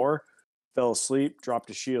bit more, fell asleep, dropped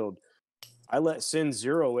a shield. I let Sin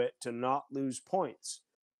zero it to not lose points,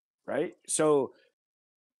 right? So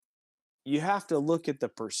you have to look at the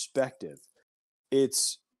perspective.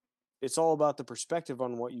 It's it's all about the perspective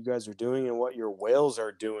on what you guys are doing and what your whales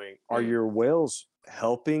are doing. Are your whales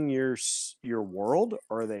helping your world,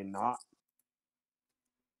 or are they not?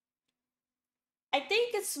 I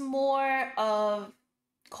think it's more of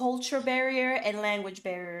culture barrier and language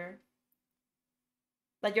barrier.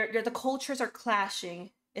 Like the cultures are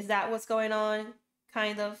clashing. Is that what's going on?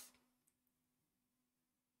 Kind of.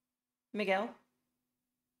 Miguel?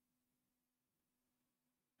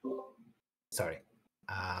 Sorry.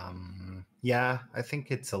 Yeah, I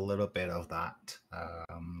think it's a little bit of that.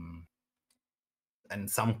 And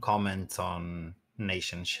some comments on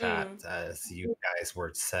Nation Chat, as you guys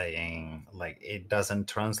were saying, like it doesn't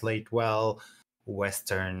translate well.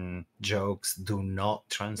 Western jokes do not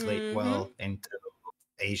translate well into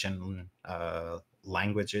Asian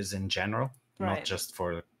languages in general, not just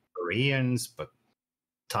for Koreans, but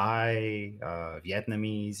Thai,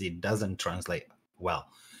 Vietnamese. It doesn't translate well.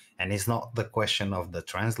 And it's not the question of the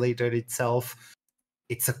translator itself,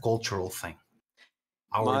 it's a cultural thing.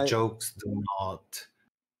 Our jokes do not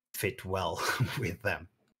fit well with them.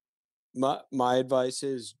 My advice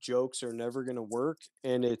is jokes are never going to work,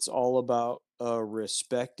 and it's all about a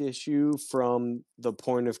respect issue from the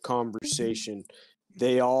point of conversation.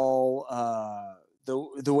 They all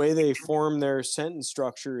the way they form their sentence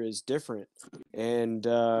structure is different, and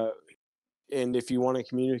if you want to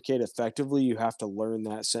communicate effectively, you have to learn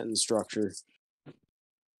that sentence structure.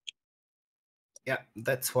 Yeah,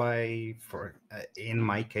 that's why for in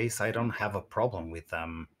my case, I don't have a problem with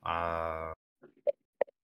them.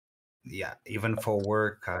 Yeah, even for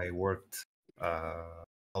work, I worked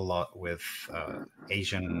a lot with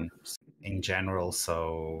Asians in general.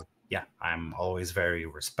 So yeah, I'm always very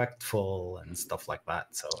respectful and stuff like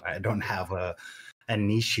that. So I don't have an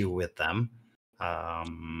issue with them.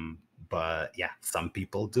 But yeah, some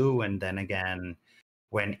people do. And then again,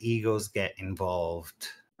 when egos get involved,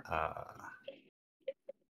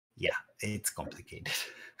 yeah, it's complicated.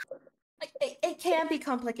 It can be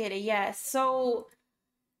complicated, yes. So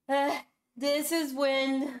this is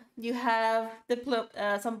when you have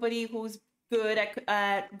somebody who's good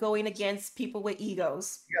at going against people with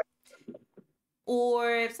egos.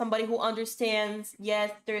 Or somebody who understands,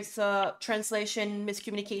 yes, there's a translation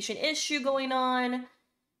miscommunication issue going on.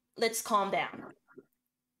 Let's calm down.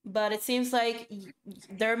 But it seems like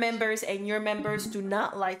their members and your members do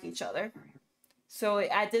not like each other. So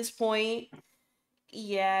at this point,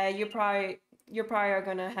 yeah, you're probably are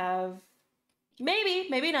gonna have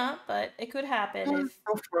maybe not, but it could happen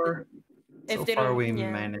if they don't. We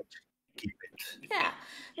manage to keep it. Yeah,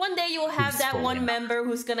 one day you'll have that one member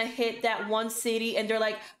who's gonna hit that one city, and they're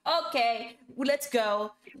like, "Okay, let's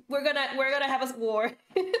go. We're gonna have a war."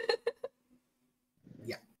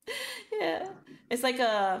 Yeah. Yeah, it's like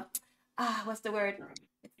what's the word?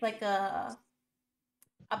 It's like a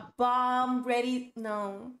bomb ready.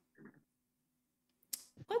 No.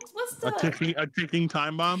 What's the a ticking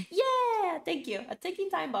time bomb? Yeah, thank you. A ticking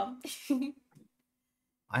time bomb.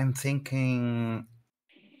 I'm thinking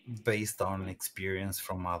based on experience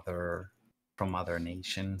from other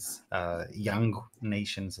nations, young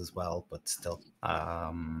nations as well, but still.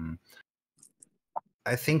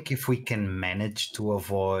 I think if we can manage to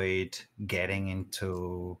avoid getting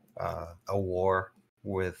into a war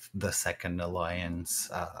with the second alliance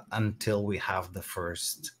until we have the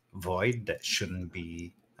first void, that shouldn't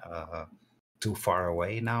be too far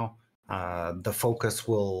away now. The focus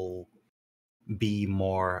will be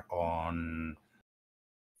more on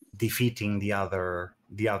defeating the other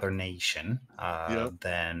nation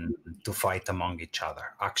than to fight among each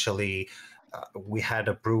other. Actually, we had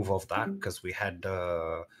a proof of that because we had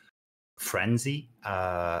frenzy,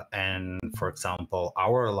 and for example,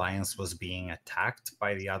 our alliance was being attacked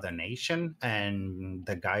by the other nation, and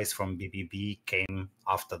the guys from BBB came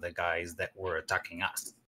after the guys that were attacking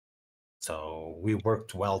us. So we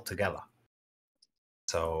worked well together.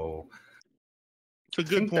 So it's a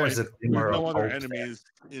good point. There's no other enemies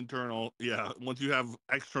internal. Yeah, once you have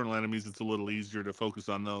external enemies, it's a little easier to focus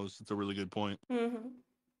on those. It's a really good point. Mm-hmm.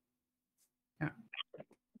 Yeah,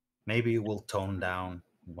 maybe we'll tone down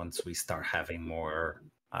once we start having more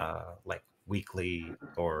like weekly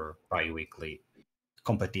or bi-weekly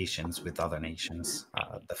competitions with other nations.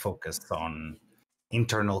 The focus on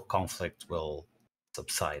internal conflict will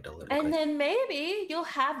subside a little bit. And then maybe you'll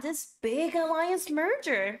have this big alliance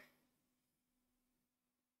merger.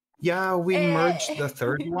 Yeah, we merged the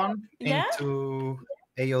third one into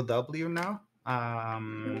AOW now.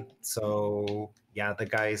 So yeah, the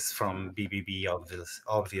guys from BBB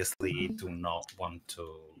obviously do not want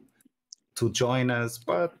to join us,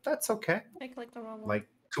 but that's okay. I clicked the wrong one. Like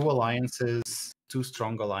two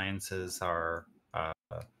strong alliances are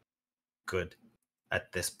good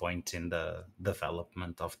at this point in the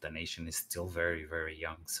development of the nation. Is still very, very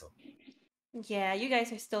young. So Yeah, you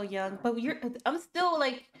guys are still young, but I'm still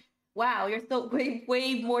like, wow, you're still way,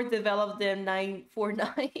 way more developed than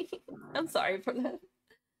 949. I'm sorry for that.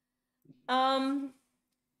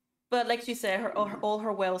 But like she said, all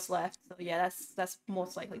her whales left. So yeah, that's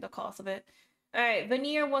most likely the cause of it. All right,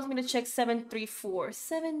 Veneer wants me to check 734.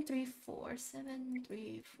 734.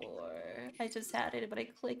 734. I just had it, but I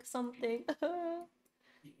clicked something.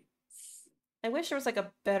 I wish there was like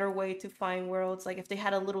a better way to find worlds. Like if they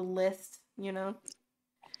had a little list, you know.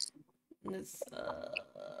 This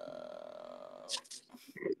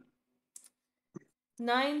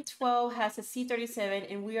 912 has a C-37,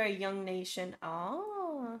 and we are a young nation.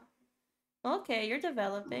 Oh, okay, you're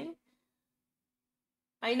developing.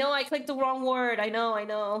 I know I clicked the wrong word. I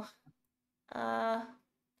know.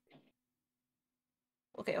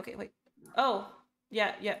 Okay, wait. Oh,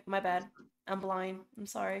 yeah, my bad. I'm blind. I'm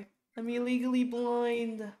sorry. I'm illegally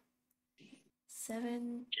blind.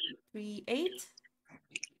 738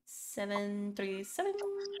 737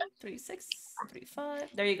 36 35.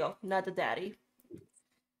 There you go. Not the daddy.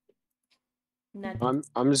 I'm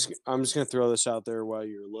just gonna throw this out there while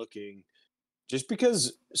you're looking. Just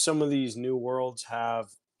because some of these new worlds have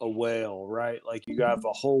a whale, right? Like you have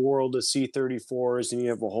a whole world of C-34s, and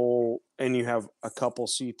you have a couple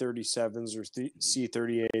C-37s or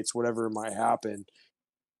C-38s, whatever might happen.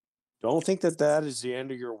 Don't think that is the end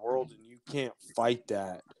of your world, and you can't fight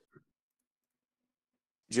that.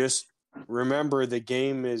 Just remember, the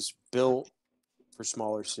game is built for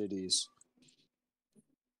smaller cities.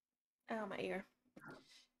 Oh, my ear.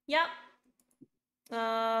 Yep.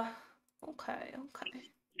 Okay.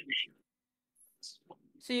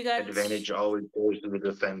 So you got advantage always goes to the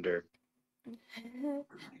defender. So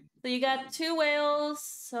you got 2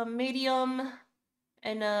 whales, a medium,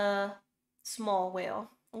 and a small whale.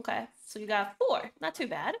 Okay, so you got 4. Not too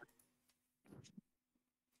bad.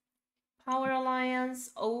 Power Alliance.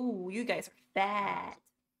 Oh, you guys are fat.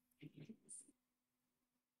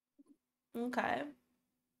 Okay.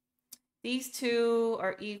 These 2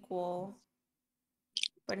 are equal,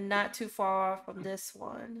 but not too far from this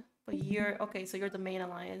one. But you're okay, so you're the main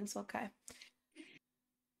alliance. Okay.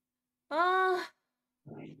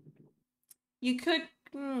 You could.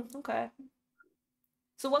 Okay.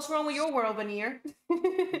 So what's wrong with your world, Veneer?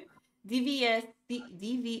 DVF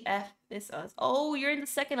is us. Oh, you're in the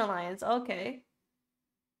second alliance. Okay.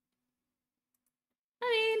 I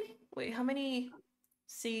mean, wait, how many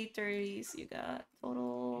C30s you got?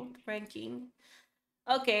 Total ranking.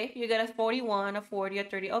 Okay, you got a 41, a 40, a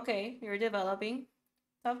 30. Okay, you're developing.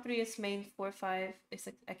 Top 3 is main, 4, 5 is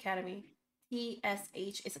academy.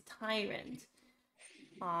 TSH is a tyrant.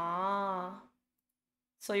 Ah.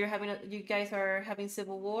 So you guys are having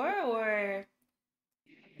civil war, or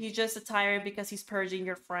you just a tyrant because he's purging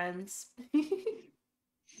your friends? I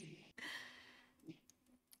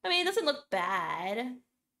mean, it doesn't look bad.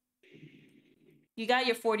 You got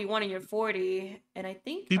your 41 and your 40, and I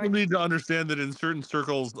think people need to understand that in certain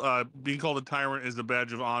circles, being called a tyrant is a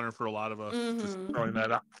badge of honor for a lot of us. Just throwing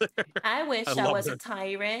that out there. I wish I was a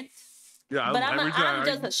tyrant. Yeah, but I'm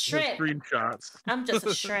just a shrimp. Screenshots. I'm just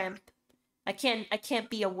a shrimp. I can't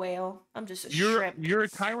be a whale. I'm just a shrimp. You're a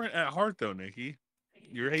tyrant at heart, though, Nikki.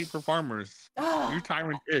 You're hate for farmers. You're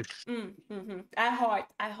tyrant-ish. At heart.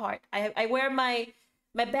 I wear my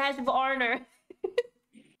badge of honor.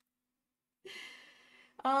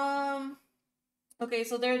 Okay,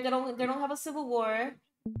 so they don't have a civil war,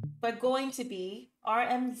 but going to be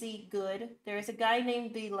RMZ good. There is a guy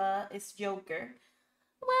named Vila. It's Joker.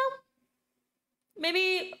 Well,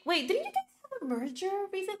 maybe wait. Didn't you guys have a merger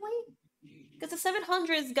recently? Because the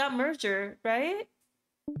 700s got merger, right?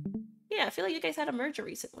 Yeah, I feel like you guys had a merger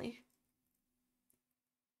recently.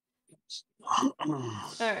 All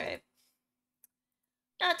right.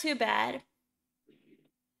 Not too bad.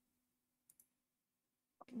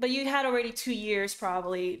 But you had already 2 years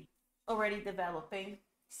probably already developing.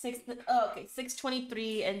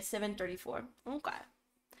 623 and 734. Okay.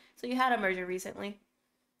 So you had a merger recently.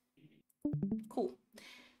 Cool.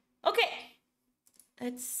 Okay.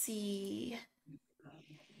 Let's see.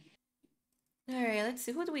 All right, let's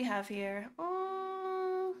see. Who do we have here?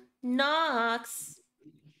 Nox.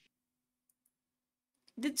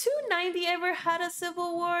 Did 290 ever had a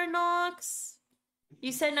civil war, Nox?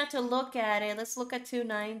 You said not to look at it. Let's look at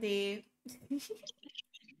 290.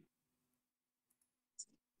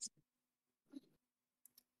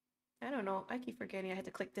 I don't know. I keep forgetting I had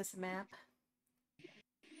to click this map.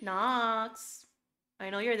 Nox. I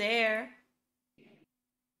know you're there.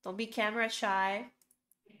 Don't be camera shy.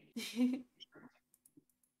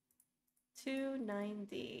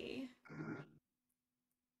 290.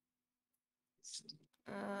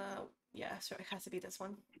 Yeah, sure, it has to be this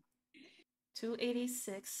one.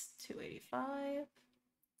 286, 285.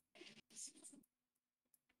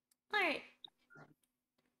 All right.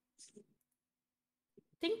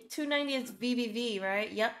 I think 290 is VVV,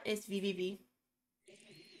 right? Yep, it's VVV.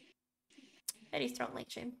 Very strong late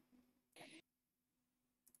chain.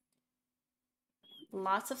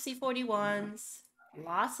 Lots of C41s.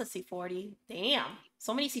 Lots of C40. Damn,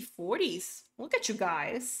 so many C40s. Look at you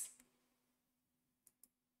guys.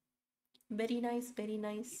 Very nice, very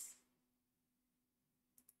nice.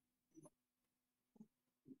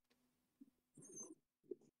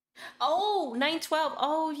 Oh, 912.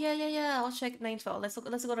 Oh, yeah. I'll check 912. Let's go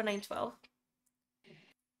to 912.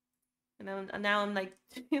 And now I'm like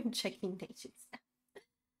I'm checking nations.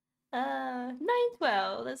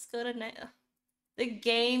 912. Let's go to 9. The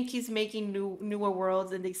game keeps making newer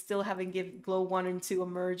worlds and they still haven't given Glow 1 and 2 a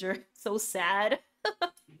merger. So sad.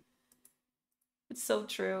 It's so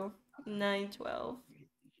true. 912.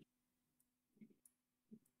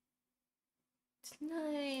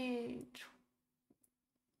 9.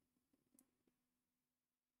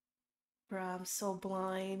 Bruh, I'm so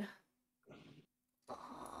blind.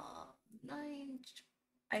 9.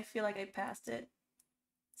 I feel like I passed it.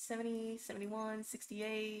 70, 71,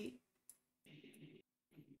 68.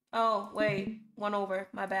 Oh, wait. One over.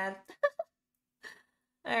 My bad.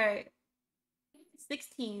 Alright.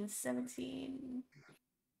 16, 17,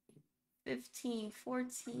 15,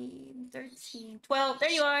 14, 13, 12. There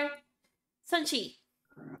you are. Sunchi.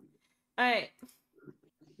 Alright.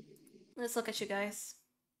 Let's look at you guys.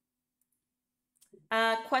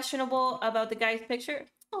 Questionable about the guy's picture.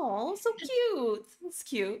 Oh, so cute. It's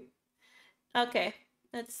cute. Okay.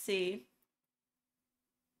 Let's see.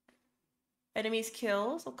 Enemies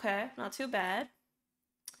kills. Okay. Not too bad.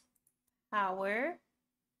 Power.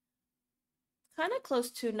 Kind of close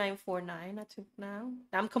to 949. Not too now.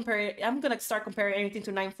 I'm gonna start comparing everything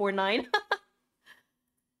to 949.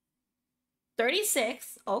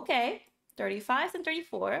 36. Okay. 35 and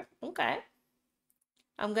 34. Okay.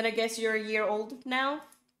 I'm gonna guess you're a year old now.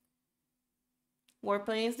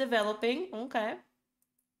 Warplane is developing. Okay.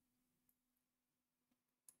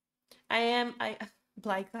 I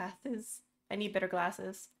blind glasses. I need better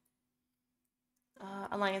glasses.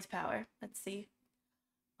 Alliance power. Let's see.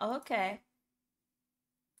 Okay.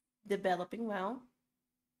 Developing well.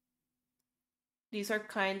 These are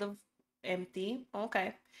kind of empty.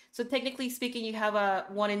 Okay. So technically speaking, you have a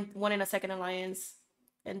one in a second alliance,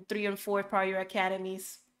 and 3 and 4 probably your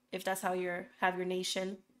academies, if that's how you have your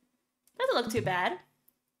nation. Doesn't look too bad.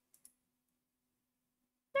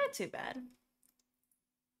 Not too bad.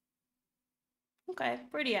 Okay,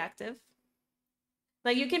 pretty active.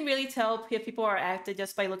 Like you can really tell if people are active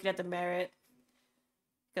just by looking at the merit.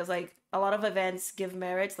 Because like a lot of events give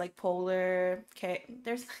merits, like Polar,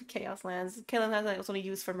 there's Chaos Lands. Chaos Lands is only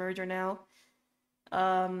used for merger now.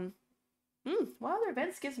 What other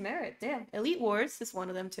events gives merit? Damn. Elite Wars is one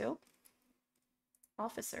of them too.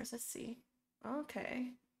 Officers, let's see.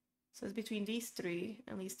 Okay. So it's between these 3.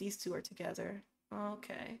 At least these 2 are together.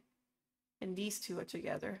 Okay. And these 2 are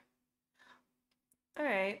together.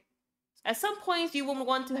 Alright. At some point, you will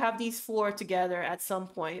want to have these 4 together at some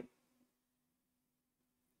point.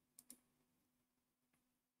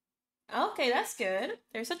 Okay, that's good.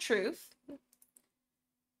 There's a truth.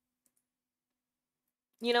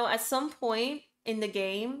 You know, at some point in the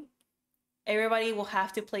game, everybody will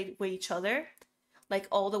have to play with each other. Like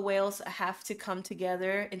all the whales have to come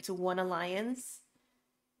together into one alliance.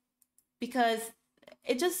 Because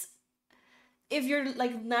it just, if you're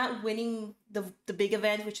like not winning the big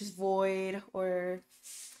event, which is Void or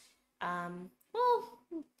well,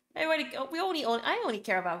 I only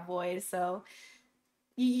care about Void, so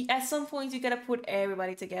at some point you gotta put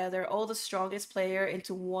everybody together, all the strongest player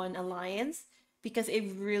into one alliance, because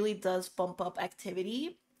it really does bump up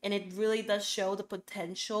activity and it really does show the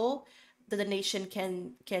potential that the nation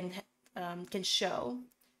can show.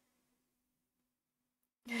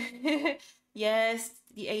 Yes,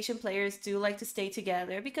 the Asian players do like to stay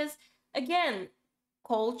together because, again,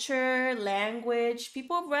 culture, language,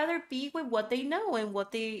 people rather be with what they know and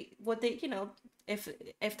what they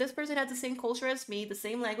if this person has the same culture as me, the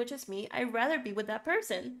same language as me, I'd rather be with that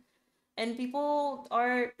person. And people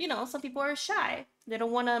are, some people are shy. They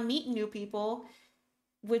don't want to meet new people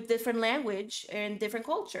with different language and different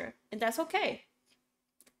culture, and that's okay.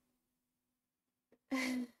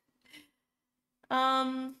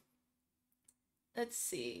 Let's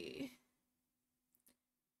see.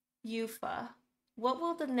 Yufa. What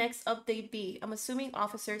will the next update be? I'm assuming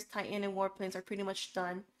officers, Titan, and warplanes are pretty much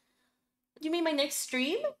done. You mean my next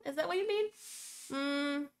stream? Is that what you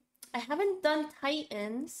mean? I haven't done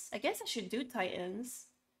Titans. I guess I should do Titans.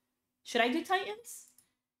 Should I do Titans?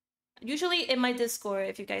 Usually in my Discord,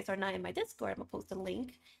 if you guys are not in my Discord, I'm gonna post a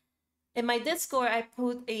link. In my Discord, I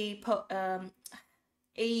put a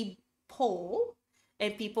poll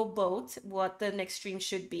and people vote what the next stream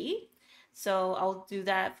should be. So I'll do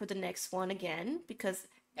that for the next one again because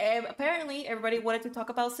apparently everybody wanted to talk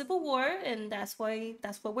about Civil War, and that's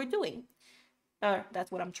what we're doing. That's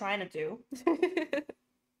what I'm trying to do.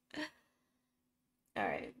 All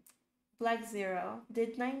right. Black Zero.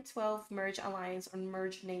 Did 912 merge Alliance or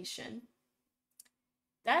merge Nation?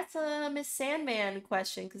 That's a Miss Sandman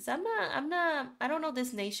question because I don't know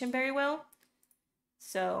this nation very well.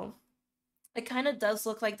 So it kind of does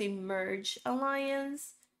look like they merge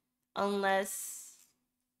Alliance unless,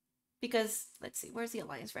 because let's see, where's the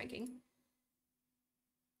Alliance ranking?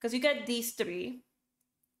 Because you got these three,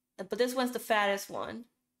 but this one's the fattest one.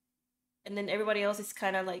 And then everybody else is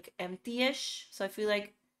kind of like empty-ish. So I feel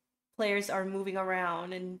like players are moving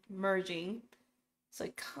around and merging. So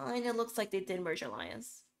it kind of looks like they did merge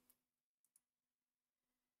Alliance.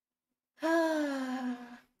 All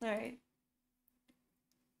right.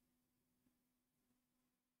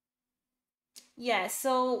 Yeah,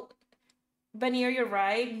 so Banier, you're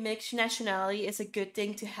right. Mixed nationality is a good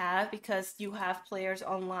thing to have because you have players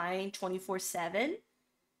online 24/7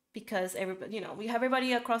 because everybody, we have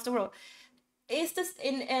everybody across the world. It's this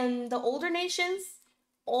in the older nations,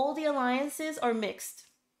 all the alliances are mixed.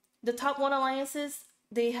 The top 1 alliances,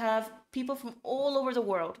 they have people from all over the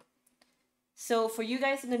world. So for you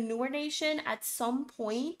guys in the newer nation, at some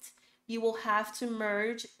point, you will have to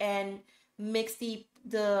merge and mix the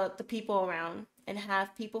people around and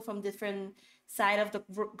have people from different side of the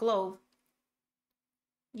globe.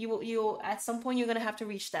 You at some point you're gonna have to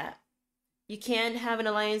reach that. You can't have an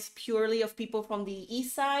alliance purely of people from the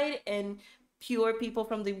east side and pure people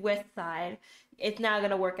from the west side. It's not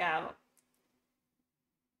gonna work out.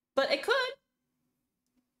 But it could.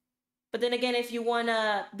 But then again, if you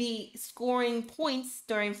wanna be scoring points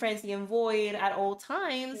during Frenzy and Void at all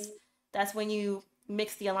times, that's when you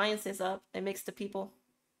mix the alliances up and mix the people.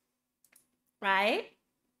 Right?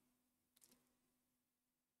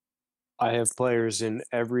 I have players in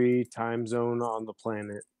every time zone on the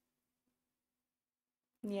planet.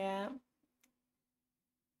 Yeah.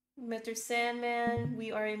 Mr. Sandman,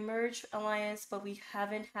 we are a merged alliance, but we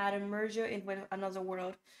haven't had a merger in another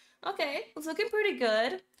world. Okay, it's looking pretty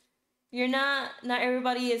good. You're not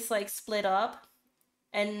everybody is like split up,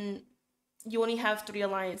 and you only have 3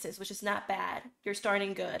 alliances, which is not bad. You're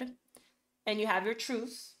starting good, and you have your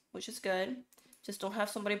truce, which is good. Just don't have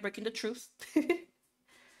somebody breaking the truce.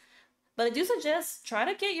 But I do suggest try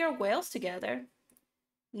to get your whales together.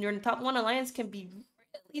 Your top 1 alliance can be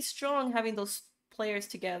really strong having those players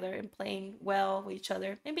together and playing well with each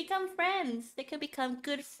other and become friends. They can become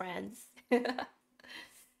good friends.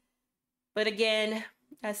 But again,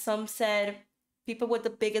 as some said, people with the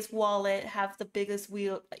biggest wallet have the biggest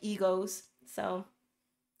egos. So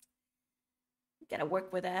gotta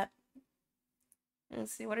work with that.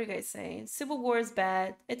 Let's see, what are you guys saying? Civil War is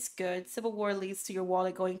bad. It's good. Civil War leads to your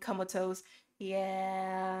wallet going comatose.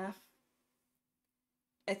 Yeah.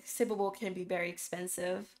 Civil War can be very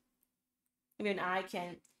expensive. Even I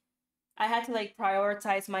had to like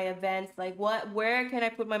prioritize my events. Like where can I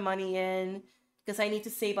put my money in? Because I need to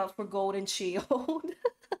save up for Gold and Shield.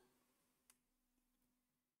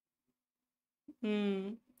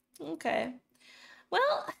 Okay.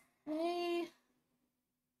 Well,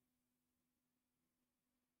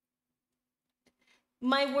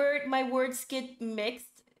 my words get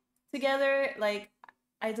mixed together. Like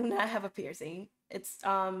I do not have a piercing. It's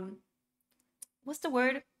what's the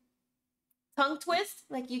word? Tongue twist?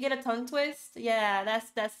 Like you get a tongue twist? Yeah,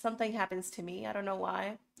 that's something happens to me. I don't know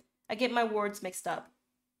why. I get my words mixed up.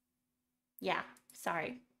 Yeah,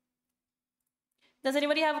 sorry. Does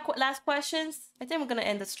anybody have last questions? I think we're gonna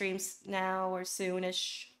end the streams now or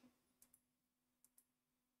soonish.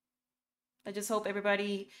 I just hope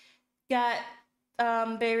everybody got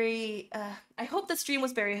very. I hope the stream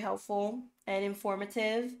was very helpful and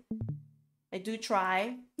informative. I do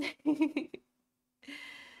try.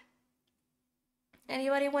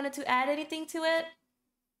 Anybody wanted to add anything to it?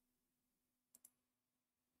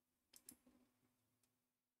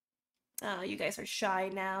 Oh, you guys are shy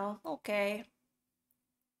now. Okay.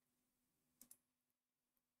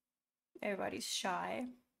 Everybody's shy.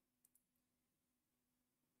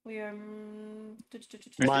 We are.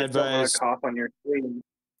 My advice. Cough on your stream.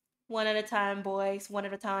 One at a time, boys. One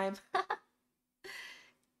at a time.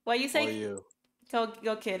 What you say? You.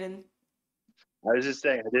 Go kidding. I was just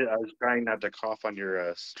saying, I was trying not to cough on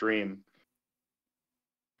your stream.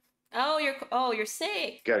 Oh, you're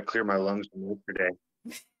sick. Got to clear my lungs from yesterday.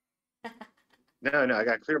 No, I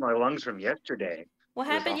got to clear my lungs from yesterday. What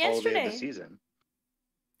It was happened the holiday yesterday? of the season.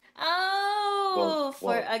 Oh,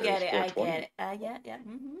 I get it. I 420. get it. Yeah.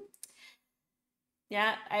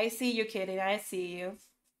 Yeah, I see you, kidding. I see you.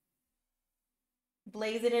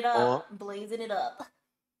 Blazing it up. Blazing it up.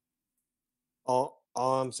 All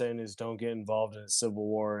I'm saying is don't get involved in a civil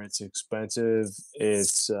war. It's expensive.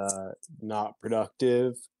 It's not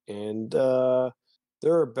productive, and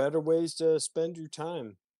there are better ways to spend your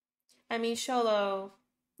time. I mean, Sholo,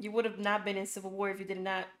 you would have not been in civil war if you did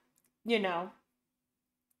not,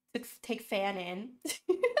 take fan in.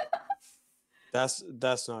 That's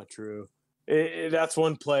not true. That's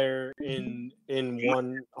one player in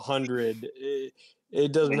 100.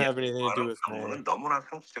 It doesn't have anything to do with fan.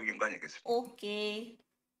 Okay.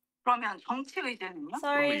 그러면 정치 의제는요?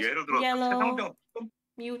 Sorry, yellow.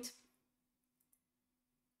 Mute.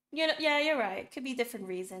 Yeah, you're right. Could be different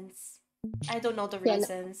reasons. I don't know the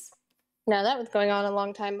reasons. No, that was going on a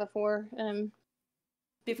long time before.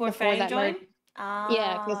 Before Fang that joined? merge.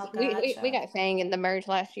 Yeah, because we got Fang in the merge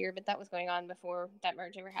last year, but that was going on before that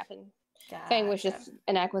merge ever happened. Gotcha. Fang was just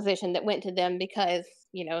an acquisition that went to them because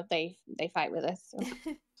they fight with us. So.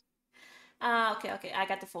 Okay. I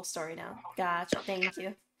got the full story now. Gotcha. Thank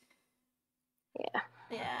you.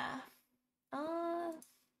 Yeah.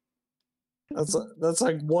 That's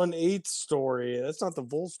like 1/8 story. That's not the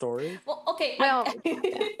full story. Well, okay.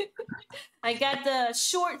 I got the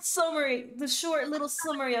short little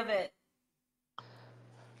summary of it.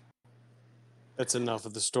 That's enough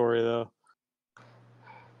of the story, though.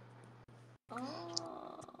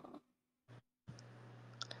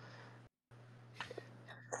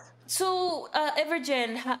 So,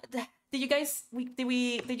 Evergen,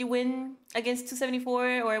 did you win against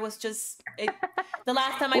 274, or it was just the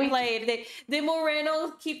last time I played? Did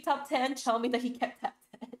Moreno keep top 10? Tell me that he kept top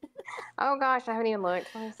 10. Oh gosh, I haven't even looked.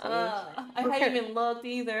 I haven't even looked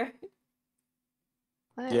either.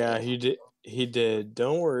 Yeah, he did.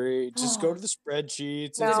 Don't worry. Just go to the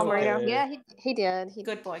spreadsheets. It's okay. Yeah, he did.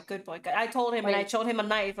 Good boy. I told him, and I showed him a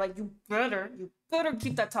knife. Like, you better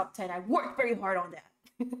keep that top 10. I worked very hard on that.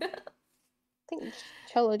 I think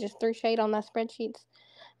Cholo just threw shade on my spreadsheets.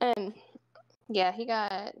 Yeah, he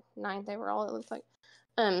got 9th overall. It looks like.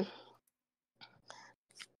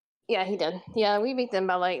 Yeah, he did. Yeah, we beat them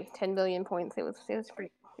by like 10 billion points. It was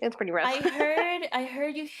pretty rough. I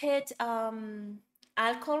heard you hit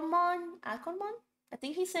Alcolmon. I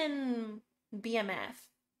think he's in BMF,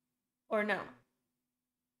 or no?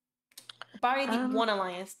 Barry the One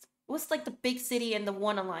Alliance. It was like the big city and the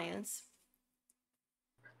One Alliance.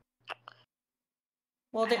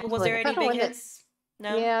 Well, was there any big hits?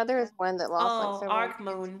 No. Yeah, there was one that lost. Arc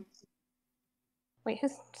Moon. Wait,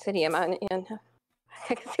 whose city am I in?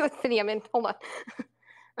 I can see what city I'm in. Hold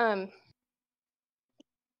on.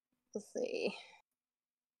 Let's see.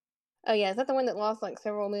 Oh yeah, is that the one that lost like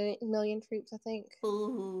several million troops? I think.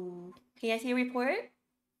 Ooh. Can I see a report?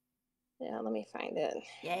 Yeah, let me find it.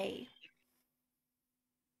 Yay.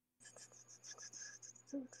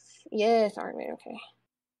 Yes, Army. Okay.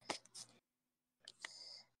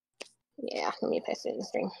 Yeah, let me paste it in the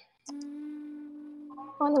stream.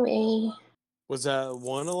 On the way. Was that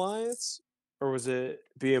One Alliance or was it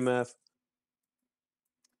BMF?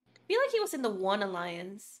 I feel like he was in the One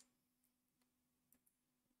Alliance.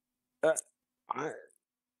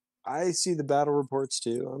 I see the battle reports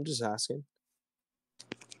too. I'm just asking.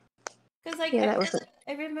 Because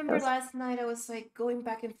I remember last night I was like going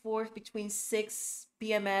back and forth between 6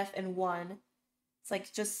 BMF and 1. It's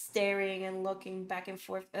like just staring and looking back and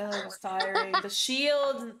forth. Oh, it was tiring. The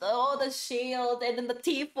shield, and then the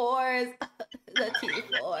T4s. The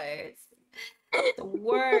T4s. The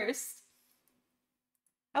worst.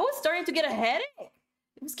 I was starting to get a headache.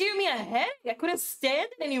 It was giving me a headache. I couldn't stand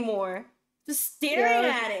it anymore. Just staring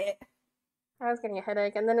at it. I was getting a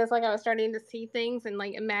headache, and then it's like I was starting to see things and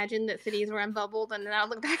like imagine that cities were unbubbled, and then I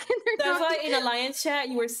would look back in there. That's why in Alliance chat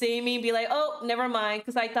you were seeing me be like, "Oh, never mind,"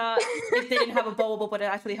 because I thought it didn't have a bubble, but it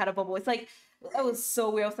actually had a bubble. It's like that was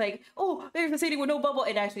so weird. I was like, "Oh, there's a city with no bubble."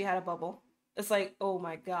 It actually had a bubble. It's like, oh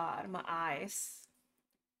my god, my eyes.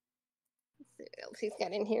 Let's see what else he's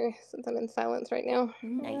got in here since I'm in silence right now.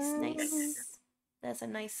 Nice. That's a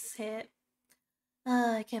nice hit.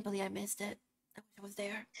 I can't believe I missed it. I wish I was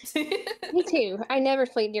there. Me too. I never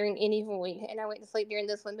sleep during any void, and I went to sleep during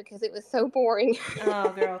this one because it was so boring. Oh,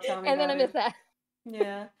 girl, tell me and about then I missed that.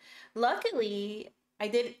 Yeah. Luckily, I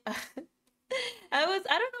did. I don't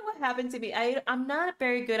know what happened to me. I'm not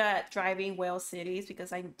very good at driving whale cities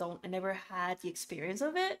because I never had the experience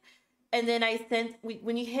of it. And then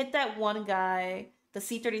when you hit that one guy, the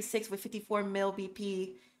C-36 with 54 mil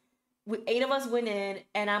BP, 8 of us went in,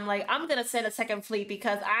 and I'm like, I'm gonna send a second fleet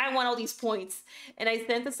because I want all these points. And I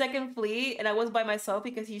sent the second fleet, and I was by myself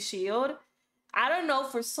because he shield. I don't know,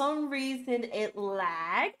 for some reason it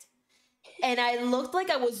lagged, and I looked like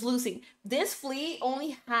I was losing. This fleet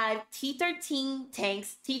only had T-13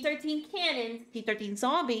 tanks, T-13 cannons, T-13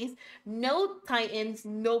 zombies, no Titans,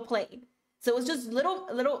 no plane. So it was just little,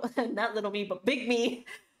 not little me, but big me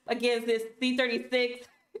against this T-36,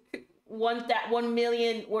 1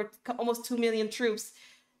 million or almost 2 million troops.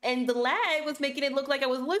 And the lag was making it look like I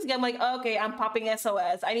was losing. I'm like, okay, I'm popping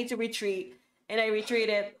SOS. I need to retreat. And I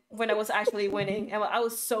retreated when I was actually winning. And I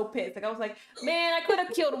was so pissed. Like, I was like, man, I could have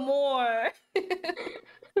killed more.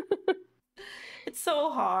 It's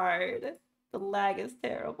so hard. The lag is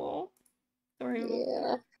terrible.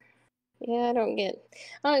 Yeah. Yeah, I don't get.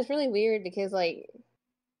 Oh, it's really weird because like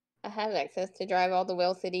I have access to drive all the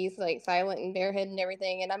whale cities, like Silent and Barehead and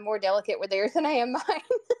everything, and I'm more delicate with theirs than I am mine. And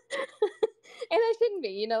I shouldn't be,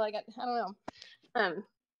 you know. Like I don't know.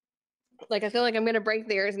 Like I feel like I'm gonna break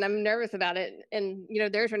theirs, and I'm nervous about it. And you know,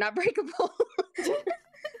 theirs are not breakable.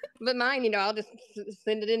 But mine, you know, I'll just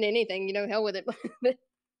send it in anything. You know, hell with it.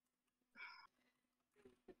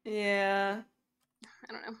 Yeah.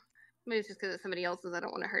 I don't know. Maybe it's just because it's somebody else's. I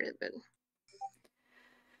don't want to hurt it, but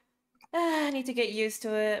I need to get used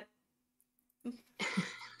to it.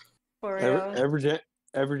 For real.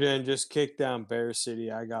 Evergen just kicked down Bear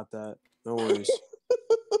City. I got that. No worries.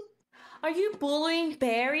 Are you bullying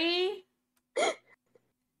Barry?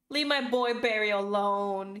 Leave my boy Barry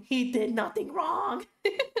alone. He did nothing wrong.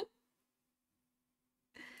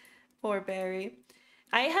 Poor Barry.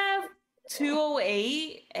 I have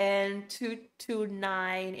 208 and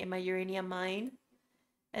 229 in my uranium mine.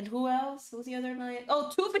 And who else? Who's the other 9?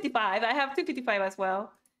 Oh, 255. I have 255 as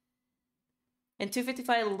well. And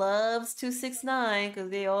 255 loves 269 because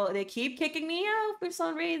they keep kicking me out for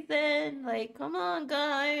some reason. Like, come on,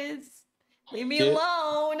 guys. Leave me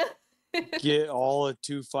alone. Get all of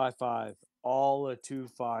 255. All of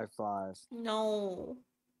 255. No.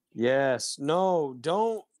 Yes. No,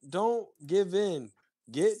 don't give in.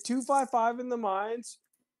 Get 255 in the mines,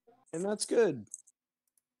 and that's good.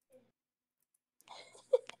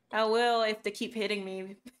 I will if they keep hitting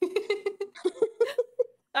me.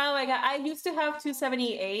 Oh my god, I used to have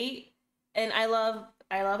 278, and I love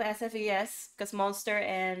SFES because Monster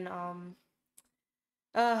and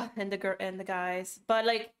the guys, but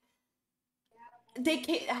like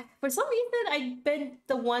for some reason I've been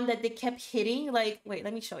the one that they kept hitting. Like, wait,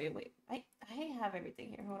 let me show you. Wait, I have everything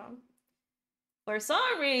here. Hold on. For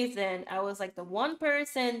some reason, I was like the one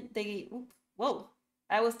person whoa.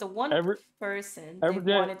 I was the one person they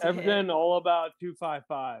wanted to hit. Everything all about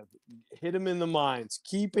 255. Hit him in the mines.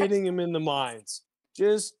 Keep hitting him in the mines.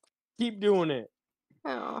 Just keep doing it.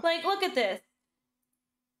 Like, look at this.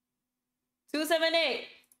 278.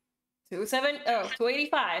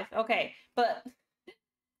 285. Okay, but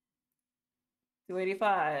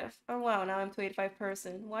 285. Oh wow, now I'm 285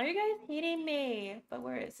 person. Why are you guys hitting me? But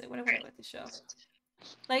where is it? What am I about to show?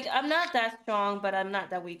 Like, I'm not that strong, but I'm not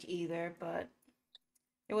that weak either. But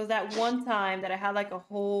it was that one time that I had like a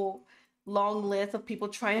whole long list of people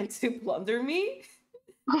trying to plunder me,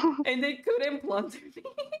 and they couldn't plunder me.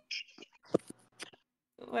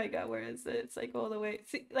 Oh my god, where is it? It's like all the way.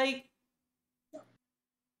 See, like,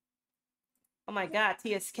 oh my god,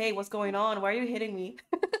 TSK, what's going on? Why are you hitting me?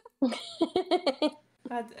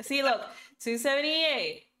 God, see, look,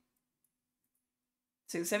 278.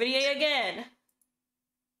 278 again.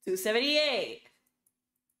 278.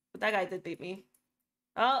 But that guy did beat me.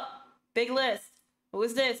 Oh, big list. Who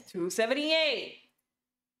is this? 278.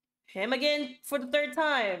 Him again for the third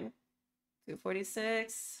time.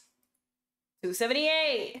 246.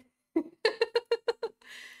 278.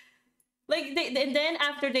 Like, and then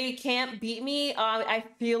after they can't beat me, I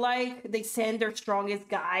feel like they send their strongest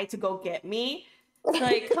guy to go get me. It's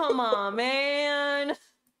like, come on, man.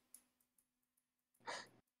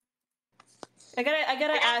 I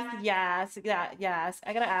gotta ask Yas.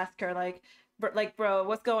 I gotta ask her, like, bro,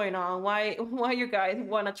 what's going on? Why you guys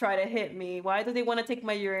want to try to hit me? Why do they want to take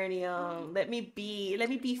my uranium? Let me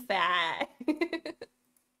be fat.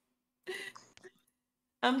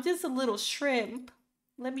 I'm just a little shrimp.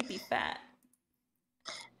 Let me be fat.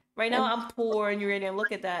 Right now I'm poor in uranium.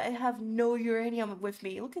 Look at that. I have no uranium with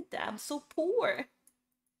me. Look at that. I'm so poor.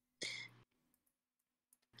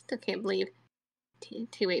 Still can't believe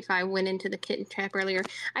 285 went into the kitten trap earlier.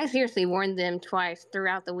 I seriously warned them twice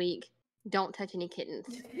throughout the week don't touch any kittens.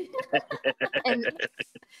 and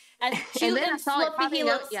as cute then and I saw it fluffy he popping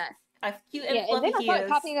up. looks. Yeah. As cute and Yeah, and then fluffy I he saw it is.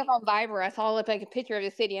 popping up on Viber. I saw like a picture of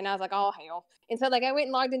the city, and I was like, "Oh hell!" And so like I went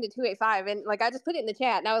and logged into 285, and like I just put it in the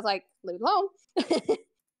chat, and I was like, "Leave it alone."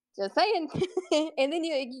 Just saying. And then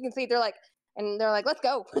you can see they're like, "Let's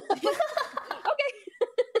go." Okay.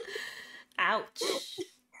 Ouch.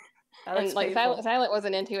 That And looks like painful. Silent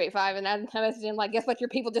wasn't in 285, and I messaged him like, "Guess what? Your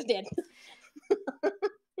people just did."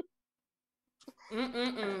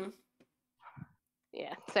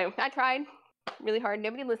 Yeah. So I tried really hard.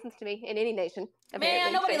 Nobody listens to me in any nation. Apparently.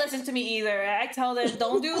 Man, nobody So. listens to me either. I tell them,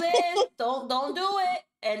 don't do this, don't do it,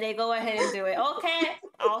 and they go ahead and do it. Okay,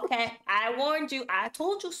 I warned you. I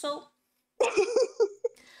told you so.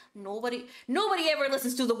 Nobody ever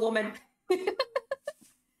listens to the woman.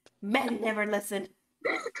 Men never listen.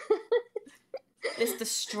 It's the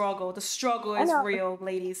struggle. The struggle is real,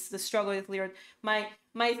 ladies. The struggle is real. My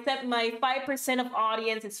 5% of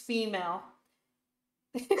audience is female.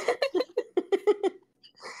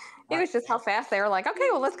 It was just how fast they were like, "Okay,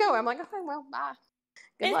 well, let's go." I'm like, "Okay, well, bye.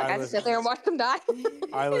 Good luck." I just sit there and watch them die.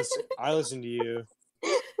 I listen to you.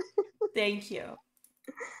 Thank you.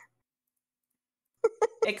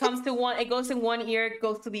 It goes in one ear, it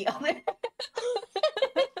goes to the other.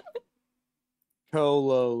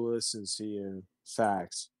 Colo listens to you.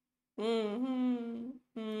 Facts. All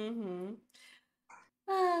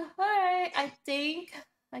right. I think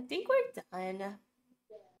we're done.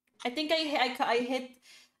 I think I hit.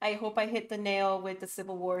 I hope I hit the nail with the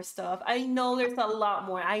Civil War stuff. I know there's a lot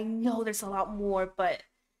more. But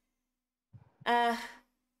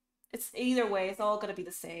it's either way. It's all gonna be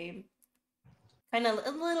the same. I'm a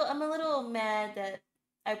little mad that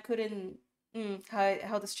I couldn't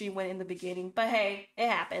how the stream went in the beginning. But hey, it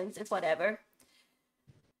happens. It's whatever.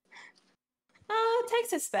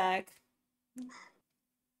 Texas back.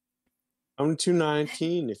 I'm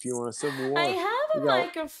 219 if you want a Civil War. I have a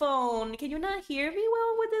microphone. Can you not hear me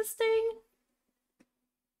well with this thing?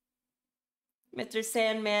 Mr.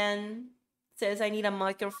 Sandman says I need a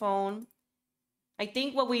microphone. I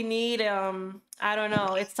think what we need, I don't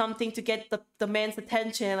know, it's something to get the man's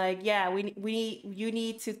attention. Like, yeah, you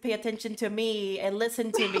need to pay attention to me and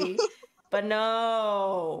listen to me. But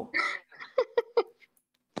no.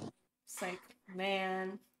 It's like,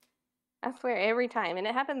 man. I swear every time, and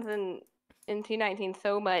it happens in 219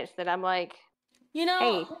 so much that I'm like, you know,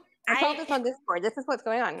 hey, I saw this on Discord. This is what's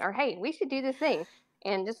going on, or hey, we should do this thing,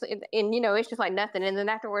 and it's just like nothing. And then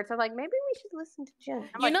afterwards, I'm like, maybe we should listen to Jen.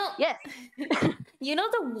 Yes. You know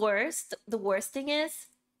the worst thing is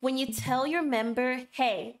when you tell your member,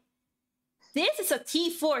 hey, this is a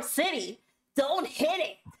T4 city, don't hit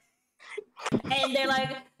it, and they're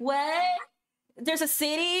like, what? There's a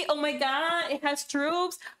city? Oh my god, it has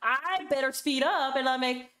troops. I better speed up. And I'm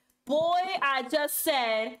like, boy, I just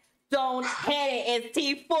said don't hit it. It's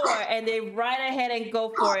T4, and they right ahead and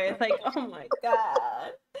go for it. It's like, oh my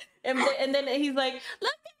god. And then he's like,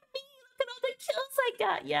 look at me, look at all the kills I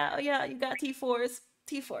got. Yeah, you got T4s.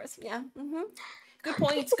 Yeah. Good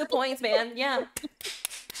points, man. Yeah.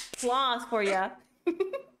 Applause for ya.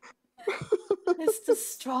 It's the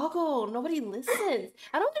struggle. Nobody listens.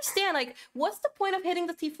 I don't understand. Like, what's the point of hitting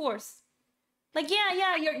the T4s? Like,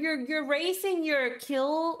 yeah, you're raising your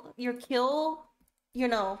kill, you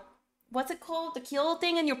know, what's it called? The kill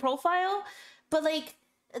thing in your profile. But like,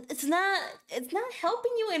 it's not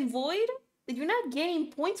helping you in Void. You're not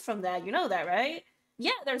gaining points from that. You know that, right?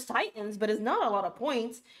 Yeah, there's Titans, but it's not a lot of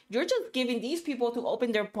points. You're just giving these people to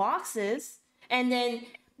open their boxes, and then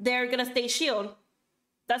they're gonna stay shield.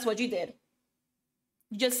 That's what you did.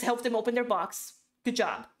 You just helped them open their box. Good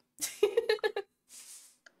job.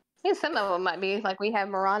 Yeah, some of them might be like we have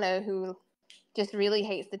Morano who just really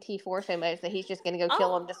hates the T4 so much that he's just gonna go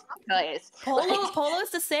kill him just because. Polo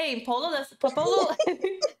is the same. Polo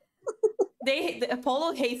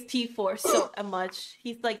Polo hates T4 so much.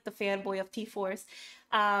 He's like the fanboy of T4s.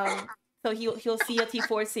 So he'll see a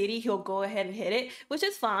T4 city, he'll go ahead and hit it, which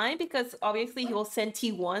is fine because obviously he'll send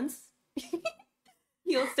T1s.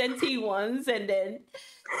 He'll send T1s and then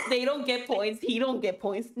they don't get points. He don't get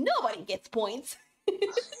points. Nobody gets points.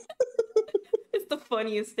 It's the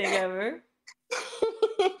funniest thing ever.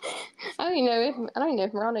 I don't even know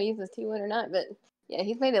if Morano uses T1 or not, but yeah,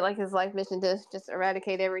 he's made it like his life mission to just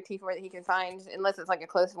eradicate every T4 that he can find, unless it's like a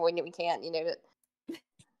close one that we can't, but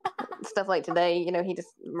stuff like today, he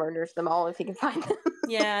just murders them all if he can find them.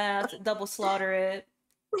 Yeah, double slaughter it.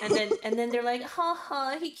 And then they're like,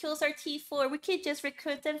 he kills our T4. We could just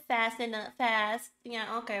recruit them fast.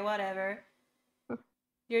 Yeah, okay, whatever.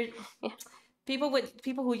 People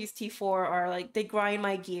who use T4 are like, they grind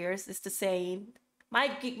my gears. It's the saying.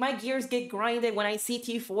 My gears get grinded when I see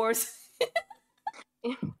T4s.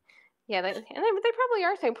 Yeah, they probably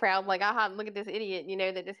are so proud. Like, aha, look at this idiot,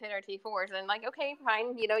 that just hit our T4s. And like, okay,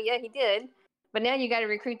 fine, yeah, he did. But now you got to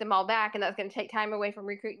recruit them all back, and that's going to take time away from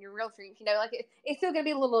recruiting your real troops. Like it's still going to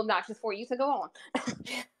be a little obnoxious for you. So go on.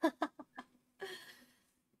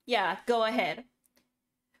 Yeah, go ahead.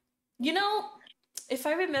 If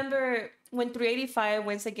I remember when 385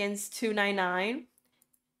 went against 299,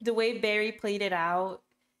 the way Barry played it out,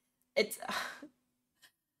 it's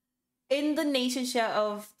in the nation share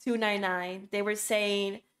of 299, they were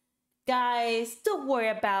saying, guys, don't worry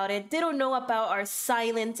about it. They don't know about our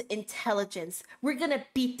silent intelligence. We're gonna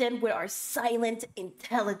beat them with our silent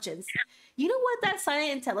intelligence. You know what that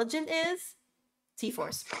silent intelligence is?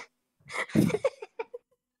 T-Force.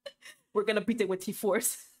 We're gonna beat them with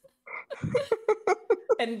T-Force.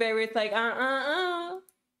 And Barry's like,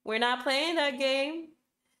 we're not playing that game.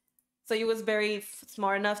 So he was very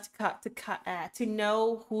smart enough to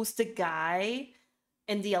know who's the guy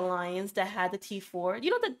in the alliance that had the T4. You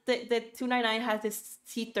know that the 299 has this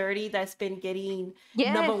T30 that's been getting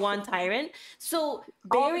number one tyrant. So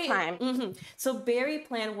Barry, so Barry's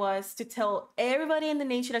plan was to tell everybody in the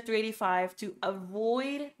nation of 385 to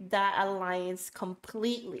avoid that alliance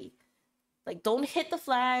completely. Like, don't hit the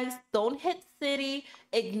flags, don't hit the city,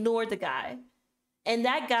 ignore the guy. And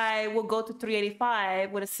that guy will go to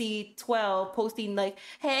 385 with a C12 posting like,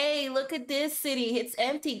 hey, look at this city. It's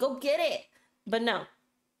empty. Go get it. But no.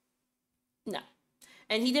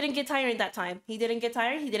 And he didn't get tired that time. He didn't get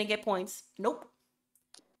tired. He didn't get points. Nope.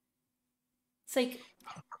 It's like,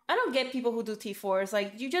 I don't get people who do T4s.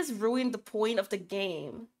 Like, you just ruined the point of the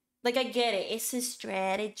game. Like, I get it. It's a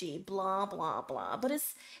strategy. Blah, blah, blah. But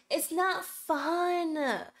it's not fun.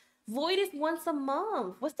 Void is once a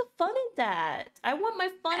month. What's the fun in that? I want my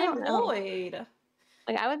fun in Void.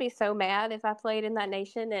 Like, I would be so mad if I played in that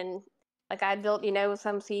nation and like I built,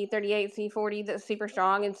 some C38, C40 that's super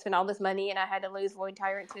strong and spent all this money and I had to lose Void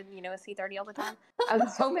Tyrant to, a C30 all the time. I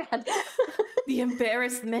was so mad. The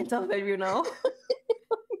embarrassment of it,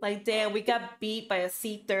 Like, damn, we got beat by a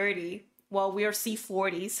C30 while we are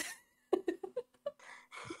C40s.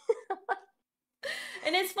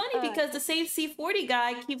 And it's funny because the same C40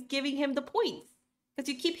 guy keeps giving him the points because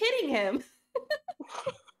you keep hitting him.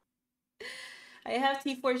 I have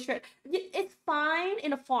T4 shred. It's fine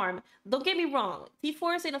in a farm. Don't get me wrong.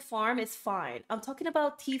 T4s in a farm is fine. I'm talking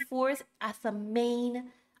about T4s as a main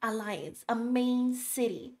alliance, a main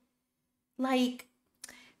city. Like,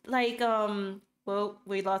 well,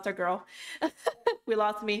 we lost our girl. We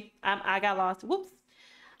lost me. I got lost. Whoops.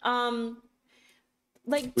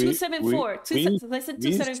 Like 274. Listen,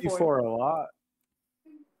 274 a lot.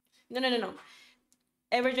 No.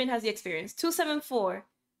 Evergreen has the experience. 274.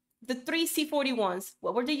 The 3 C41s.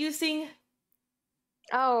 What were they using?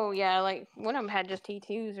 Oh yeah, like one of them had just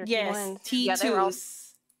T2s or T1s.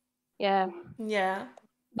 T2s. Yeah.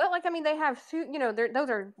 But like, I mean, they have those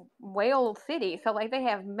are whale cities, so like they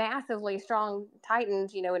have massively strong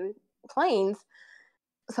titans, in planes.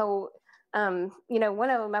 So one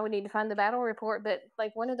of them I would need to find the battle report, but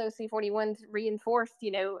like one of those C41s reinforced,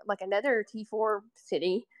 like another T4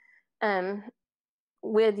 city,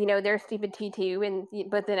 with their stupid T2,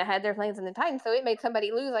 but then it had their planes in the Titans, so it made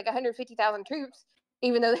somebody lose like 150,000 troops,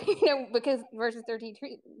 even though because versus their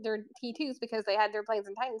T2s because they had their planes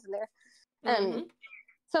and Titans in there.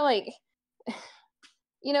 So like,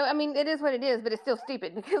 I mean, it is what it is, but it's still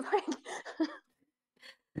stupid because like.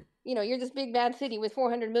 You're this big bad city with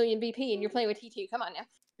 400 million BP and you're playing with T2. Come on now.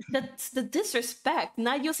 That's the disrespect.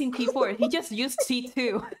 Not using T4. He just used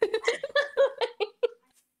T2.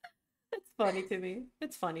 It's funny to me.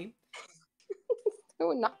 It's funny.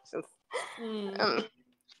 So obnoxious.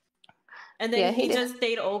 And then he just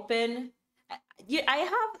stayed open. Yeah,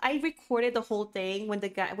 I recorded the whole thing when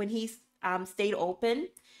he stayed open,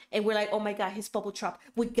 and we're like, oh my god, his bubble trap.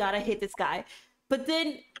 We gotta hit this guy. But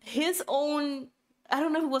then his own, I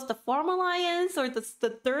don't know if it was the Farm Alliance or the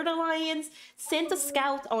Third Alliance, sent a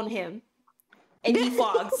scout on him. And he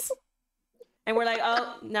fogs. And we're like,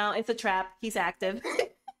 oh, no, it's a trap. He's active.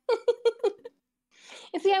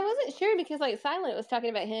 And see, I wasn't sure because like Silent was talking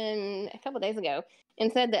about him a couple days ago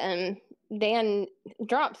and said that Dan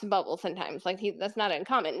drops bubbles sometimes. Like that's not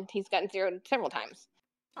uncommon. He's gotten zeroed several times.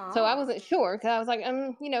 So I wasn't sure because I was like,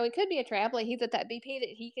 it could be a trap. Like he's at that BP that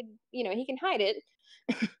he could, he can hide it.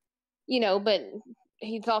 But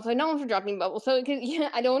he's also known for dropping bubbles, so it could,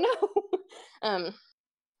 I don't know.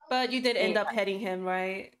 But you did end up hitting him,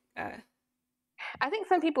 right? I think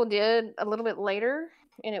some people did a little bit later,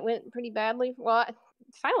 and it went pretty badly. Well,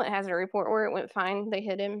 Silent has a report where it went fine. They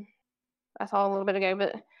hit him. I saw a little bit ago,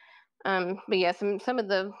 but But yeah, some of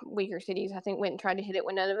the weaker cities I think went and tried to hit it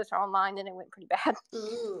when none of us are online, and it went pretty bad.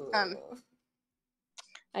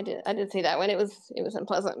 I did see that one. It was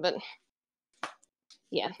unpleasant, but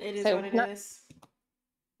yeah. It is so what it is.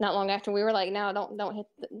 Not long after we were like, no, don't hit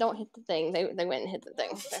the thing. They went and hit the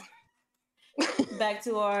thing. So. Back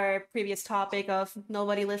to our previous topic of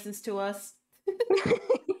nobody listens to us.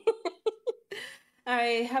 All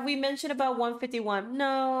right, have we mentioned about 151?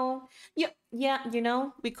 No. Yeah, you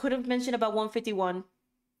know, we could have mentioned about 151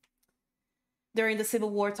 during the Civil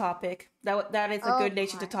War topic. That is a good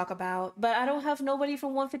nation to talk about. But I don't have nobody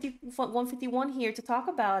from 151 here to talk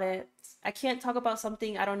about it. I can't talk about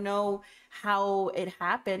something I don't know how it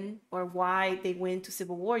happened or why they went to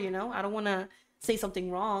Civil War, you know? I don't want to say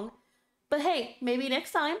something wrong. But hey, maybe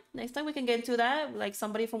next time we can get into that. Like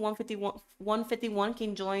somebody from 151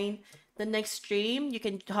 can join the next stream. You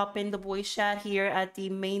can hop in the voice chat here at the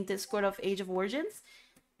main Discord of Age of Origins,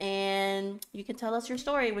 and you can tell us your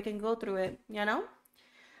story. We can go through it, you know?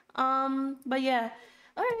 But yeah.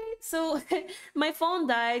 All right, so my phone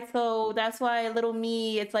died, so that's why little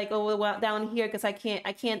me, it's like, oh, well, down here because I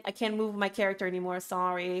can't move my character anymore.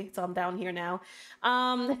 Sorry, so I'm down here now.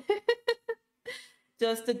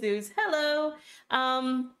 Just the dudes. Hello.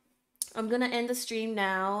 I'm gonna end the stream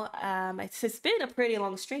now. It's been a pretty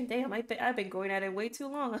long stream. Damn, I've been going at it way too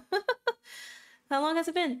long. How long has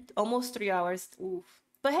it been? Almost 3 hours. Oof.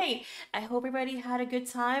 But hey, I hope everybody had a good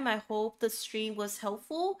time. I hope the stream was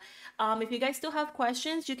helpful. If you guys still have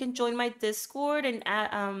questions, you can join my Discord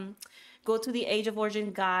and go to the Age of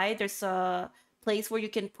Origin guide. There's a place where you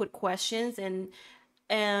can put questions,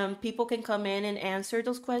 and people can come in and answer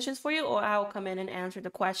those questions for you, or I'll come in and answer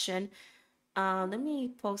the question. Let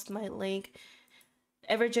me post my link.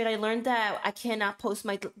 Everjet, I learned that I cannot post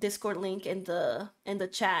my Discord link in the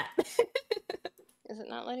chat. Is it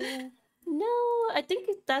not letting you? No, I think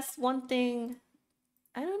that's one thing.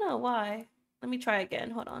 I don't know why. Let me try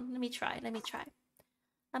again. Hold on. Let me try.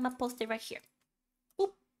 I'm gonna post it right here.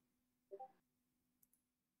 Oop.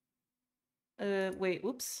 Wait,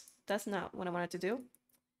 oops. That's not what I wanted to do.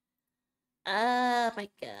 Oh my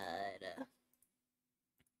god.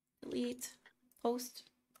 Delete. Post.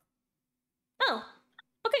 Oh.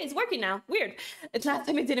 Okay, it's working now. Weird. Last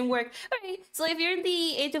time it didn't work. Alright, so if you're in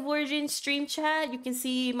the Age of Origin stream chat, you can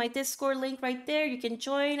see my Discord link right there. You can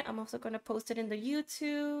join. I'm also gonna post it in the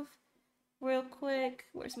YouTube real quick.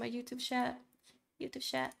 Where's my YouTube chat? YouTube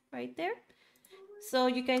chat right there. So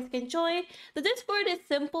you guys can join. The Discord is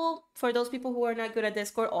simple. For those people who are not good at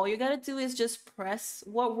Discord, all you gotta do is just press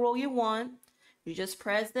what role you want. You just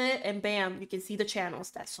press it and bam, you can see the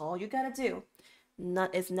channels. That's all you gotta do.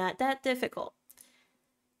 It's not that difficult.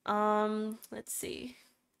 Let's see.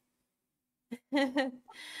 All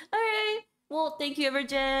right. Well, thank you,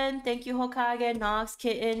 Evergen. Thank you, Hokage, Nox,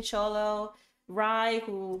 Kitten, Cholo, Rai,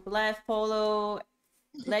 who left, Polo,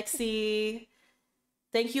 Lexi.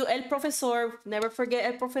 Thank you, El Profesor. Never forget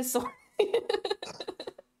El Profesor.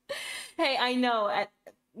 Hey, I know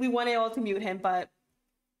we wanted all to mute him, but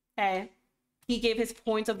hey, he gave his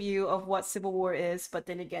point of view of what Civil War is, but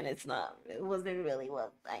then again, it wasn't really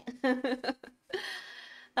what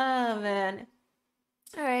oh man.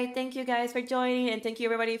 All right, thank you guys for joining, and thank you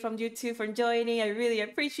everybody from YouTube for joining. I really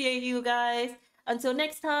appreciate you guys. Until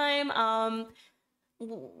next time,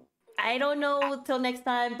 I don't know till next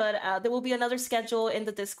time, but there will be another schedule in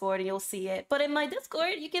the Discord and you'll see it. But in my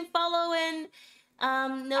Discord, you can follow and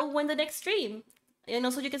know when the next stream. And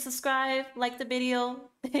also you can subscribe, like the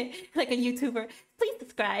video, like a YouTuber. Please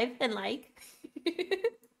subscribe and like. All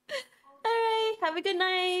right, have a good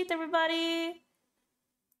night, everybody.